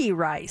sticky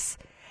rice.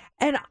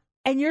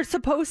 And you're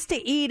supposed to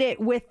eat it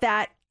with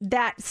that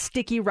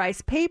sticky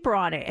rice paper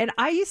on it. And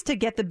I used to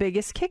get the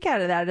biggest kick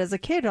out of that as a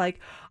kid. Like,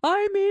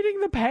 I'm eating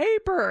the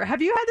paper.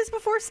 Have you had this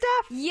before,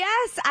 Steph?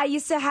 Yes, I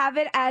used to have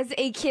it as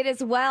a kid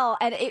as well.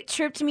 And it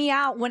tripped me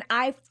out when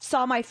I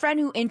saw my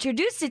friend who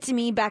introduced it to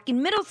me back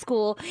in middle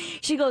school.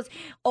 She goes,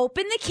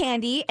 open the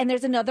candy and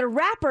there's another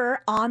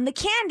wrapper on the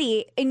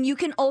candy. And you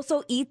can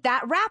also eat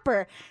that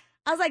wrapper.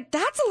 I was like,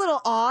 that's a little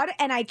odd.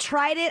 And I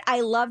tried it. I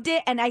loved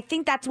it. And I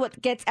think that's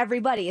what gets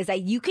everybody is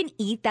that you can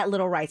eat that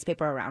little rice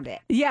paper around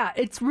it. Yeah,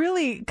 it's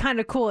really kind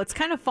of cool. It's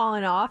kind of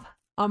fallen off.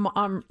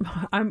 I'm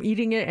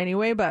eating it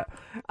anyway. But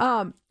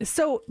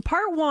so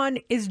part one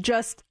is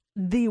just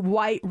the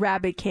White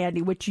Rabbit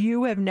Candy, which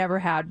you have never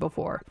had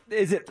before.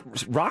 Is it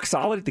rock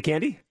solid, the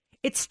candy?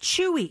 It's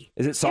chewy.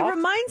 Is it soft? It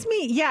reminds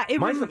me, yeah.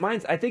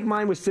 Mine's. I think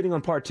mine was sitting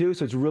on part two,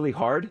 so it's really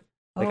hard.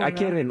 Like, I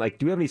can't even, like,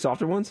 do we have any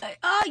softer ones?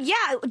 Yeah,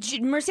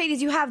 Mercedes,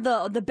 you have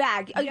the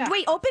bag.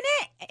 Wait, open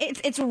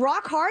it. It's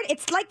rock hard.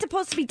 It's like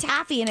supposed to be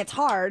taffy and it's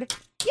hard.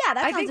 Yeah,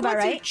 that sounds about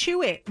right. You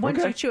chew it.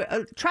 Once you chew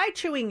it, try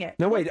chewing it.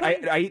 No, wait,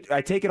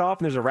 I take it off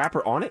and there's a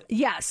wrapper on it?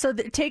 Yeah, so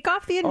take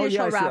off the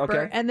initial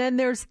wrapper, and then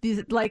there's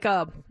these, like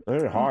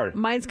they're hard.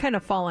 Mine's kind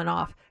of fallen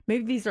off.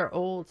 Maybe these are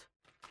old.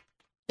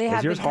 They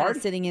have been kind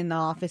of sitting in the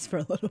office for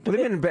a little bit. Well,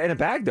 they've been in a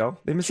bag, though.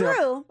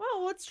 True.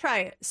 Well, let's try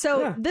it.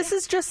 So this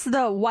is just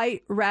the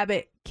White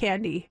Rabbit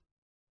Candy.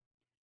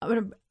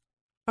 I'm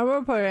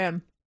gonna put it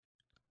in.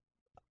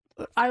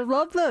 I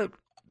love the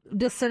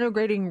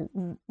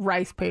disintegrating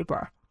rice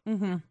paper.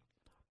 Mm-hmm.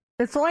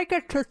 It's like a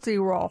Tootsie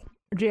Roll,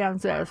 Jan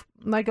says.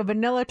 Like a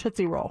vanilla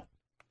Tootsie Roll.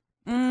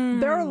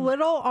 They're a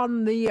little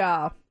on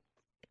the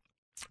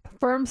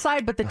firm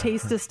side, but the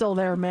taste is still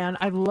there, man.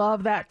 I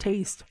love that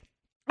taste.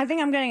 I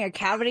think I'm getting a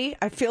cavity.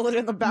 I feel it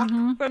in the back.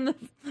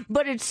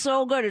 But it's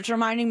so good. It's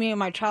reminding me of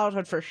my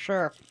childhood for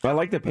sure. I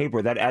like the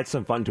paper. That adds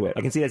some fun to it.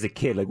 I can see it as a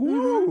kid. Like,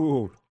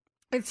 woo!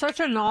 It's such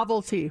a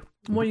novelty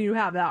when you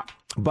have that.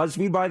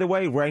 BuzzFeed, by the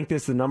way, ranked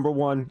this the number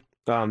one.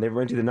 They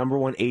ranked it the number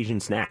one Asian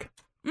snack.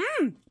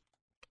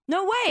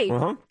 No way.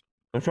 Uh-huh.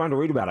 I'm trying to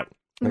read about it.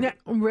 Like,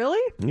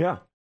 really? Yeah.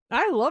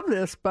 I love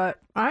this, but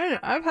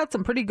I've had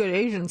some pretty good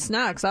Asian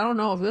snacks. I don't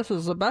know if this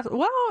is the best.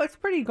 Well, it's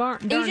pretty darn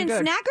Asian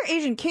good. snack or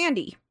Asian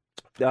candy?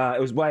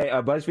 It was by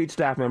a BuzzFeed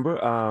staff member.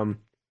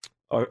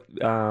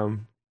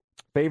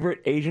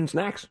 Favorite Asian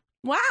snacks.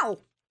 Wow.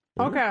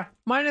 Okay,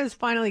 mine is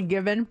finally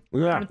given.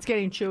 Yeah. It's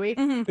getting chewy.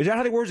 Is that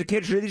how they were as a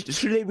kid?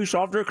 Should they be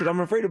softer? Because I'm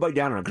afraid to bite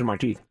down on it because of my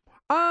teeth.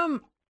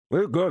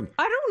 They're good.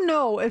 I don't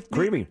know if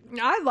creamy.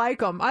 I like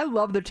them. I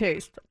love the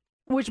taste.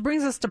 Which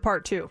brings us to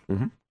part two.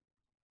 Mm-hmm.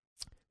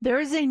 There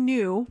is a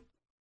new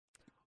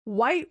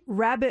White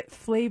Rabbit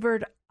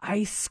flavored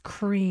ice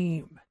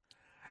cream.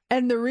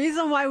 And the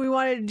reason why we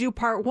wanted to do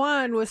part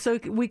 1 was so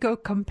we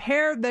could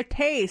compare the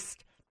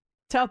taste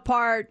to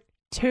part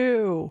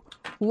 2.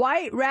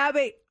 White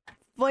Rabbit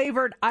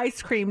flavored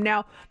ice cream.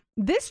 Now,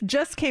 this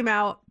just came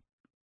out.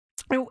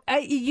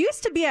 It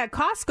used to be at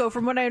Costco,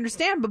 from what I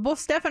understand, but both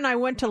Steph and I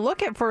went to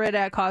look for it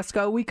at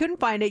Costco. We couldn't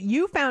find it.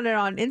 You found it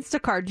on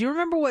Instacart. Do you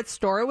remember what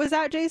store it was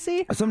at,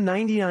 JC? Some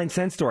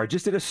 99-cent store. I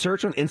just did a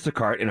search on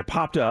Instacart, and it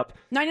popped up.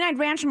 99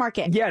 Ranch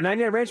Market. Yeah,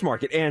 99 Ranch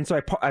Market. And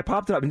so I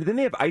popped it up. And then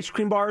they have ice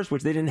cream bars,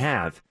 which they didn't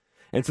have.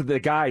 And so the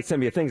guy sent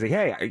me a thing. He's like,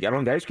 hey, I don't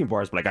have the ice cream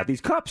bars, but I got these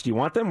cups. Do you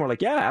want them? We're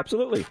like, yeah,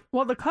 absolutely.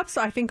 Well, the cups,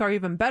 I think, are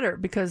even better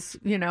because,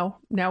 now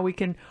we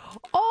can...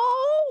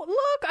 Oh,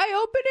 look, I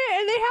opened it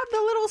and they have the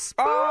little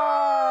spoon.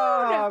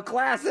 Oh,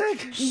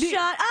 classic. Shut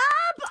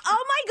up.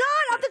 Oh, my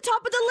God. On the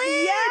top of the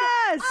lid.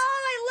 Yes. Oh,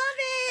 I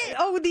love it.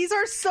 Oh, these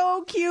are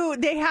so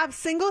cute. They have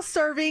single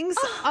servings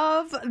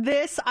of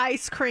this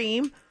ice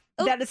cream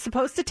that is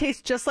supposed to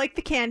taste just like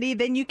the candy.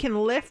 Then you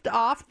can lift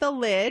off the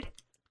lid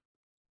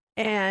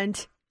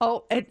and...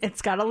 Oh,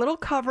 it's got a little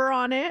cover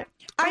on it.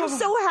 I'm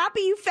so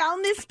happy you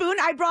found this spoon.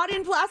 I brought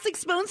in plastic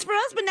spoons for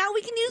us, but now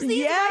we can use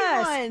these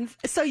white ones.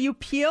 So you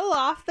peel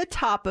off the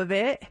top of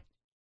it,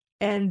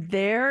 and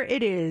there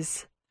it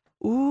is.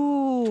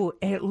 Ooh,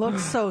 it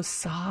looks so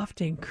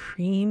soft and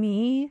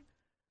creamy.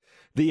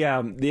 The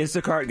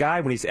Instacart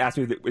guy, when he's asked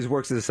me if it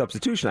works as a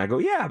substitution, I go,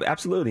 yeah,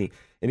 absolutely.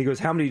 And he goes,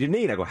 how many do you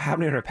need? I go, how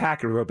many in a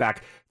pack? And we wrote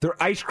back, they're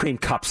ice cream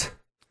cups.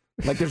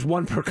 Like there's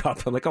one per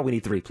cup. I'm like, oh, we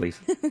need 3, please.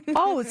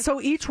 Oh, so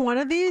each one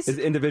of these is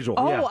individual.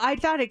 Oh, yeah. I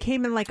thought it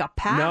came in like a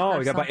pack. No, or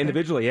you got to buy something.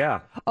 individually.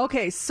 Yeah.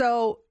 Okay,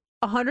 so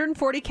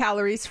 140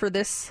 calories for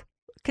this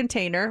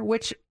container,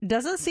 which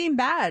doesn't seem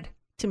bad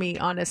to me,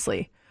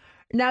 honestly.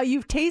 Now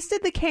you've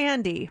tasted the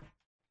candy.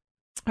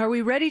 Are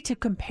we ready to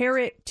compare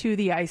it to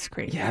the ice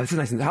cream? Yeah, this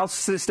is nice.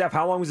 Steph,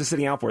 how long was this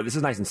sitting out for? This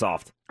is nice and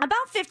soft.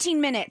 About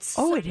 15 minutes.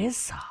 Oh, it is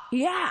soft.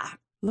 Yeah.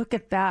 Look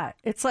at that.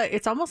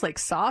 It's almost like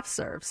soft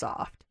serve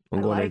soft. I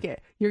I'm going like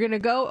it. You're going to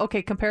go?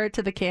 Okay, compare it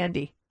to the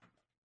candy.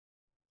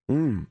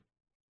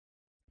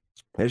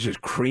 It's just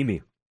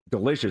creamy.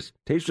 Delicious.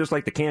 Tastes just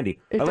like the candy.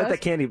 It I let does?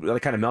 that candy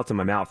kind of melt in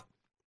my mouth.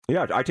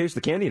 Yeah, I taste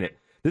the candy in it.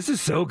 This is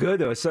so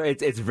good, though. So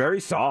it's very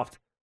soft.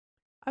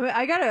 I mean,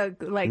 I got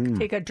to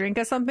take a drink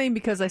of something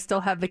because I still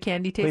have the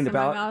candy taste Clean the in my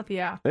palate? mouth.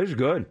 Yeah. It's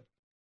good.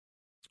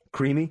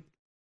 Creamy.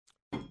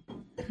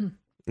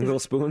 Little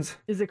spoons.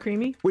 Is it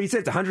creamy? Well, you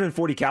said it's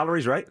 140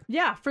 calories, right?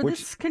 Yeah, for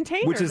this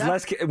container. Which is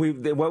less.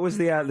 What was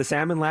the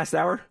salmon last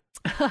hour?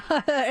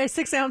 A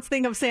 6-ounce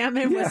thing of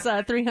salmon was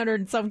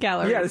 300 and some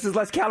calories. Yeah, this is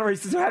less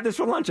calories. So have this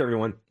for lunch,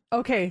 everyone.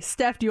 Okay,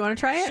 Steph, do you want to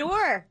try it?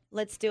 Sure.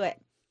 Let's do it.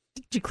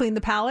 Did you clean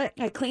the palate?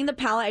 I cleaned the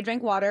palate. I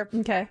drank water.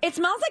 Okay. It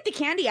smells like the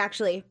candy,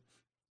 actually.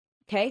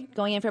 Okay,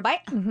 going in for a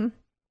bite. Mm-hmm.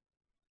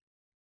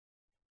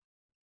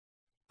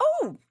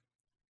 Oh!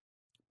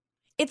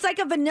 It's like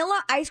a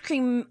vanilla ice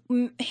cream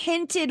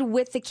hinted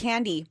with the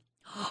candy.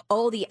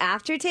 Oh, the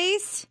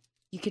aftertaste?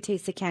 You could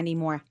taste the candy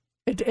more.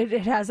 It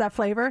has that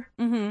flavor?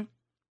 Mm-hmm.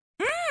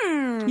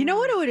 You know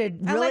what it would have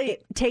I really like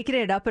it. taken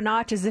it up a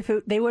notch is if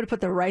they would have put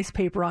the rice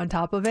paper on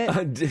top of it.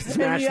 And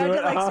Smash you had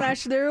through to it.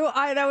 smash through.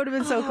 That would have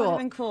been so that cool. would've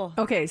been cool.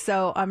 Okay,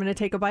 so I'm going to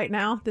take a bite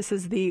now. This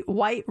is the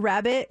White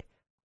Rabbit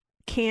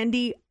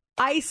candy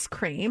ice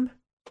cream.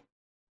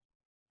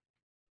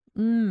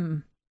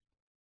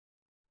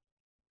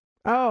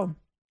 Oh.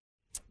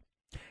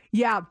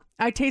 Yeah,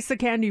 I taste the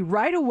candy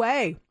right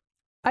away.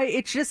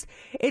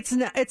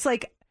 It's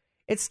like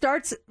it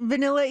starts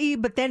vanilla-y,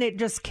 but then it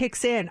just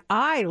kicks in.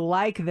 I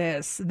like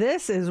this.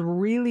 This is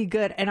really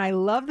good, and I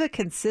love the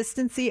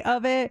consistency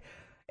of it.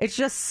 It's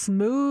just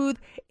smooth.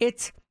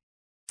 It's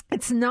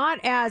not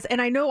as,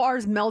 and I know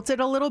ours melted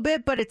a little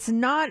bit, but it's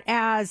not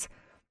as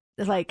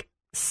like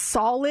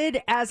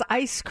solid as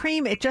ice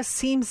cream. It just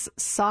seems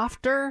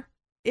softer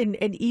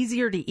and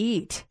easier to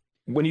eat.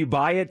 When you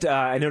buy it,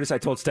 I noticed I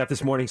told Steph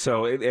this morning,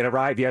 so it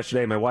arrived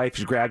yesterday. My wife,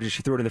 she grabbed it,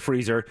 she threw it in the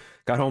freezer,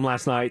 got home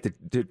last night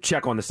to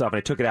check on the stuff, and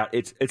I took it out.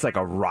 It's like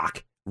a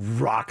rock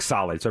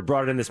solid. So I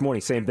brought it in this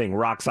morning, same thing,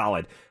 rock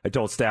solid. I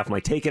told Steph, I'm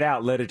like, take it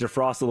out, let it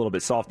defrost a little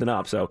bit, soften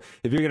up. So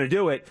if you're going to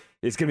do it,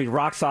 it's going to be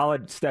rock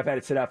solid. Steph had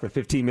it sit out for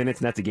 15 minutes,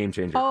 and that's a game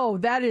changer. Oh,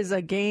 that is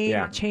a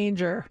game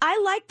changer. I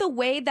like the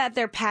way that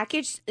they're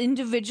packaged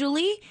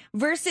individually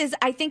versus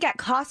I think at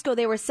Costco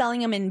they were selling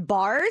them in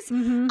bars.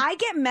 Mm-hmm. I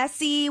get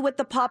messy with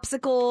the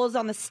popsicles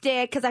on the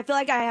stick because I feel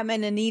like I am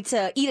in a need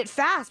to eat it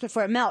fast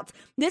before it melts.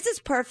 This is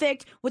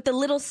perfect with the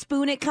little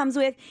spoon it comes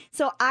with.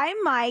 So I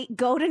might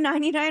go to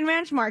 99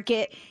 Ranch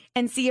Market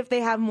and see if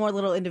they have more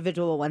little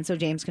individual ones so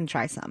James can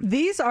try some.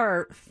 These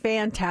are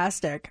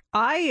fantastic.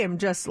 I am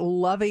just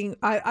loving,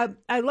 I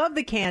love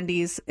the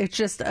candies. It's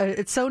just,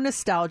 it's so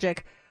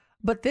nostalgic,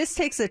 but this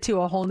takes it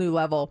to a whole new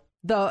level.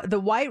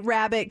 The White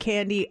Rabbit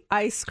candy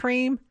ice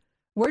cream.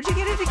 Where'd you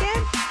get it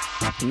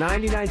again?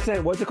 99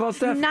 cents. What's it called,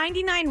 Steph?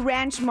 99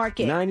 Ranch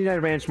Market.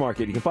 99 Ranch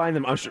Market. You can find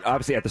them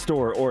obviously at the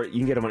store, or you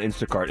can get them on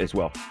Instacart as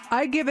well.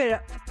 I give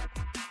it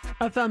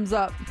a thumbs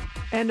up.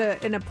 And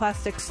a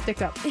plastic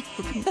stick up.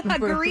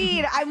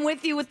 Agreed. I'm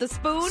with you with the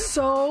spoon.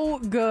 So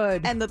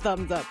good. And the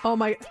thumbs up. Oh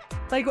my.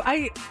 Like,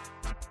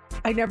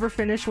 I never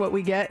finish what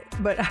we get,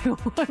 but I'm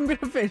going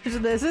to finish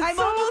this. It's I'm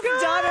so almost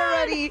good. done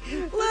already.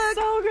 Look. It's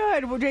so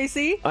good. Well,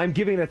 JC? I'm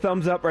giving it a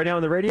thumbs up right now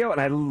on the radio, and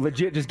I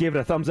legit just gave it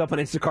a thumbs up on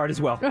Instacart as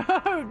well.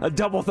 A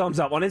double thumbs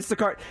up on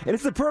Instacart. And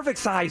it's the perfect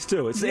size,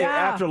 too. It's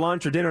after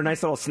lunch or dinner, a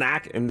nice little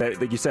snack, and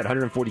like you said,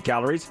 140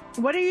 calories.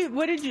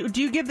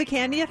 Do you give the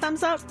candy a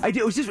thumbs up? I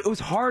did. It was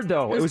hard,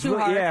 though. It was too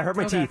hard? Yeah, it hurt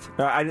my teeth.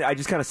 I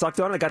just kind of sucked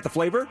on it. I got the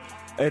flavor.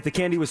 If the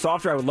candy was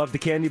softer, I would love the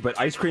candy, but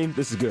ice cream,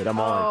 this is good. I'm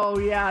all in. Oh,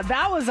 yeah.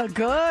 That was a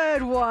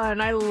good one.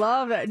 I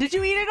love it. Did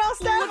you eat it all,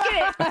 Steph? Look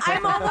at it.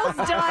 I'm almost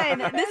done.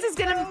 This is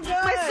going to,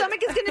 my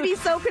stomach is going to be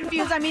so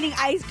confused. I'm eating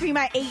ice cream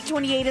at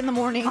 8:28 in the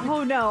morning.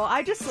 Oh, no.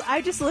 I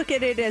just look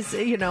at it as,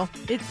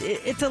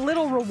 it's a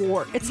little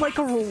reward. It's like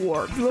a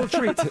reward. It's a little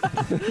treat.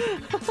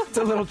 It's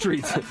a little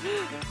treat.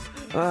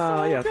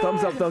 Yeah,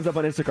 thumbs up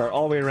on Instacart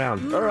all the way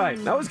around. All right,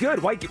 that was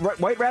good.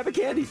 White rabbit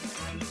candy.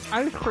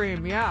 Ice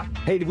cream, yeah.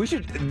 Hey, we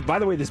should, by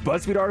the way, this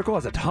BuzzFeed article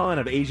has a ton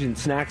of Asian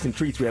snacks and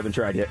treats we haven't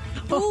tried yet.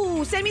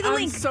 Ooh, send me the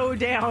link. I'm so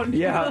down.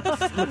 Yeah,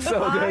 looks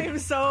so good. I'm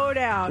so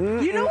down.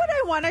 Mm-hmm. You know what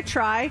I want to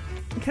try?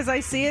 Because I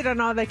see it on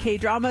all the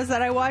K-dramas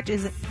that I watch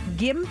is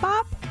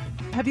gimbap.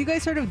 Have you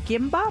guys heard of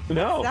gimbap?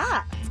 No. What's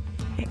that?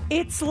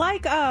 It's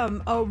like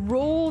a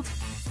rolled...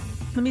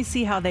 Let me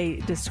see how they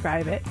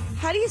describe it.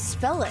 How do you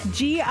spell it?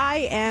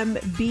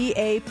 Gimbap.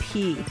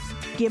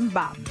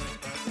 Gimbap.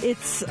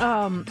 It's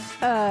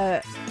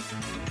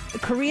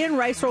Korean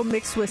rice roll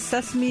mixed with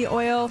sesame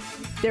oil.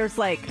 There's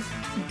like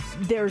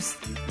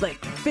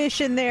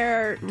fish in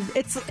there.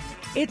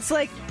 It's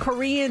like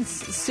Korean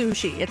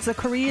sushi. It's a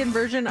Korean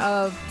version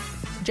of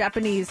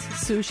Japanese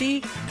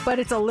sushi, but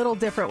it's a little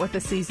different with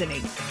the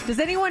seasoning. Does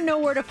anyone know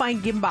where to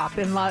find gimbap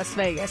in Las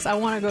Vegas? I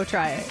want to go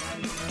try it.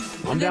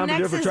 I'm down to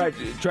do it for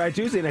Try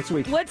Tuesday next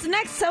week. What's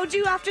next?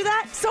 Soju after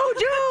that?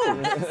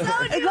 Soju!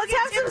 Soju! Let's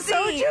have some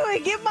soju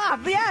and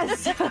gimbap,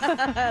 yes!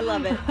 I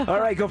love it. All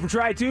right, go from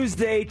Try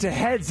Tuesday to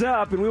Heads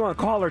Up, and we want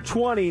caller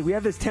 20. We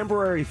have this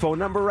temporary phone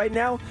number right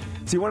now,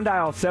 so you want to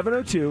dial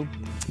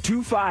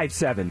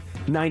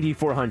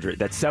 702-257-9400.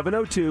 That's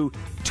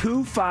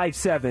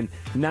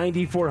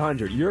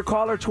 702-257-9400. You're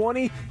caller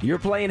 20. You're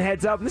playing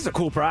Heads Up, and this is a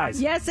cool prize.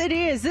 Yes, it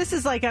is. This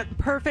is like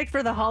perfect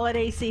for the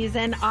holiday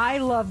season. I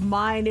love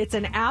mine. It's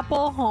an Apple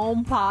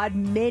HomePod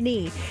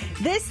Mini.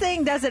 This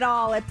thing does it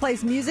all. It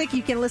plays music.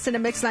 You can listen to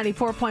Mix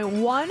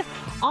 94.1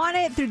 on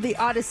it through the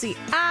Odyssey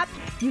app.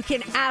 You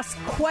can ask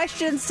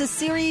questions to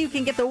Siri. You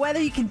can get the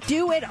weather. You can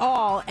do it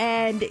all.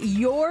 And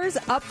yours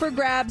up for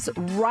grabs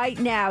right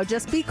now.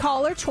 Just be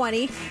caller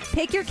 20.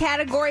 Pick your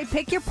category,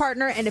 pick your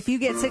partner, and if you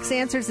get 6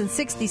 answers in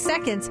 60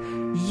 seconds,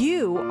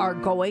 you are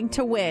going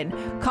to win.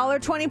 Caller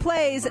 20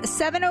 plays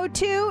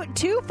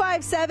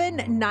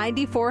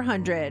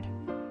 702-257-9400.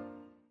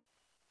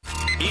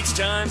 It's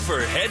time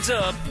for Heads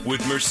Up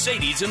with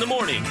Mercedes in the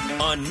Morning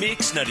on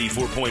Mix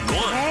 94.1.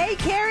 Hey,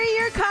 Carrie,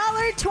 you're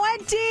caller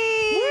 20.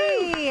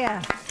 Woo.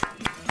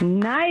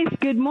 Nice.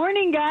 Good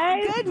morning,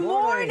 guys. Good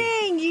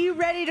morning. You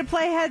ready to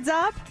play Heads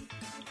Up?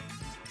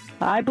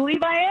 I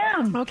believe I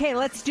am. Okay,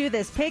 let's do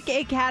this. Pick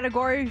a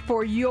category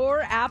for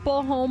your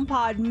Apple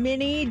HomePod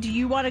Mini. Do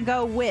you want to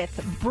go with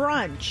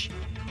brunch,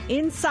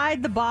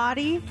 inside the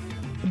body,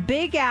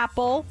 Big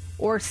Apple,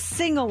 or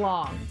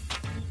sing-along?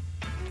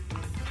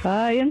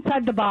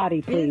 Inside the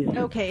body, please.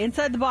 Okay,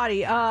 inside the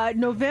body.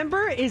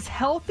 November is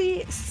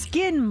Healthy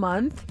Skin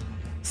Month.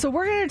 So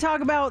we're going to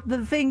talk about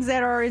the things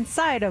that are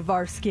inside of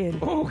our skin.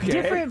 Okay.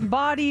 Different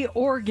body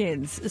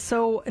organs.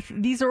 So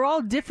these are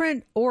all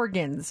different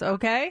organs,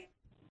 okay?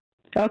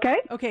 Okay.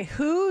 Okay,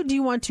 who do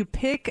you want to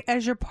pick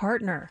as your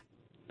partner?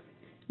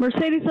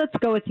 Mercedes, let's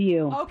go with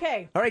you.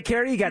 Okay. All right,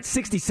 Carrie, you got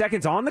 60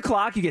 seconds on the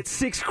clock. You get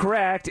 6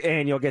 correct,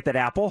 and you'll get that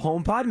Apple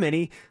HomePod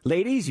Mini.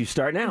 Ladies, you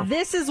start now.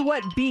 This is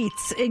what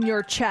beats in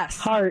your chest.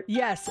 Heart.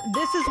 Yes,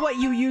 this is what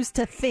you use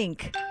to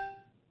think.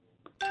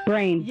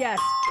 Brain.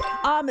 Yes.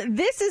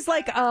 This is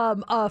like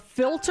a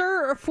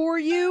filter for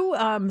you.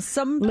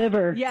 Some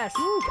liver. Yes.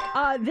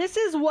 This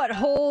is what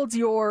holds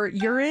your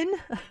urine.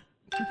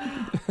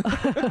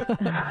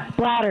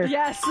 Bladder.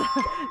 Yes.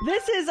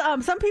 This is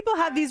some people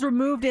have these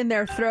removed in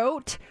their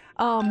throat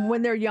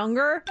when they're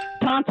younger.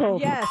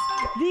 Tonsils. Yes.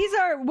 These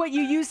are what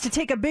you use to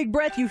take a big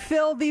breath. You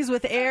fill these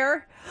with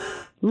air.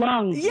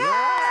 Lungs.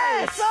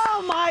 Yes!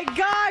 Oh my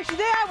gosh,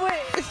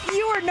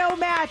 you were no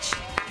match.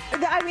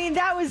 I mean,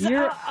 that was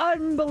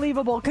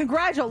unbelievable.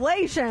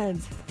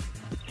 Congratulations.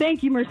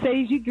 Thank you,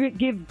 Mercedes. You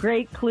give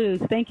great clues.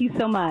 Thank you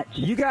so much.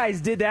 You guys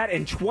did that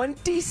in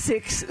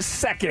 26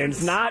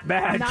 seconds. Not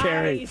bad,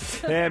 Nice.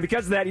 Carrie. And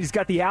because of that, you just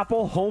got the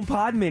Apple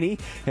HomePod Mini,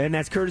 and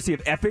that's courtesy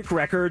of Epic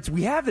Records.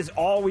 We have this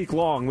all week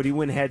long when you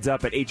win Heads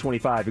Up at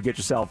 8:25 to get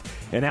yourself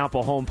an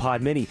Apple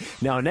HomePod Mini.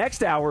 Now,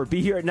 next hour,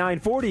 be here at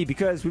 9:40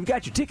 because we've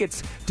got your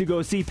tickets to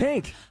go see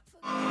Pink.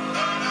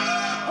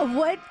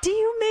 What do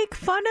you make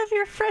fun of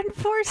your friend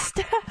for,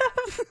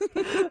 Steph?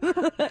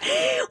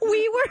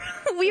 we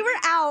were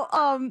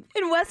out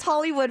in West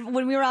Hollywood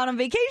when we were out on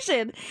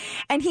vacation,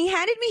 and he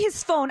handed me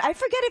his phone. I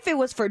forget if it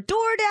was for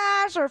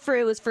DoorDash or if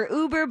it was for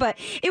Uber, but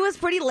it was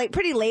pretty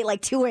late,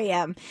 like 2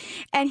 a.m.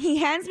 And he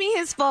hands me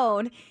his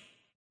phone,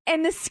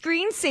 and the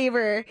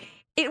screensaver,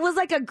 it was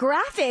like a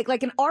graphic,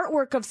 like an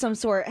artwork of some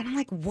sort. And I'm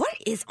like, what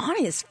is on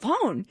his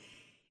phone?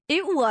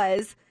 It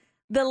was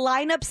the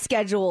lineup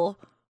schedule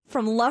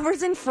from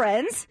Lovers and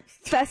Friends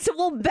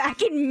Festival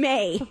back in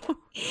May.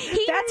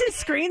 That's his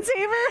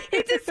screensaver?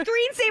 It's a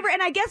screensaver.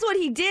 And I guess what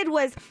he did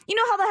was, you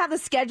know how they have the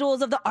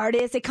schedules of the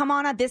artists? They come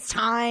on at this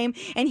time,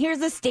 and here's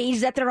the stage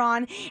that they're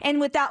on. And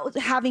without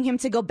having him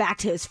to go back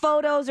to his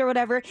photos or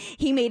whatever,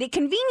 he made it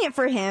convenient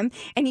for him,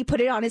 and he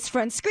put it on his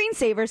front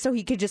screensaver so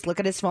he could just look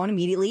at his phone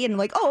immediately and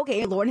like, oh,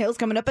 okay, Lauryn Hill's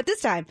coming up at this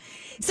time.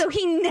 So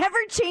he never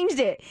changed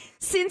it.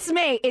 Since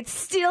May, it's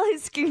still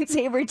his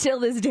screensaver till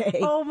this day.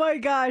 Oh my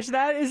gosh,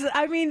 that's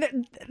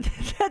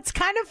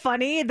kind of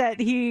funny that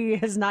he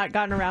has not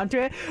gotten around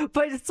to it,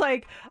 but it's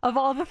like, of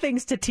all the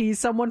things to tease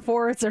someone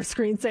for, it's their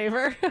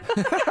screensaver.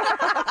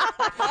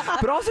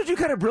 But also, too,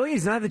 kind of brilliant.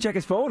 He's not have to check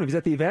his phone if he's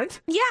at the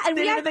event. Yeah, and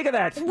didn't even think of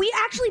that. We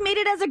actually made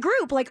it as a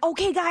group. Like,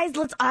 okay, guys,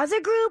 let's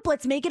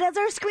make it as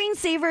our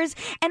screensavers.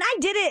 And I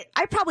did it.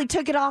 I probably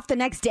took it off the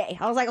next day.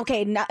 I was like,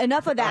 okay,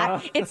 enough of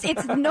that.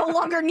 It's no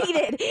longer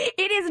needed.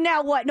 It is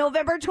now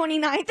November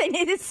 29th, and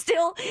it is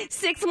still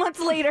 6 months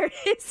later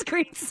his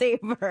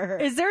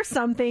screensaver. Is there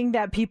something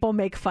that people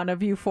make fun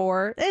of you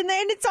for? And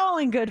it's all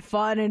in good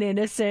fun and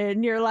innocent,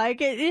 and you're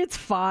like, it's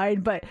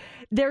fine, but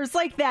there's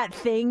like that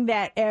thing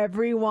that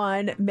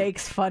everyone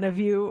makes fun of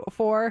you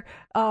for.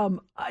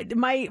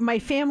 My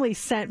family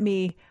sent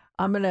me,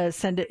 I'm going to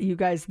send you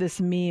guys this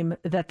meme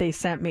that they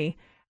sent me.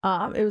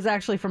 It was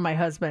actually from my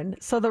husband.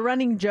 So the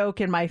running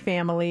joke in my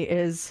family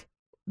is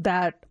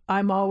that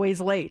I'm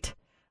always late.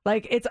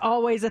 Like, it's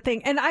always a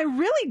thing. And I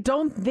really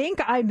don't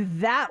think I'm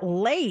that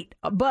late,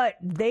 but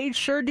they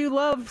sure do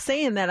love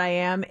saying that I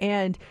am.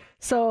 And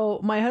so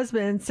my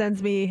husband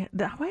sends me,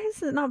 why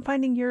is it not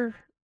finding your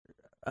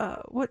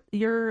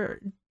Instagram,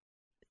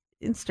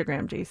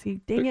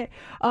 JC? Dang it.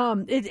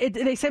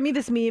 They sent me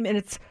this meme, and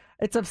it's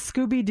of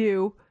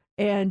Scooby-Doo,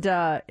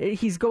 and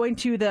he's going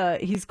to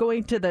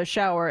the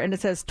shower, and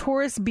it says,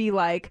 tourists be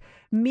like,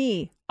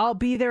 me, I'll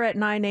be there at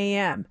 9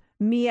 a.m.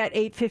 Me at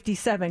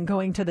 8:57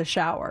 going to the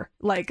shower.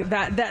 Like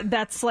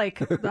that's like,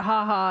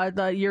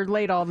 haha, you're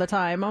late all the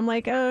time. I'm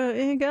like,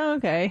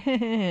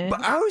 okay.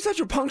 But I always thought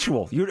you're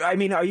punctual.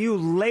 Are you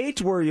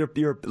late where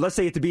you're let's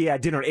say you have to be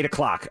at dinner at 8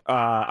 o'clock.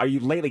 Are you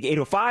late like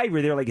 8:05?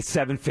 You're there like at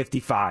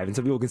 7:55, and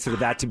some people consider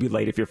that to be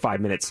late if you're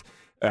 5 minutes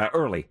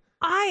early.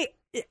 I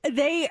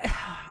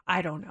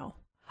don't know.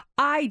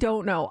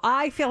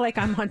 I feel like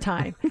I'm on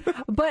time,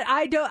 but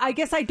I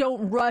guess I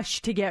don't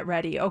rush to get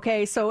ready.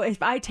 Okay. So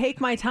if I take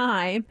my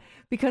time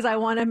because I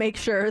want to make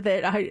sure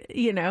that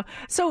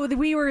so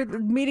we were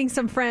meeting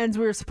some friends.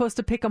 We were supposed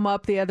to pick them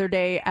up the other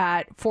day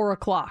at 4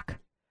 o'clock,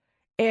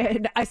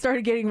 and I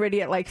started getting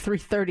ready at like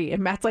 3:30,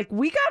 and Matt's like,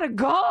 we got to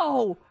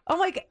go. I'm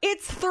like,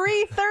 it's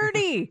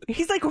 3:30.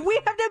 He's like, we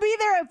have to be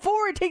there at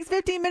 4. It takes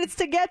 15 minutes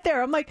to get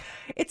there. I'm like,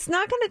 it's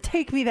not going to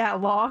take me that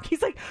long.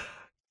 He's like,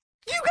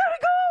 you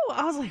gotta go.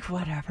 I was like,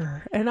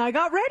 whatever. And I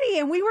got ready,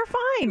 and we were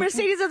fine.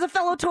 Mercedes, as a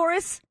fellow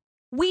Taurus,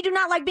 we do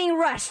not like being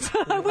rushed. We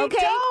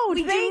don't.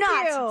 We do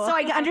not. So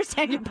I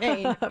understand your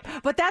pain.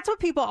 But that's what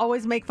people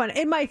always make fun of.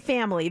 In my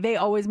family, they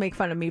always make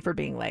fun of me for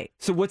being late.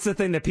 So what's the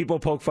thing that people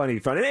poke fun at you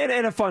for?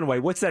 In a fun way.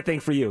 What's that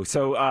thing for you?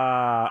 So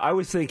I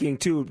was thinking,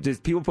 too, does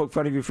people poke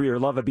fun of you for your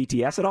love of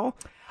BTS at all?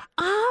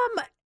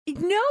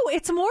 No,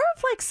 it's more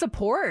of like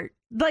support.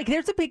 Like,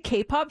 there's a big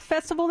K-pop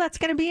festival that's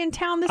going to be in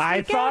town this weekend.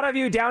 I thought of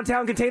you,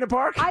 downtown Container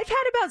Park. I've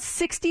had about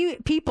 60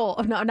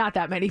 people. No, not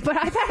that many, but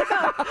I've had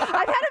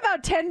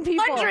about 10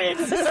 people.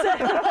 Hundreds.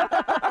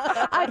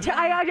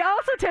 I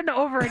also tend to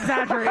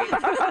over-exaggerate.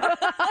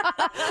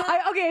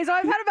 Okay, so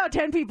I've had about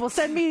 10 people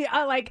send me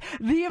like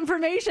the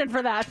information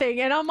for that thing,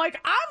 and I'm like,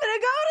 I'm going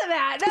to go to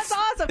that. That's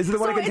awesome. Is it the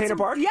one in Container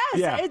Park? Yes,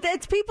 yeah.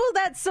 It's people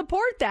that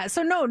support that.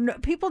 So no,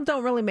 people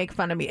don't really make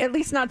fun of me, at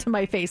least not to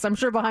my face. I'm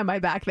sure behind my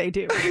back they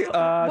do.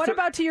 What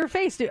about to your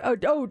face? Do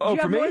you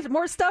have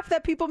more stuff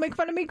that people make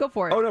fun of me? Go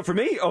for it. Oh, no, for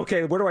me?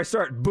 Okay, where do I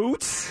start?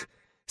 Boots,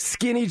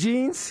 skinny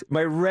jeans,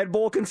 my Red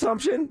Bull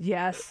consumption.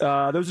 Yes.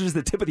 Those are just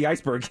the tip of the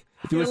iceberg.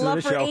 If you Your listen love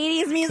to for this show.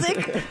 80s music?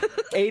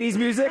 80s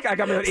music? I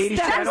got my own 80s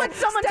That's channel. what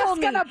someone told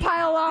me. Steph's going to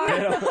pile on.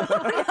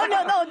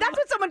 No. That's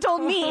what someone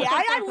told me.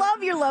 I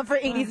love your love for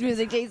 80s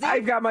music, JC.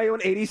 I've got my own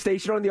 80s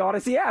station on the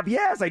Odyssey app.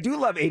 Yes, I do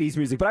love 80s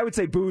music, but I would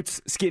say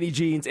boots, skinny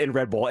jeans, and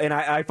Red Bull. And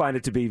I find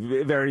it to be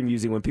very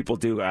amusing when people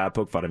do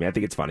poke fun of me. I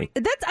think it's funny.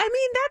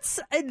 That's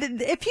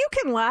if you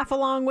can laugh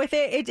along with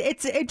it,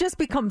 it just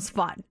becomes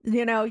fun.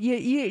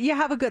 You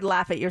have a good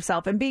laugh at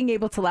yourself, and being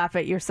able to laugh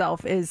at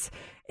yourself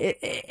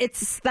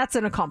that's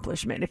an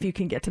accomplishment if you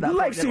can get to that point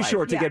Life's in too life.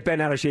 short to Yeah. get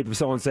bent out of shape if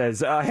someone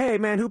says, hey,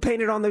 man, who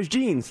painted on those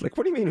jeans? Like,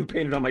 what do you mean who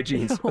painted on my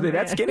jeans? Are they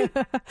that skinny?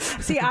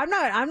 See, I'm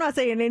not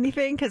saying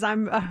anything because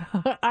I'm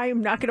not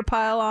going to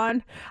pile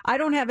on. I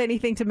don't have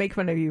anything to make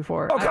fun of you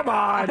for. Oh, come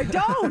on.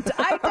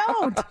 I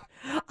don't.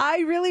 I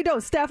really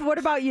don't. Steph, what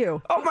about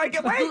you? Oh, my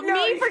God. Wait, no.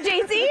 Me for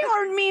JC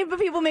or me but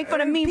people make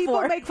fun of me people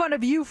for? People make fun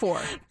of you for.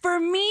 For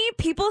me,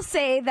 people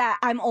say that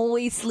I'm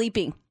always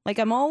sleeping. Like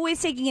I'm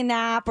always taking a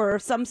nap or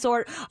some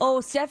sort.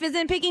 Oh, Steph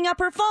isn't picking up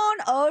her phone.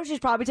 Oh, she's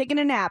probably taking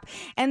a nap.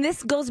 And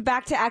this goes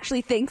back to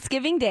actually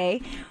Thanksgiving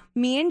Day.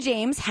 Me and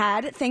James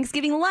had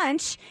Thanksgiving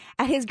lunch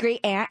at his great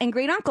aunt and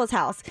great uncle's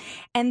house.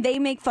 And they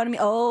make fun of me.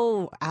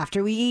 Oh,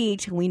 after we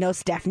eat, we know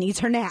Steph needs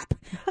her nap.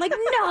 I'm like,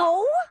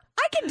 no,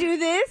 I can do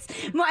this.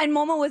 And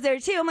Momo was there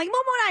too. I'm like, Momo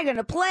and I are going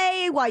to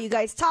play while you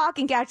guys talk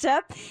and catch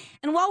up.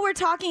 And while we're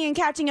talking and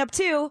catching up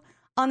too,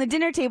 on the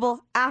dinner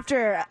table,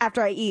 after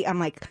I eat, I'm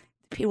like,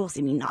 people will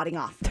see me nodding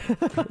off.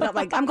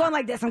 I'm going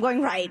like this. I'm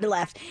going right to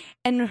left.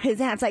 And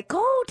his aunt's like,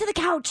 go to the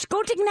couch.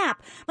 Go take a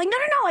nap. I'm like, no.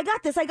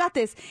 I got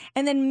this.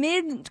 And then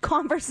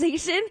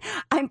mid-conversation,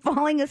 I'm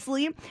falling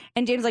asleep.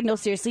 And James is like, no,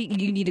 seriously,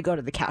 you need to go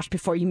to the couch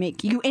before you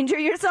injure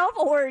yourself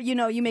or,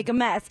 you make a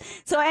mess.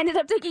 So I ended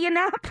up taking a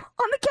nap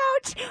on the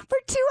couch for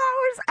 2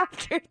 hours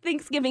after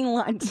Thanksgiving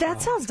lunch.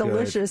 That sounds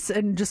delicious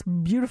and just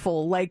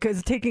beautiful. Like,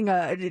 cause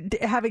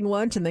having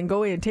lunch and then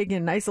going and taking a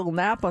nice little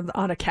nap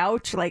on a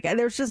couch. Like,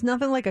 there's just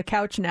nothing like a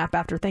couch nap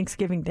after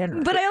Thanksgiving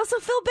dinner. But I also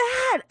feel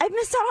bad. I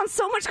missed out on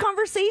so much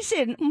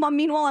conversation.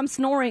 Meanwhile, I'm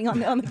snoring on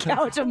the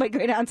couch of my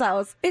great aunt's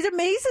house. It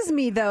amazes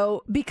me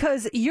though,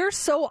 because you're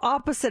so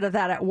opposite of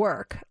that at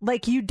work.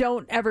 Like you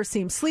don't ever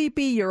seem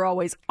sleepy. You're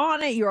always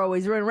on it. You're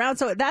always running around.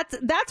 So that's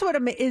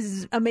what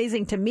is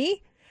amazing to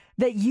me,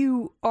 that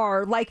you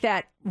are like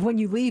that when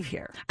you leave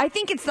here. I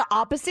think it's the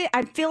opposite.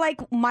 I feel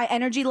like my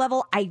energy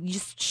level, I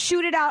just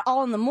shoot it out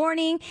all in the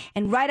morning,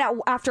 and right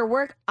after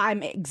work,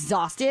 I'm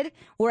exhausted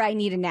where I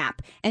need a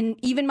nap. And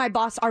even our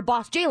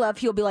boss, J-Love,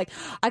 he'll be like,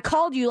 I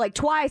called you like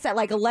twice at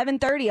like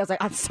 11:30. I was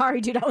like, I'm sorry,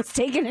 dude, I was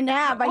taking a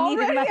nap. I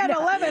needed my at nap.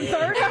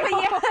 11:30?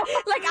 Yeah.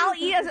 Like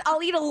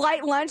I'll eat a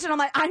light lunch and I'm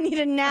like, I need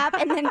a nap.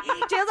 And then Jay's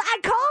like, I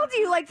called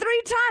you like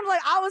 3 times.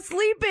 Like I was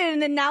sleeping.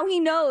 And then now he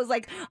knows,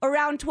 like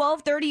around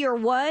 12:30 or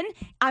 1,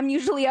 I'm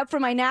usually up for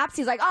my naps.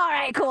 He's like, all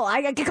right, cool.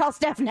 I can call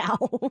Steph now.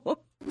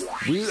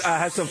 We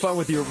had some fun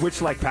with your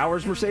Witch-like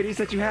powers Mercedes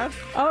that you have.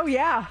 Oh,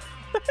 yeah.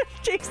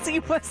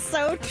 JC was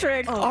so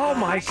tricked. Oh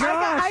my gosh.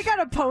 I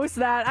gotta post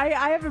that.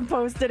 I haven't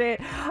posted it.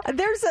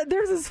 There's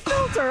this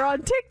filter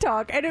on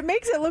TikTok, and it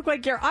makes it look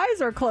like your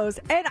eyes are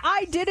closed. And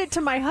I did it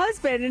to my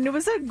husband, and it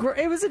was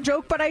a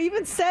joke. But I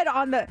even said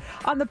on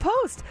the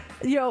post,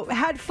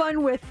 had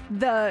fun with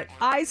the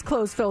eyes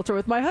closed filter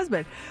with my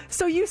husband.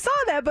 So you saw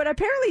that, but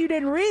apparently you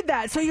didn't read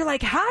that. So you're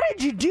like, how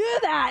did you do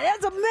that?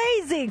 That's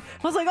amazing.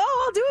 I was like,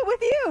 oh, I'll do it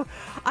with you.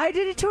 I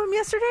did it to him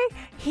yesterday.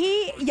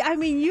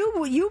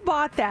 You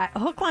bought that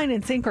hook, line,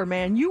 and sinker,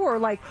 man. You were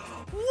like,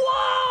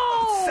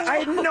 whoa! I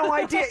had no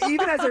idea.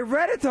 Even as I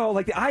read it, though,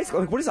 like the eyes,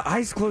 like what is the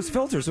eyes closed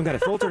filter? Some kind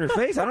of filter in your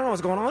face? I don't know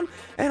what's going on.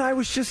 And I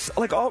was just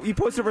like, oh, you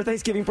posted over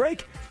Thanksgiving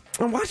break.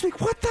 I'm watching, like,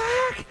 what the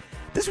heck?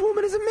 This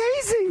woman is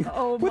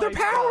amazing with her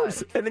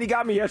powers. God. And then he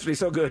got me yesterday.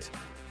 So good.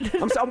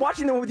 I'm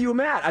watching the one with you and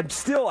Matt. I'm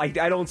still, I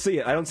don't see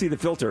it. I don't see the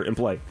filter in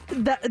play.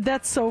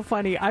 That's so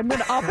funny. I'll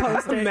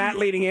post it. Matt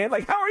leading in.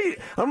 Like, how are you?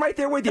 I'm right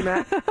there with you,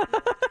 Matt.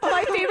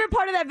 My favorite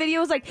part of that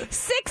video was like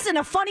 6 in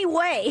a funny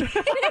way.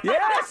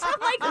 Yes.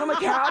 I'm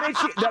like, how did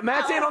she?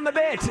 Matt's in on the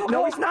bit.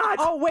 No, he's not.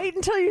 Oh, wait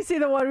until you see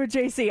the one with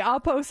JC.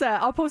 I'll post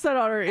that. I'll post that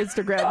on our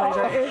Instagram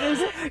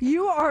later.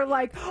 You are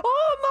like,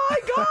 oh my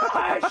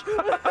gosh.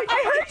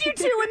 I heard you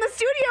two in the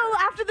studio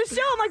after the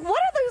show. I'm like, what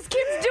are those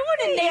kids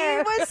doing in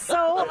there? He was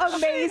so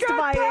amazed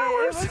by it.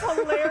 It was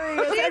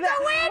hilarious. She's a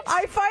witch.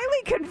 I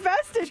finally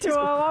confessed it to him.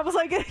 I was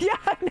like, yeah,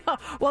 I know.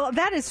 Well,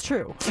 that is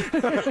true.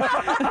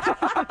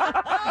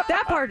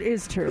 That part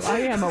is true. I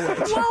am a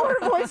witch. Well, her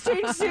voice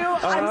changed too.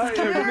 I'm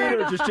scared. Your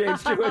demeanor just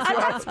changed too. I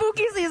thought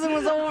spooky season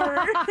was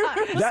over.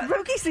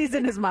 Spooky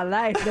season is my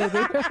life,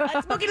 baby.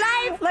 Spooky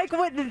life. Like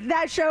what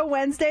that show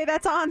Wednesday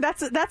that's on.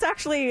 That's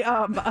actually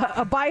a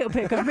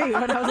biopic of me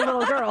when I was a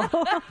little girl.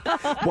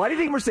 Why do you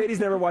think Mercedes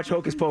never watched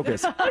Hocus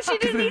Pocus? She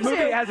didn't need to. The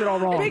movie has it all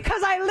wrong.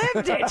 Because I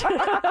lived it.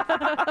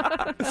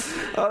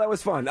 Oh, that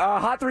was fun.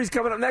 Hot Three's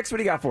coming up next. What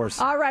do you got for us?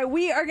 All right,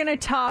 we are going to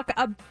talk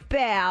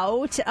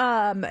about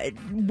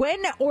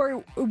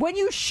when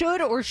you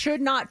should or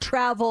should not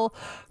travel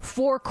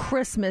for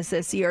Christmas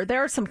this year.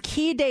 There are some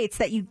key dates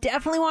that you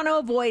definitely want to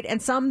avoid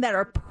and some that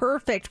are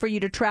perfect for you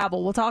to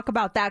travel. We'll talk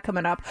about that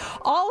coming up.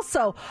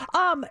 Also,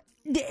 how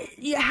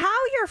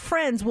your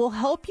friends will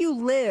help you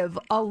live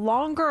a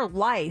longer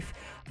life,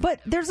 but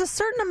there's a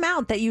certain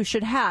amount that you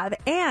should have.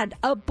 And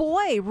a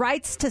boy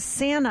writes to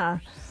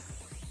Santa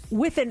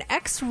with an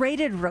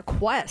X-rated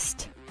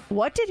request.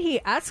 What did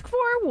he ask for?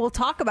 We'll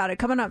talk about it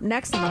coming up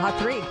next in the Hot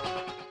 3.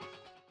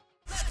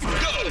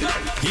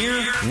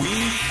 Here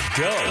we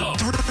go.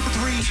 3,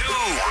 2,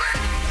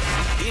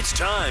 1. It's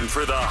time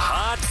for the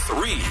Hot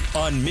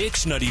 3 on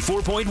Mix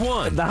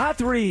 94.1. The Hot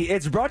 3,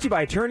 it's brought to you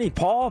by attorney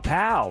Paul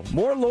Powell.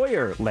 More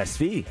lawyer, less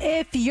fee.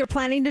 If you're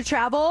planning to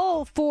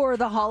travel for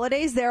the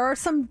holidays, there are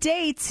some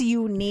dates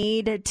you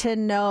need to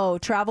know.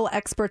 Travel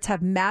experts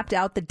have mapped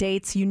out the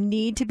dates you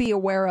need to be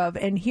aware of.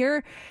 And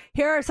here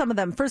are some of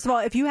them. First of all,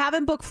 if you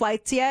haven't booked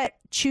flights yet,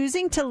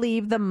 choosing to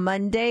leave the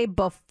Monday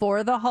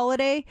before the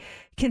holiday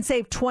can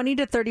save 20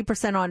 to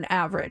 30% on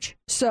average.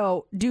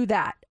 So do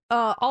that.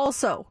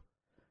 Also,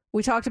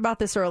 we talked about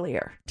this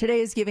earlier. Today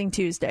is Giving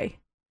Tuesday.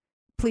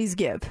 Please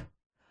give.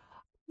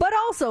 But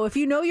also, if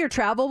you know you're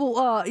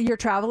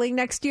traveling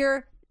next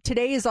year,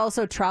 today is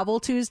also Travel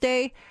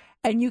Tuesday,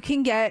 and you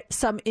can get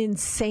some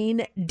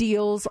insane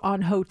deals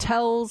on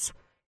hotels,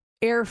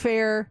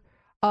 airfare.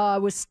 I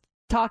was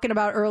talking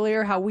about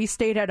earlier how we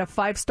stayed at a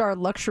 5-star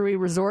luxury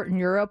resort in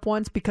Europe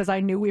once because I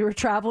knew we were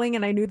traveling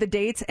and I knew the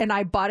dates, and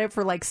I bought it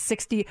for like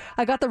 60.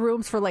 I got the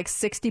rooms for like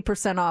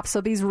 60% off.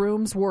 So these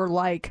rooms were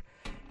like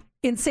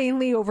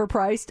insanely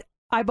overpriced.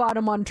 I bought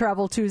them on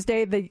Travel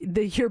Tuesday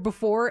the year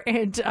before,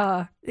 and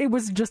it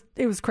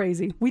was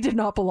crazy. We did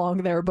not belong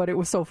there, but it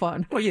was so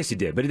fun. Well, yes, you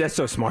did, but that's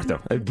so smart,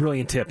 though. A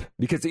brilliant tip.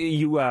 Because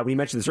we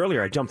mentioned this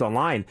earlier, I jumped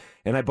online,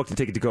 and I booked a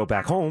ticket to go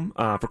back home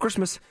for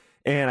Christmas,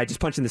 and I just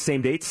punched in the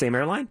same date, same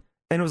airline,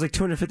 and it was like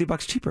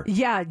 $250 cheaper.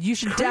 Yeah, you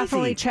should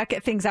definitely check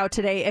things out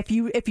today if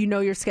you know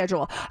your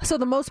schedule. So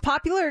the most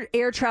popular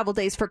air travel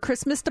days for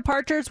Christmas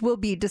departures will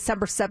be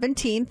December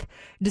 17th,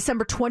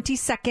 December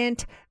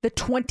 22nd, the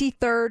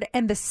 23rd,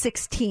 and the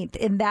 16th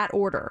in that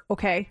order.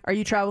 Okay, are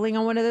you traveling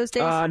on one of those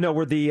days? No,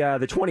 we're the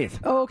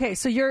 20th. Oh, okay,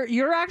 so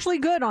you're actually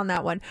good on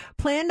that one.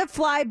 Plan to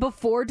fly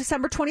before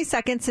December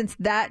 22nd, since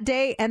that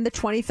day and the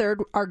 23rd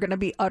are going to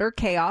be utter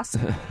chaos.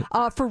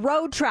 For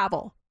road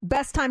travel,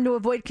 best time to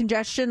avoid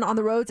congestion on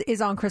the roads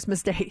is on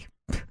Christmas Day.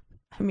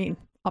 I mean,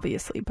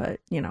 obviously, but,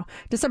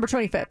 December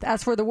 25th.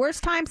 As for the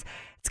worst times,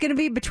 it's going to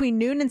be between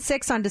noon and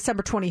 6 on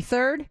December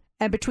 23rd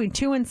and between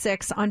 2 and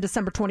 6 on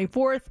December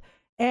 24th.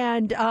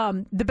 And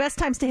the best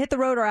times to hit the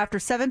road are after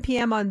 7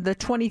 p.m. on the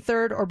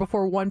 23rd or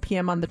before 1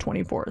 p.m. on the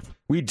 24th.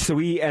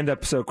 We end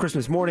up,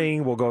 Christmas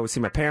morning, we'll go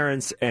see my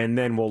parents, and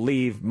then we'll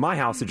leave my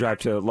house to drive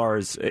to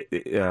Laura's,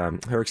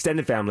 her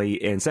extended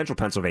family in central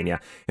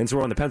Pennsylvania. And so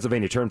we're on the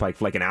Pennsylvania Turnpike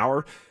for like an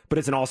hour, but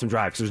it's an awesome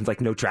drive because there's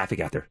like no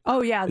traffic out there.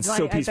 Oh, yeah. It's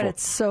so peaceful. I bet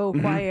it's so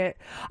quiet.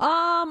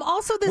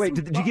 Also, this... Wait,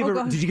 did you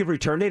give a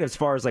return date as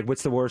far as like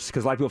what's the worst?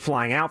 Because a lot of people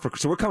flying out,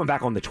 so we're coming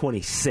back on the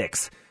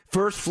 26th.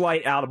 First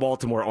flight out of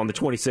Baltimore on the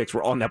 26th.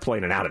 We're on that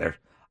plane and out of there.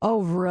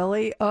 Oh,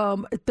 really?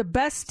 The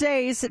best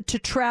days to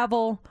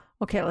travel.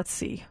 Okay, let's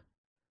see.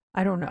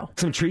 I don't know.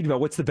 So I'm intrigued about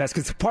what's the best,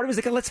 because part of me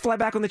is like, let's fly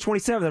back on the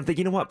 27th. I'm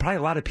thinking, you know what? Probably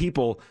a lot of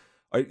people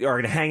are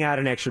going to hang out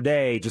an extra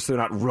day just so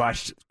they're not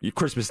rushed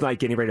Christmas night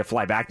getting ready to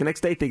fly back the next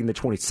day, thinking the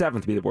 27th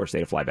would be the worst day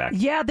to fly back.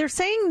 Yeah, they're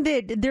saying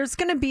that there's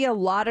going to be a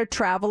lot of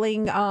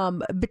traveling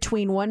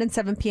between 1 and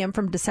 7 p.m.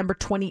 from December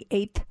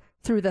 28th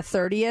through the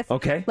 30th.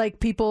 Okay.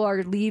 Like people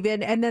are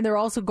leaving, and then they're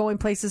also going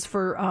places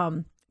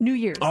for New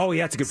Year's. Oh,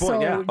 yeah, that's a good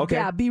point. Yeah, okay.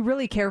 Yeah, be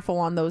really careful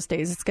on those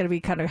days. It's going to be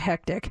kind of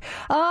hectic.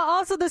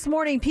 Also this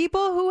morning,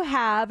 people who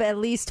have at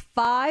least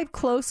 5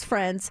 close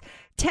friends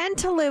tend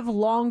to live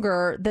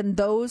longer than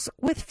those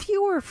with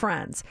fewer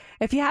friends.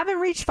 If you haven't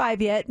reached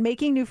 5 yet,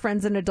 making new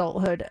friends in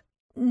adulthood,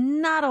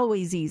 not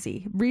always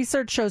easy.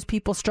 Research shows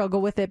people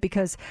struggle with it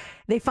because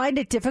they find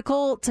it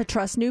difficult to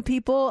trust new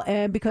people,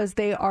 and because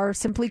they are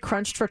simply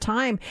crunched for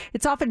time.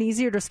 It's often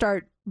easier to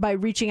start by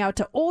reaching out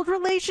to old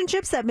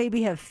relationships that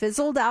maybe have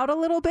fizzled out a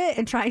little bit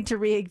and trying to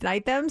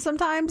reignite them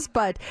sometimes.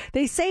 But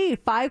they say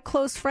 5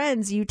 close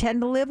friends, you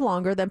tend to live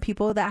longer than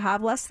people that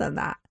have less than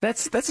that.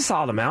 That's a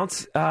solid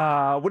amount.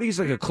 What do you use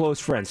like a close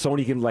friend? Someone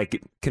you can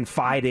like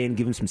confide in,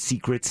 give them some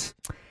secrets?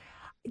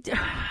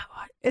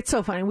 It's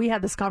so funny. We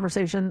had this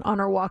conversation on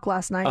our walk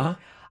last night.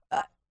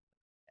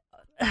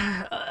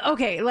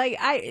 Okay, like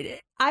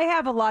I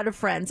have a lot of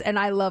friends and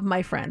I love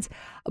my friends,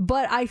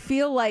 but I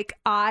feel like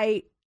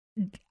I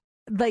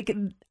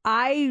don't,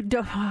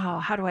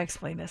 how do I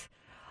explain this?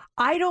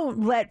 I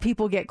don't let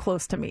people get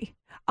close to me.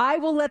 I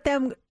will let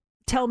them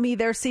tell me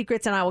their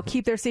secrets, and I will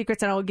keep their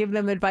secrets, and I will give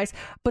them advice.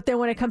 But then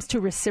when it comes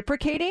to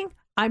reciprocating,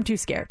 I'm too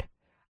scared,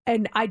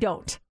 and I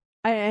don't.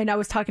 And I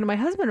was talking to my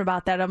husband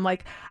about that. I'm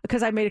like,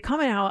 because I made a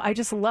comment how I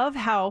just love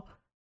how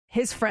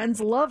his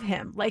friends love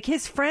him. Like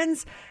his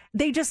friends,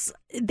 they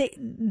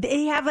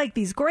have like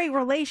these great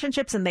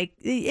relationships, and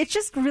it's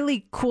just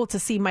really cool to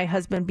see my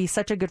husband be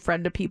such a good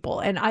friend to people.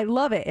 And I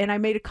love it. And I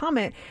made a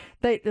comment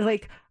that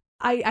like,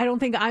 I don't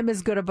think I'm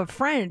as good of a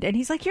friend. And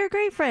he's like, you're a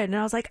great friend. And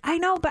I was like, I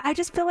know, but I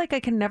just feel like I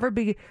can never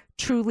be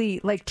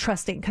truly like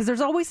trusting, because there's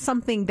always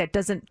something that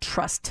doesn't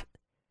trust.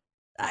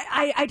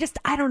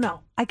 I don't know.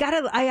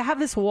 I have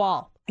this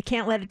wall. I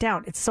can't let it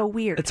down. It's so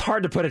weird. It's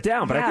hard to put it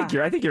down, but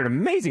yeah. I think you're an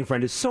amazing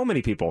friend to so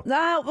many people.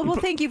 Well,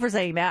 thank you for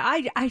saying that.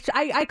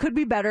 I could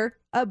be better,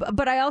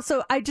 but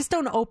I just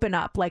don't open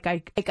up like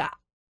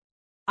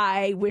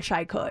I wish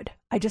I could.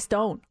 I just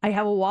don't. I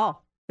have a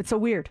wall. It's so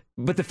weird.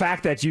 But the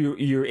fact that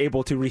you're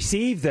able to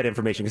receive that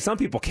information, because some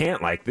people can't,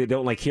 like, they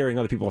don't like hearing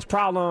other people's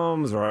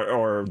problems,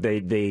 or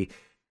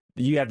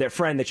you have that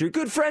friend that you're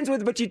good friends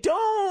with, but you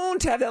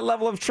don't have that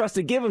level of trust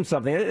to give them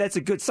something. That's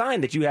a good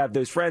sign that you have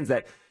those friends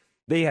that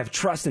they have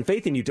trust and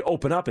faith in you to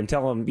open up and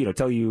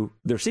tell you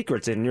their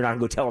secrets, and you're not going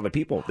to go tell other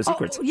people the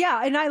secrets. Oh,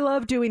 yeah, and I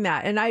love doing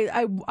that, and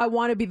I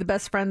want to be the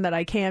best friend that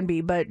I can be.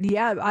 But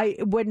yeah,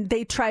 when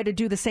they try to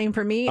do the same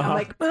for me, I'm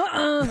like, what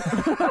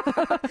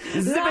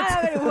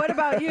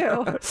about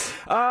you?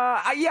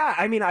 Yeah,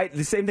 I mean,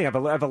 the same thing. I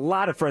have a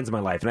lot of friends in my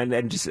life, and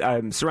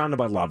I'm surrounded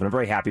by love, and I'm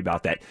very happy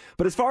about that.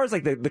 But as far as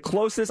like the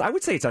closest, I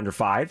would say it's under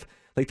 5.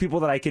 Like people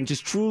that I can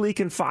just truly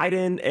confide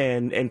in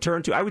and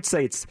turn to. I would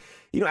say it's,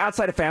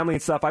 outside of family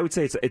and stuff, I would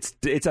say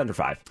it's under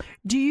 5.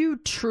 Do you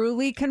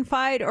truly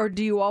confide, or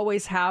do you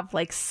always have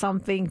like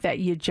something that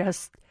you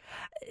just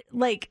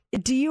like?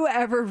 Do you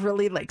ever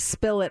really like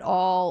spill it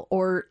all,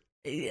 or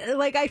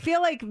like I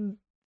feel like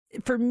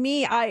for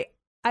me, I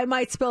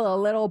might spill a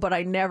little, but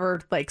I never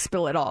like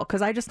spill it all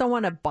because I just don't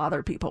want to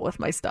bother people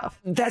with my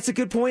stuff. That's a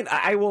good point.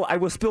 I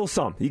will spill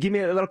some. You give me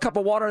a little cup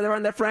of water there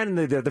on that friend,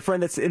 and the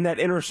friend that's in that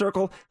inner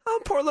circle, I'll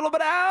pour a little bit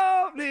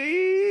out, but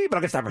I'm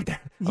going to stop right there.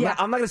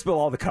 I'm not going to spill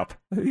all the cup.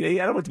 I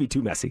don't want it to be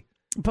too messy.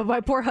 But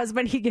my poor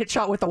husband, he gets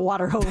shot with a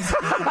water hose. And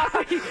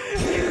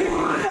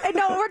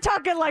no, we're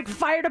talking like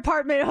fire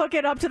department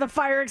hooking up to the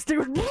fire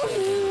extinguisher.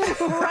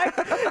 Right?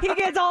 He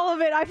gets all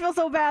of it. I feel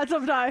so bad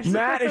sometimes.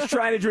 Matt is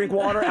trying to drink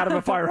water out of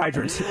a fire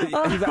hydrant. He's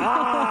like,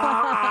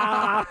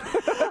 ah!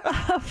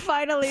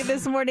 Finally,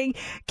 this morning,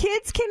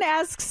 kids can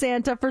ask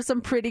Santa for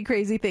some pretty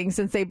crazy things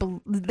since they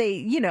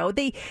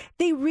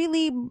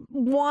really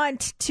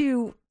want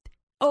to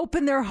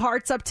open their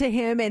hearts up to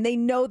him, and they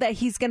know that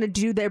he's going to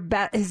do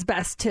his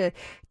best to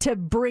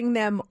bring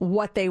them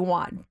what they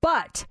want.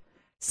 But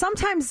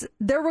sometimes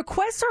their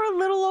requests are a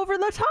little over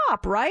the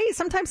top, right?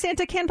 Sometimes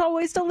Santa can't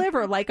always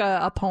deliver, like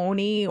a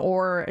pony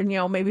or,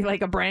 maybe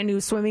like a brand new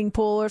swimming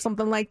pool or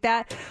something like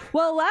that.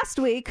 Well, last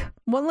week,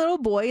 one little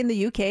boy in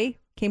the UK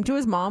came to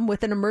his mom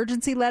with an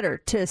emergency letter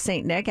to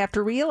St. Nick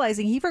after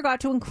realizing he forgot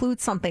to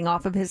include something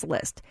off of his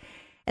list.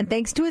 And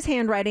thanks to his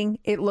handwriting,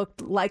 it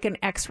looked like an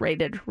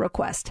X-rated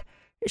request.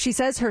 She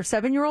says her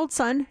 7-year-old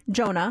son,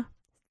 Jonah,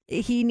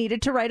 he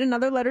needed to write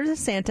another letter to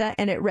Santa,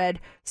 and it read,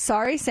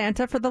 "Sorry,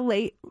 Santa, for the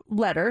late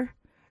letter.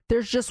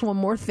 There's just one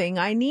more thing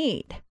I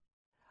need.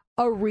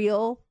 A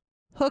real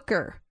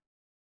hooker.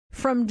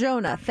 From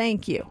Jonah,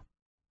 thank you."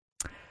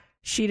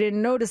 She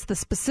didn't notice the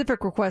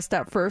specific request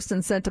at first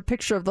and sent a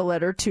picture of the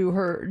letter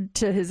to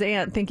his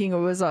aunt, thinking it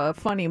was a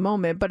funny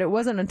moment, but it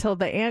wasn't until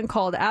the aunt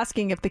called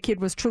asking if the kid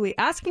was truly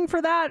asking for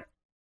that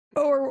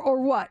or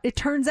what. It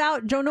turns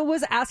out Jonah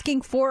was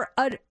asking for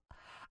a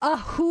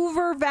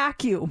Hoover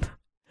vacuum.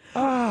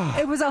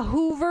 It was a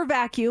Hoover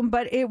vacuum,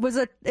 but it was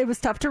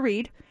tough to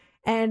read,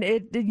 and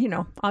it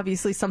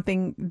obviously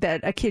something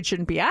that a kid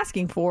shouldn't be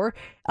asking for.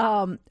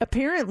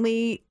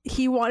 Apparently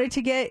he wanted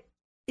to get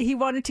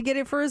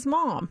it for his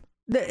mom.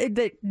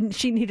 That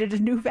she needed a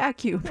new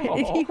vacuum.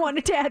 Aww. He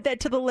wanted to add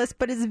that to the list,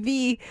 but his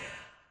V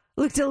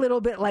looked a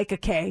little bit like a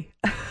K.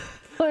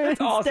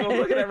 That's awesome. I'm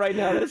looking at it right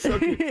now. That's so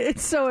cute.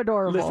 It's so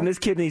adorable. Listen, this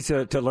kid needs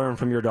to learn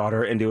from your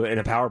daughter and do it in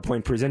a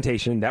PowerPoint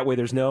presentation. That way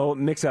there's no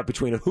mix-up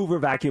between a Hoover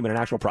vacuum and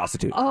an actual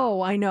prostitute.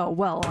 Oh, I know.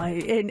 Well,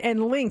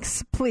 and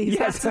links, please.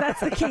 Yes. That's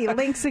the key.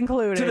 Links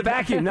included. To the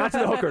vacuum, not to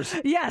the hookers.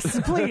 Yes,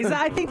 please.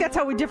 I think that's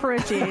how we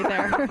differentiate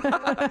there.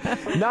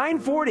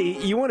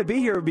 9:40, you want to be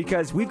here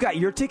because we've got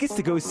your tickets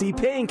to go see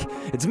Pink.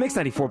 It's Mix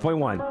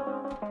 94.1.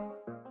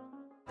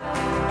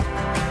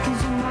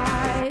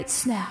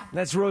 Snap.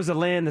 That's Rosa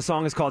Lynn. The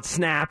song is called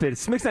Snap.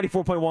 It's Mix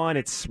 94.1.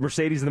 It's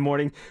Mercedes in the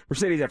morning.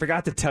 Mercedes, I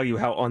forgot to tell you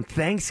how on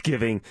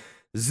Thanksgiving,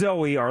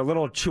 Zoe, our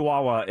little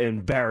chihuahua,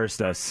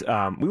 embarrassed us.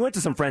 We went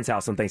to some friend's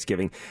house on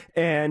Thanksgiving,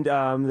 and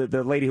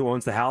the lady who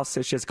owns the house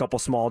says she has a couple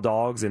small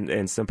dogs,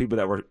 and some people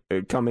that were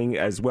coming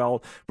as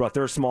well brought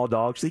their small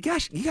dogs. She's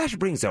like, you guys should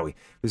bring Zoe.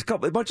 There's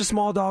a bunch of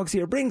small dogs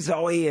here. Bring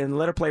Zoe and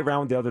let her play around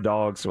with the other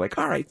dogs. We're like,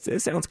 all right,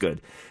 it sounds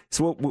good.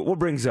 So we'll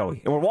bring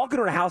Zoe. And we're walking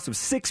to a house of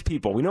 6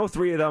 people. We know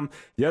 3 of them.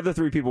 The other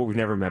 3 people we've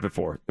never met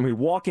before. And we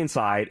walk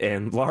inside,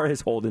 and Laura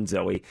is holding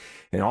Zoe.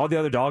 And all the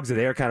other dogs are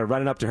there kind of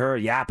running up to her,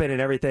 yapping and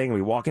everything. And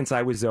we walk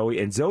inside with Zoe.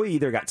 And Zoe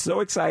either got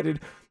so excited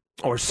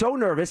or so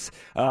nervous,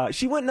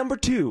 she went number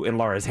 2 in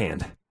Laura's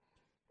hand.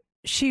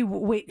 She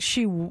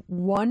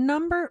won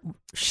number?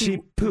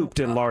 She pooped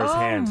in Laura's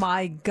hand. Oh,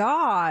 my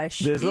gosh.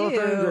 This little thing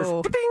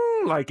goes,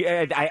 ding! Like,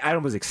 I don't know,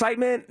 was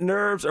excitement,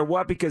 nerves, or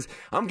what, because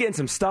I'm getting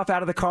some stuff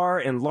out of the car,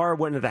 and Laura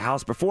went into the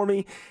house before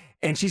me,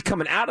 and she's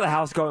coming out of the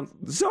house going,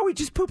 Zoe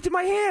just pooped in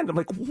my hand. I'm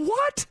like,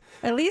 what?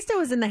 At least it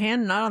was in the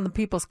hand, not on the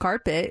people's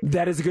carpet.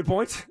 That is a good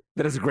point.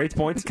 That is a great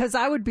point. Because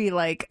I would be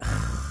like,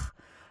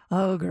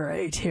 oh,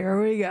 great.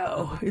 Here we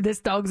go. This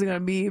dog's going to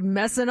be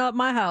messing up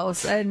my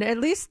house. And at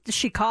least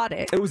she caught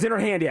it. It was in her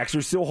hand, actually. She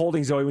was still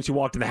holding Zoe when she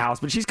walked in the house.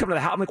 But she's coming to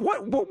the house. I'm like,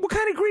 what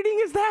kind of greeting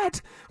is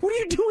that? What are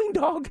you doing,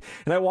 dog?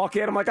 And I walk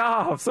in. I'm like,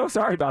 I'm so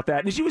sorry about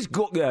that. And she was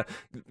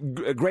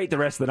great the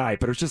rest of the night.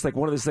 But it was just like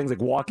one of those things,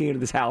 like walking into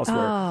this house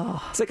where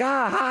it's like,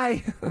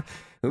 hi.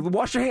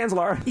 Wash your hands,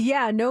 Laura.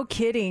 Yeah, no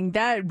kidding.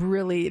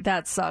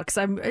 That sucks.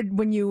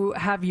 When you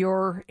have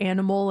your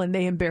animal and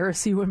they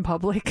embarrass you in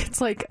public, it's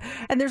like,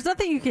 and there's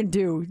nothing you can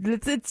do.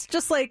 It's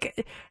just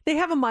like they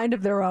have a mind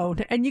of their own,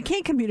 and you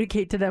can't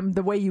communicate to them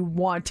the way you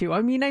want to.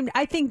 I mean,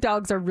 I think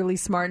dogs are really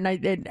smart,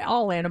 and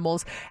all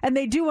animals, and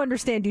they do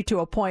understand you to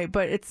a point.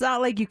 But it's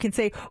not like you can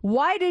say,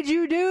 "Why did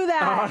you do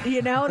that?"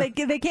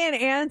 They can't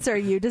answer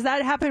you. Does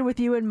that happen with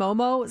you and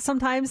Momo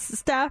sometimes,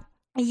 Steph?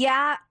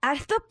 Yeah,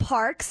 at the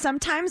park,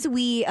 sometimes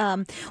we'll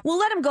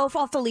let him go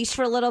off the leash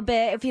for a little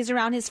bit if he's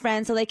around his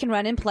friends so they can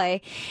run and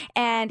play.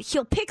 And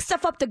he'll pick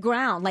stuff up the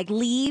ground, like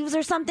leaves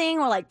or something,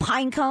 or like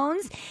pine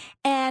cones.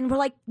 And we're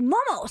like,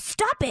 Momo,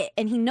 stop it.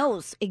 And he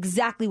knows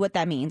exactly what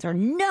that means, or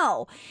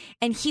no.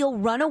 And he'll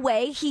run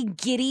away. He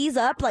giddies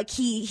up, like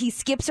he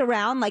skips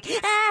around like,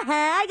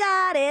 I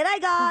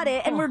got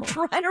it. And we're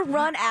trying to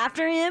run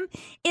after him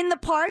in the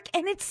park.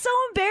 And it's so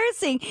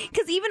embarrassing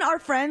because even our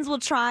friends will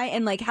try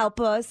and like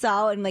help us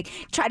out and like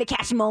try to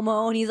catch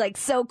Momo. And he's like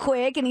so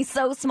quick and he's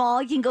so small.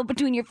 He can go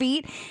between your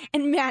feet.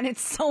 And man,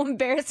 it's so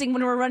embarrassing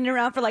when we're running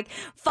around for like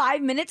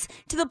 5 minutes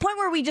to the point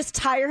where we just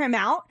tire him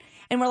out.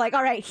 And we're like,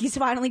 all right, he's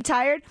finally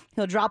tired.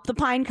 He'll drop the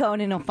pine cone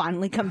and he'll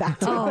finally come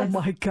back to us. Oh,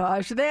 my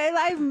gosh.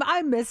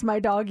 I miss my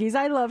doggies.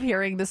 I love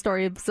hearing the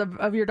stories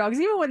of your dogs,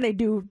 even when they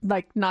do,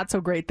 like, not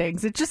so great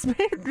things. It's just,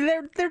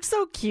 they're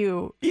so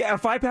cute. Yeah, a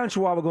 5-pound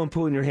chihuahua going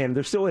pull in your hand.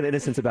 There's still an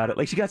innocence about it.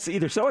 Like, she got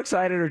either so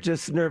excited or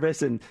just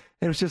nervous, and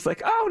it was just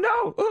like, oh,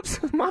 no, oops,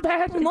 my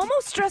bad. Momo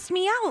stressed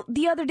me out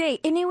the other day,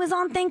 and it was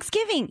on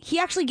Thanksgiving. He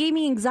actually gave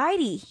me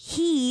anxiety.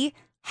 He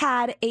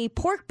had a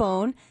pork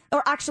bone,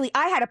 or actually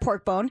I had a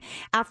pork bone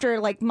after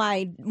like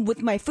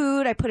with my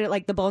food, I put it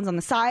like the bones on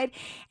the side,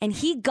 and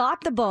he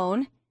got the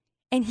bone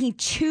and he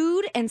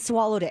chewed and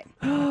swallowed it.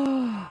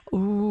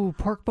 Ooh,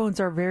 pork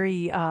bones are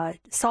very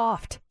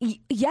soft.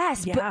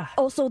 Yes, yeah.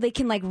 But also they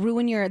can like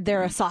ruin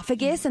their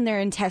esophagus and their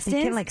intestines.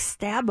 They can like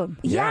stab them.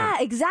 Yeah,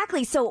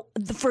 exactly. So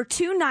for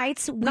 2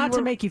 nights,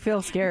 to make you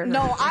feel scared.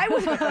 No, I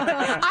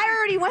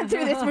already went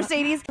through this,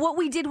 Mercedes. What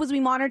we did was we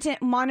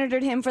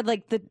monitored him for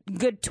like the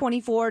good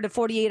 24 to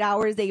 48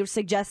 hours they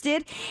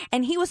suggested,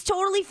 and he was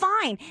totally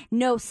fine.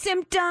 No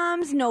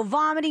symptoms, no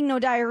vomiting, no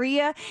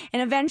diarrhea,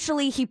 and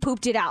eventually he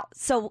pooped it out.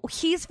 So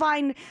he's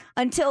fine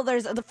until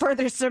there's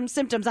further some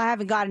symptoms. I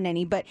haven't gotten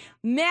any, but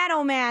man,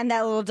 oh man,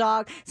 that little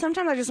dog.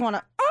 Sometimes I just want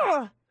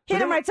to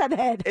hit him right side the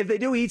head. If they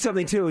do eat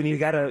something too, and you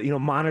gotta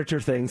monitor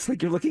things,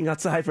 like you're looking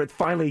outside for it.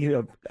 Finally,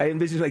 I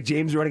envision like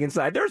James running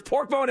inside. There's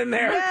pork bone in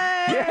there. Yay!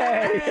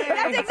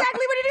 That's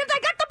exactly what it is. I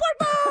got the pork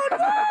bone.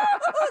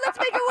 Woo! Let's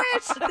make a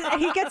wish.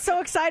 He gets so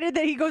excited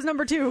that he goes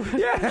number 2. Yeah.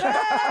 Yay!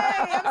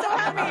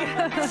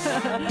 I'm so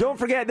happy. Don't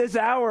forget, this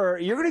hour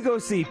you're gonna go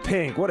see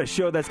Pink. What a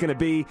show that's gonna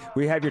be.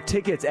 We have your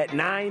tickets at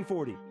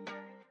 9:40.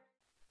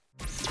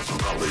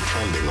 Probably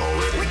trending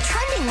already. We're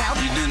trending now.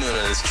 You do know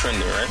that it's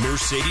trending, right?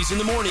 Mercedes in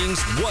the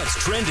mornings. What's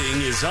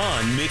trending is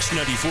on Mix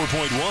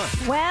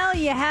 94.1. Well,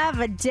 you have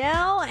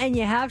Adele and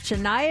you have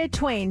Shania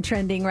Twain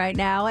trending right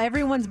now.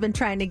 Everyone's been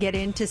trying to get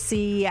in to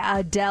see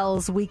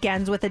Adele's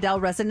Weekends with Adele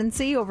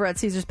residency over at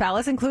Caesars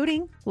Palace,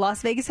 including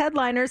Las Vegas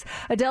headliners.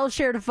 Adele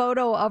shared a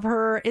photo of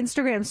her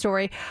Instagram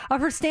story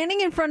of her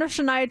standing in front of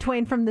Shania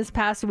Twain from this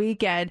past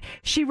weekend.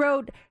 She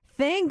wrote,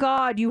 "Thank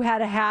God you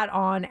had a hat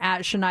on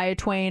at Shania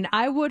Twain.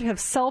 I would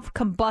have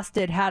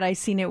self-combusted had I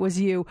seen it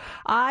was you.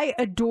 I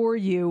adore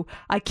you.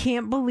 I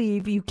can't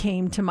believe you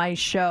came to my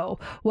show."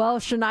 Well,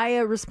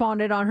 Shania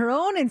responded on her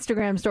own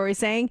Instagram story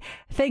saying,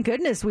 "Thank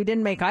goodness we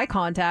didn't make eye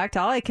contact.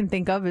 All I can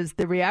think of is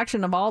the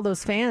reaction of all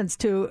those fans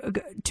to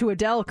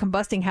Adele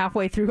combusting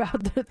halfway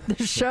throughout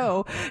the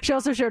show." She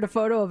also shared a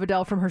photo of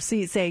Adele from her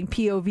seat saying,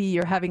 "POV,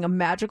 you're having a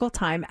magical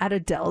time at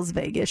Adele's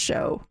Vegas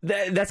show."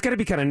 That's got to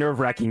be kind of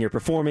nerve-wracking. You're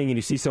performing and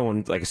you see someone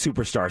like a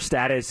superstar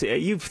status.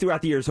 You've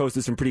throughout the years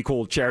hosted some pretty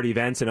cool charity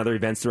events and other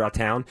events throughout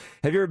town.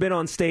 Have you ever been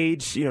on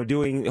stage,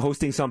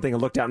 hosting something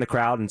and looked out in the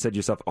crowd and said to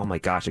yourself, "Oh my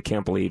gosh, I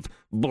can't believe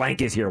blank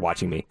is here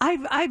watching me"?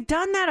 I've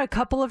done that a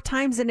couple of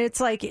times, and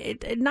it's like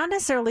not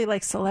necessarily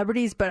like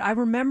celebrities, but I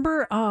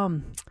remember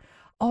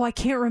I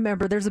can't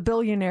remember. There's a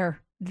billionaire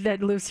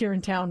that lives here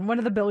in town. One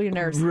of the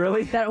billionaires,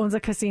 really, that owns a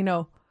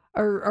casino.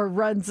 Or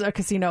runs a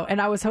casino,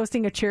 and I was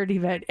hosting a charity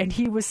event, and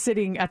he was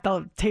sitting at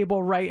the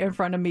table right in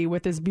front of me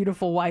with his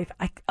beautiful wife.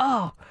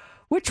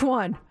 Which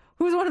one?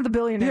 Who's one of the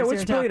billionaires? Yeah,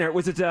 which billionaire?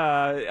 Was it?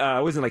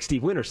 Wasn't like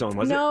Steve Wynn or someone?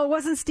 Was it? No, it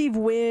wasn't Steve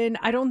Wynn.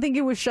 I don't think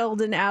it was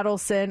Sheldon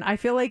Adelson. I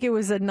feel like it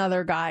was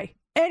another guy.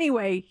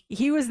 Anyway,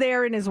 he was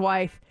there and his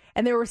wife,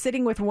 and they were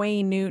sitting with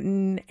Wayne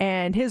Newton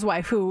and his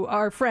wife, who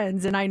are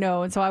friends, and I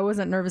know, and so I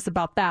wasn't nervous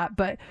about that,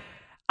 but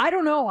I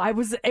don't know.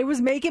 It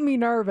was making me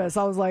nervous.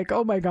 I was like,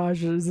 oh my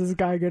gosh, is this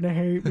guy going to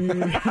hate me?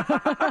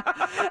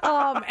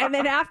 And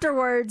then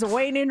afterwards,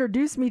 Wayne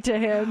introduced me to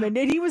him, and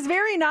he was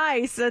very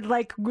nice. And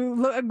like,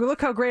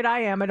 look how great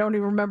I am. I don't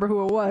even remember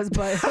who it was,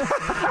 but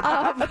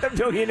the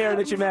billionaire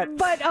that you met.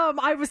 But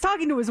I was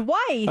talking to his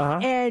wife,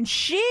 and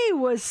she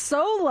was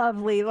so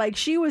lovely. Like,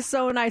 she was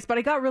so nice, but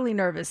I got really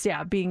nervous,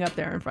 being up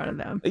there in front of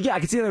them. Yeah, I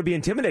could see that would be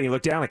intimidating.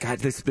 Look down, like, God,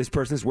 this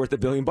person's worth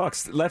 $1 billion.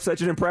 Left such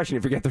an impression.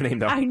 You forget their name,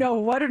 though. I know,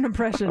 what an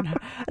impression.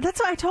 That's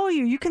what I told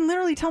you. You can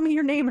literally tell me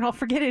your name and I'll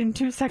forget it in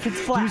 2 seconds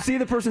flat. Do you see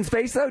the person's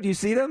face, though? Do you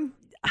see them?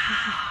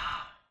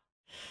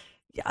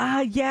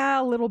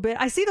 Yeah, a little bit.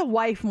 I see the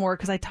wife more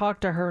because I talk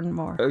to her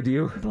more. Oh, do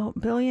you?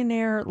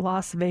 Billionaire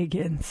Las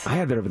Vegas. I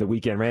had that over the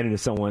weekend. Ran into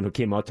someone who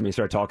came up to me and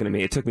started talking to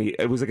me.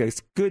 It was like a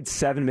good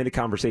 7-minute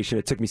conversation.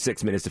 It took me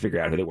 6 minutes to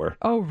figure out who they were.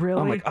 Oh, really?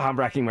 I'm like, I'm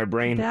racking my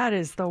brain. That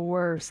is the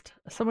worst.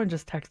 Someone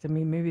just texted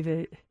me.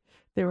 Maybe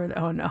they were,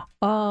 oh no.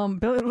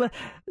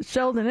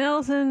 Sheldon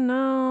Ellison,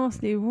 no.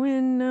 Steve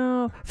Wynn,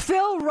 no.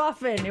 Phil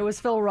Ruffin. It was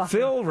Phil Ruffin.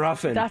 Phil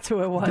Ruffin. That's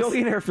who it was.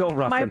 Billionaire Phil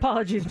Ruffin. My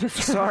apologies,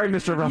 Mr. Sorry,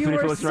 Mr. Ruffin, if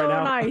you're listening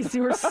right now.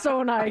 You were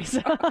so nice.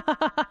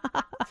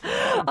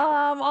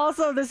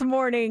 Also this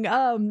morning,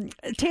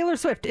 Taylor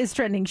Swift is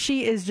trending.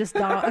 She is just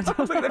Look at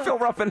that Phil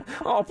Ruffin.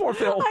 Oh, poor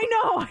Phil. I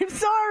know. I'm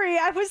sorry.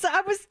 I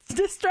was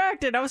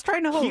distracted. I was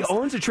trying to host. He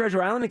owns a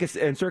Treasure Island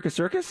and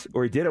Circus,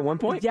 or he did at one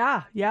point?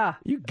 Yeah.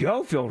 You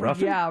go, Phil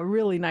Ruffin. Yeah,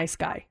 really nice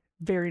guy.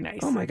 Very nice.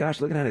 Oh my gosh,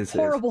 looking at his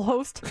horrible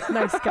host.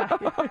 Nice guy.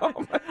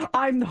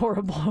 I'm the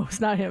horrible host,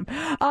 not him.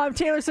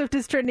 Taylor Swift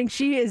is trending.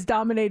 She is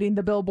dominating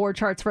the Billboard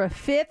charts for a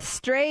 5th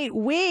straight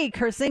week.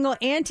 Her single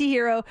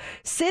Antihero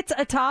sits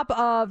atop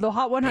of the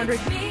Hot 100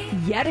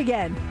 yet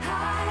again.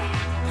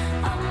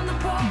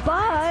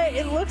 But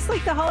it looks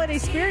like the holiday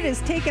spirit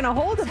is taking a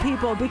hold of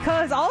people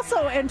because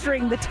also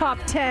entering the top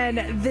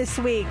 10 this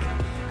week.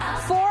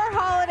 4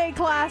 holiday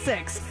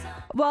classics.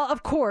 Well,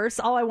 of course,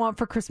 All I Want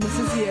for Christmas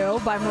Is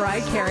You by Mariah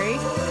Carey.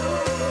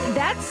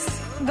 That's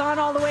gone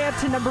all the way up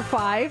to number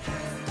 5.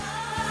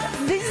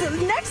 These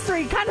next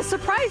 3 kind of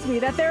surprised me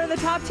that they're in the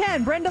top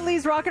 10. Brenda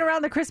Lee's Rockin'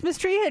 Around the Christmas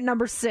Tree hit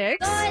number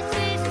 6. Then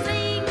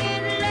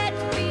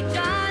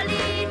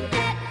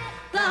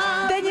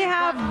you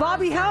have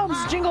Bobby Helms'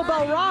 Jingle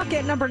Bell Rock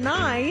at number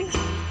 9.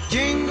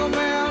 Jingle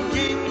bell,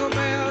 jingle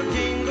bell,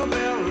 jingle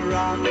bell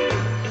rock.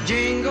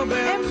 Jingle bell.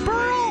 And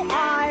Burl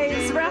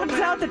Ives rounds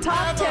out the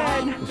top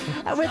 10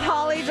 with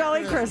Holly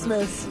Jolly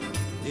Christmas.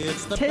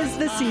 Tis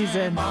the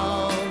season.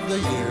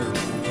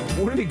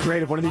 Wouldn't it be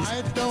great if one of these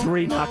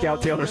 3 knock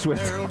out Taylor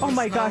Swift? Oh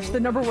my gosh, the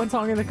number 1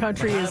 song in the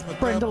country is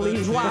Brenda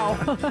Lee. Wow.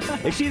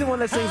 Is she the one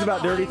that sings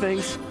about dirty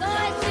things?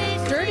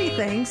 Dirty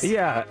things?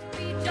 Yeah.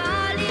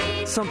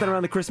 Something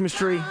around the Christmas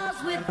tree. I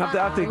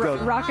have to go.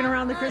 Rocking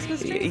around the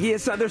Christmas tree?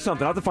 Yes, there's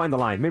something. I'll have to find the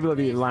line. Maybe it'll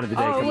be the line of the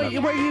day.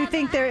 Where you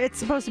think it's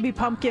supposed to be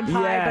pumpkin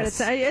pie, yes.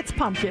 But it's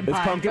pumpkin pie.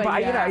 It's pumpkin pie.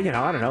 Yeah.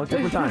 I don't know.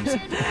 Different times.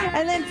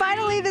 And then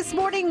finally this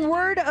morning,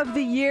 Word of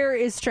the Year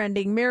is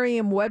trending.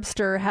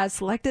 Merriam-Webster has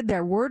selected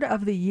their Word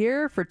of the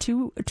Year for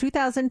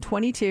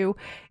 2022.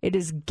 It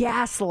is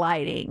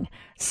gaslighting.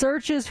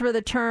 Searches for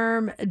the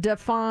term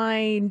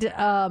defined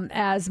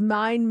as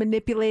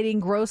mind-manipulating,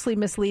 grossly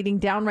misleading,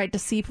 downright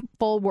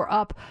deceitful were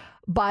up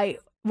by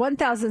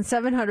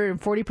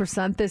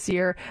 1,740% this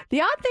year.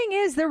 The odd thing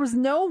is there was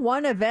no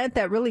one event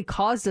that really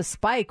caused a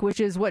spike,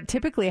 which is what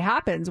typically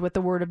happens with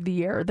the Word of the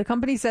Year. The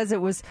company says it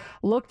was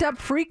looked up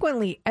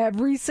frequently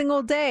every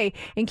single day.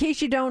 In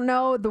case you don't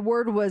know, the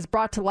word was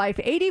brought to life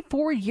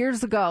 84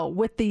 years ago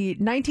with the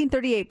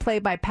 1938 play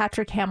by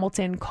Patrick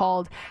Hamilton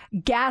called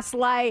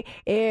Gaslight.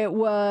 It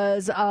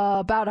was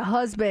about a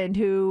husband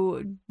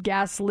who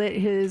gaslit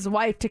his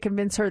wife to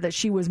convince her that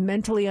she was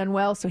mentally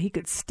unwell so he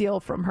could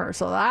steal from her.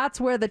 So that's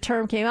where the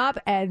term came up,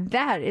 and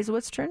that is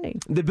what's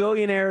trending. The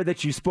billionaire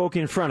that you spoke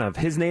in front of,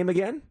 his name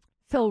again?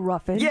 Phil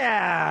Ruffin.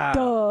 Yeah!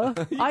 Duh.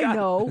 I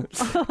know.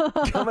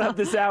 Coming up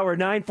this hour,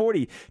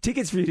 9:40.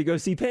 Tickets for you to go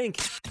see Pink.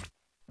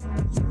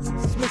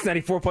 Mix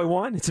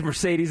 94.1. It's a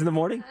Mercedes in the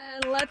morning.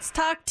 Let's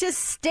talk to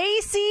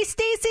Stacy.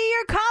 Stacy,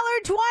 you're caller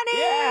 20.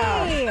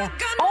 Yeah.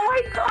 Oh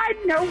my God,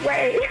 no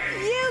way.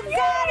 You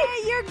got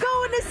it. You're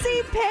going to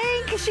see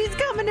Pink. She's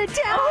coming to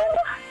town. Oh.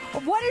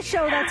 What a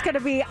show that's going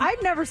to be.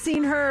 I've never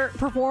seen her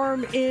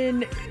perform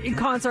in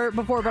concert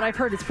before, but I've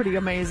heard it's pretty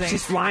amazing.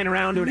 She's flying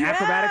around doing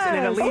acrobatics in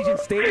an Allegiant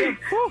Stadium.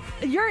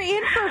 You're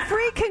in for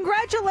free.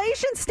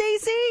 Congratulations,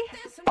 Stacy.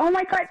 Oh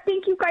my God,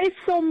 thank you guys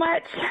so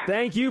much.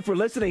 Thank you for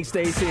listening,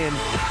 Stacy. And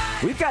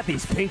we've got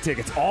these Pink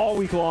tickets all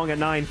week long at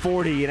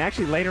 9:40. And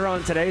actually later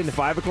on today in the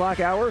 5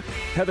 o'clock hour,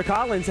 Heather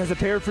Collins has a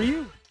pair for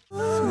you.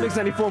 Mix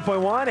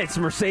 94.1, it's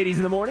Mercedes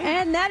in the morning.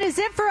 And that is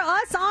it for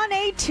us on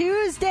a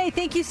Tuesday.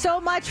 Thank you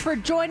so much for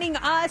joining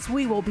us.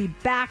 We will be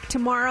back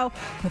tomorrow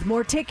with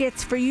more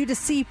tickets for you to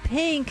see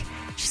Pink.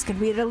 She's going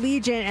to be at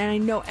Allegiant, and I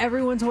know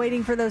everyone's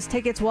waiting for those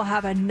tickets. We'll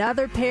have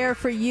another pair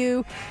for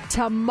you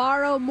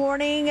tomorrow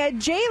morning.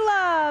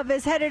 J-Love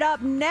is headed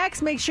up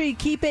next. Make sure you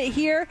keep it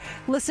here.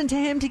 Listen to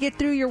him to get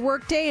through your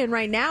workday. And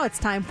right now, it's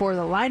time for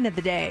the line of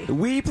the day.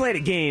 We played a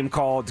game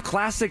called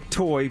Classic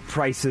Toy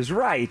Price is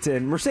Right,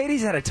 and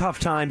Mercedes had a tough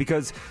time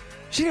because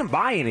she didn't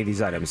buy any of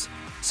these items.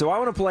 So I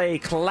want to play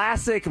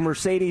Classic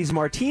Mercedes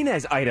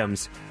Martinez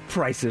items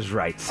Price is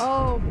Right.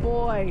 Oh,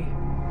 boy.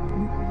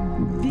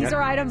 These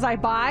are items I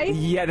buy?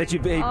 Yeah, that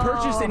you've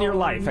purchased in your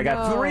life. I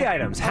got 3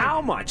 items.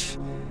 How much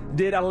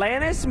did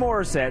Alanis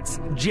Morissette's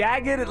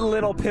Jagged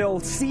Little Pill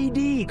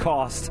CD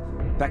cost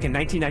back in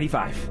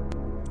 1995?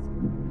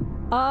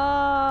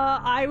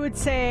 I would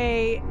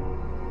say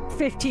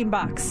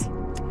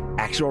 $15.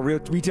 Actual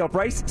retail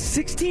price,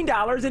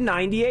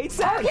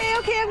 $16.98.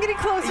 Okay, I'm getting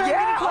closer.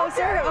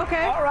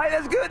 Okay. All right,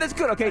 that's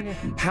good. Okay.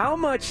 How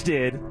much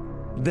did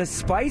the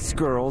Spice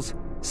Girls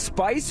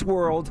Spice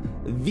World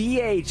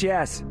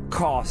VHS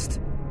cost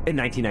in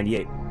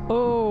 1998?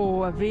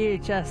 Oh, a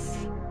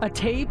VHS. A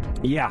tape?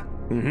 Yeah.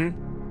 Mm-hmm.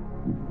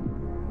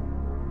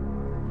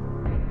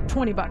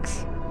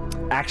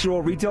 $20.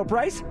 Actual retail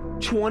price?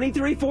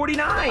 $23.49.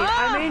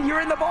 I mean,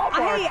 you're in the ballpark.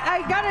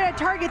 I got it at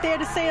Target. They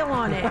had a sale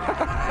on it.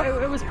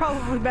 It was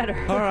probably better.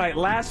 All right,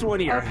 last one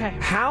here. Okay.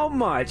 How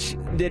much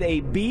did a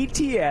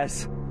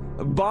BTS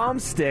Bomb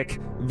Stick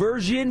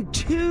version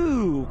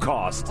 2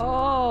 cost?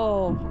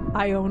 Oh,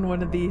 I own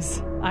one of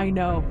these. I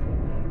know.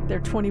 They're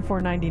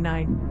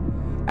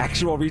 $24.99.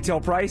 Actual retail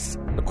price,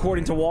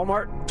 according to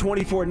Walmart,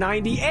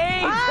 $24.98.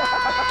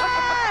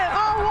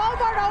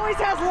 Walmart always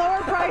has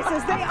lower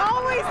prices. They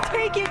always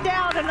take it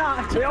down a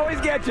notch. They always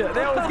get you.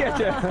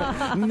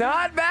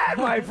 Not bad,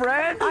 my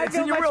friend. I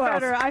feel much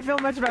better. I feel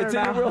much better it's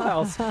now. in your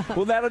wheelhouse.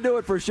 Well, that'll do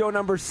it for show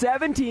number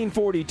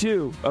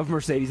 1742 of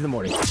Mercedes in the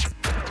Morning.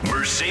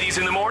 Mercedes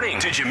in the Morning.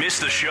 Did you miss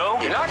the show?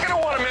 You're not going to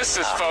want to miss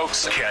this,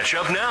 folks. Catch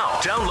up now.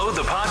 Download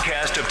the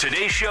podcast of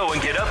today's show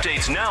and get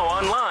updates now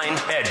online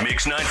at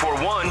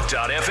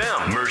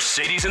mix941.fm.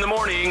 Mercedes in the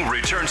Morning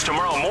returns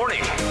tomorrow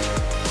morning.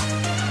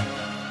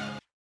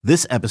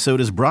 This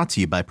episode is brought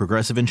to you by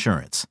Progressive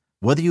Insurance.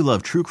 Whether you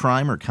love true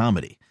crime or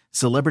comedy,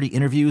 celebrity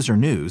interviews or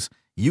news,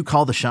 you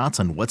call the shots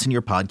on what's in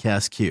your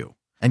podcast queue.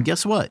 And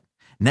guess what?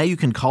 Now you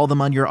can call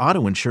them on your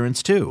auto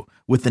insurance too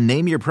with the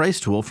Name Your Price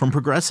tool from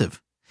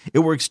Progressive. It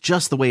works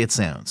just the way it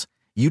sounds.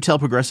 You tell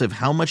Progressive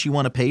how much you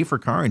want to pay for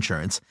car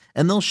insurance,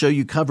 and they'll show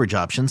you coverage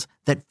options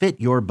that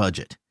fit your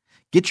budget.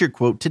 Get your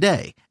quote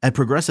today at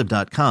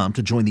Progressive.com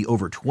to join the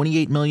over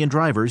 28 million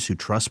drivers who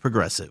trust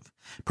Progressive.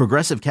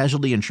 Progressive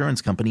Casualty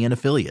Insurance Company and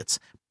Affiliates.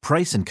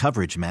 Price and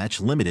coverage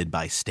match limited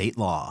by state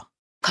law.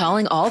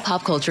 Calling all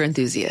pop culture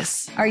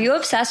enthusiasts. Are you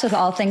obsessed with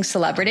all things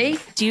celebrity?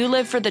 Do you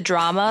live for the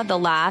drama, the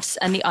laughs,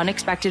 and the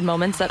unexpected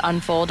moments that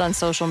unfold on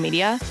social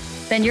media?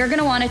 Then you're going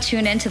to want to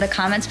tune in to the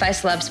Comments by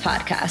Celebs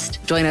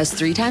podcast. Join us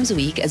 3 times a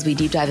week as we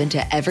deep dive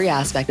into every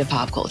aspect of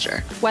pop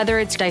culture. Whether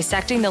it's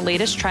dissecting the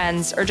latest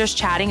trends or just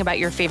chatting about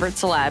your favorite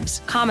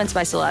celebs, Comments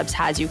by Celebs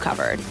has you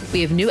covered. We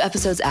have new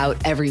episodes out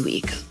every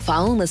week.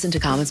 Follow and listen to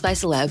Comments by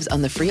Celebs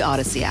on the free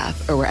Odyssey app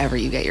or wherever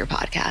you get your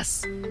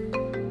podcasts.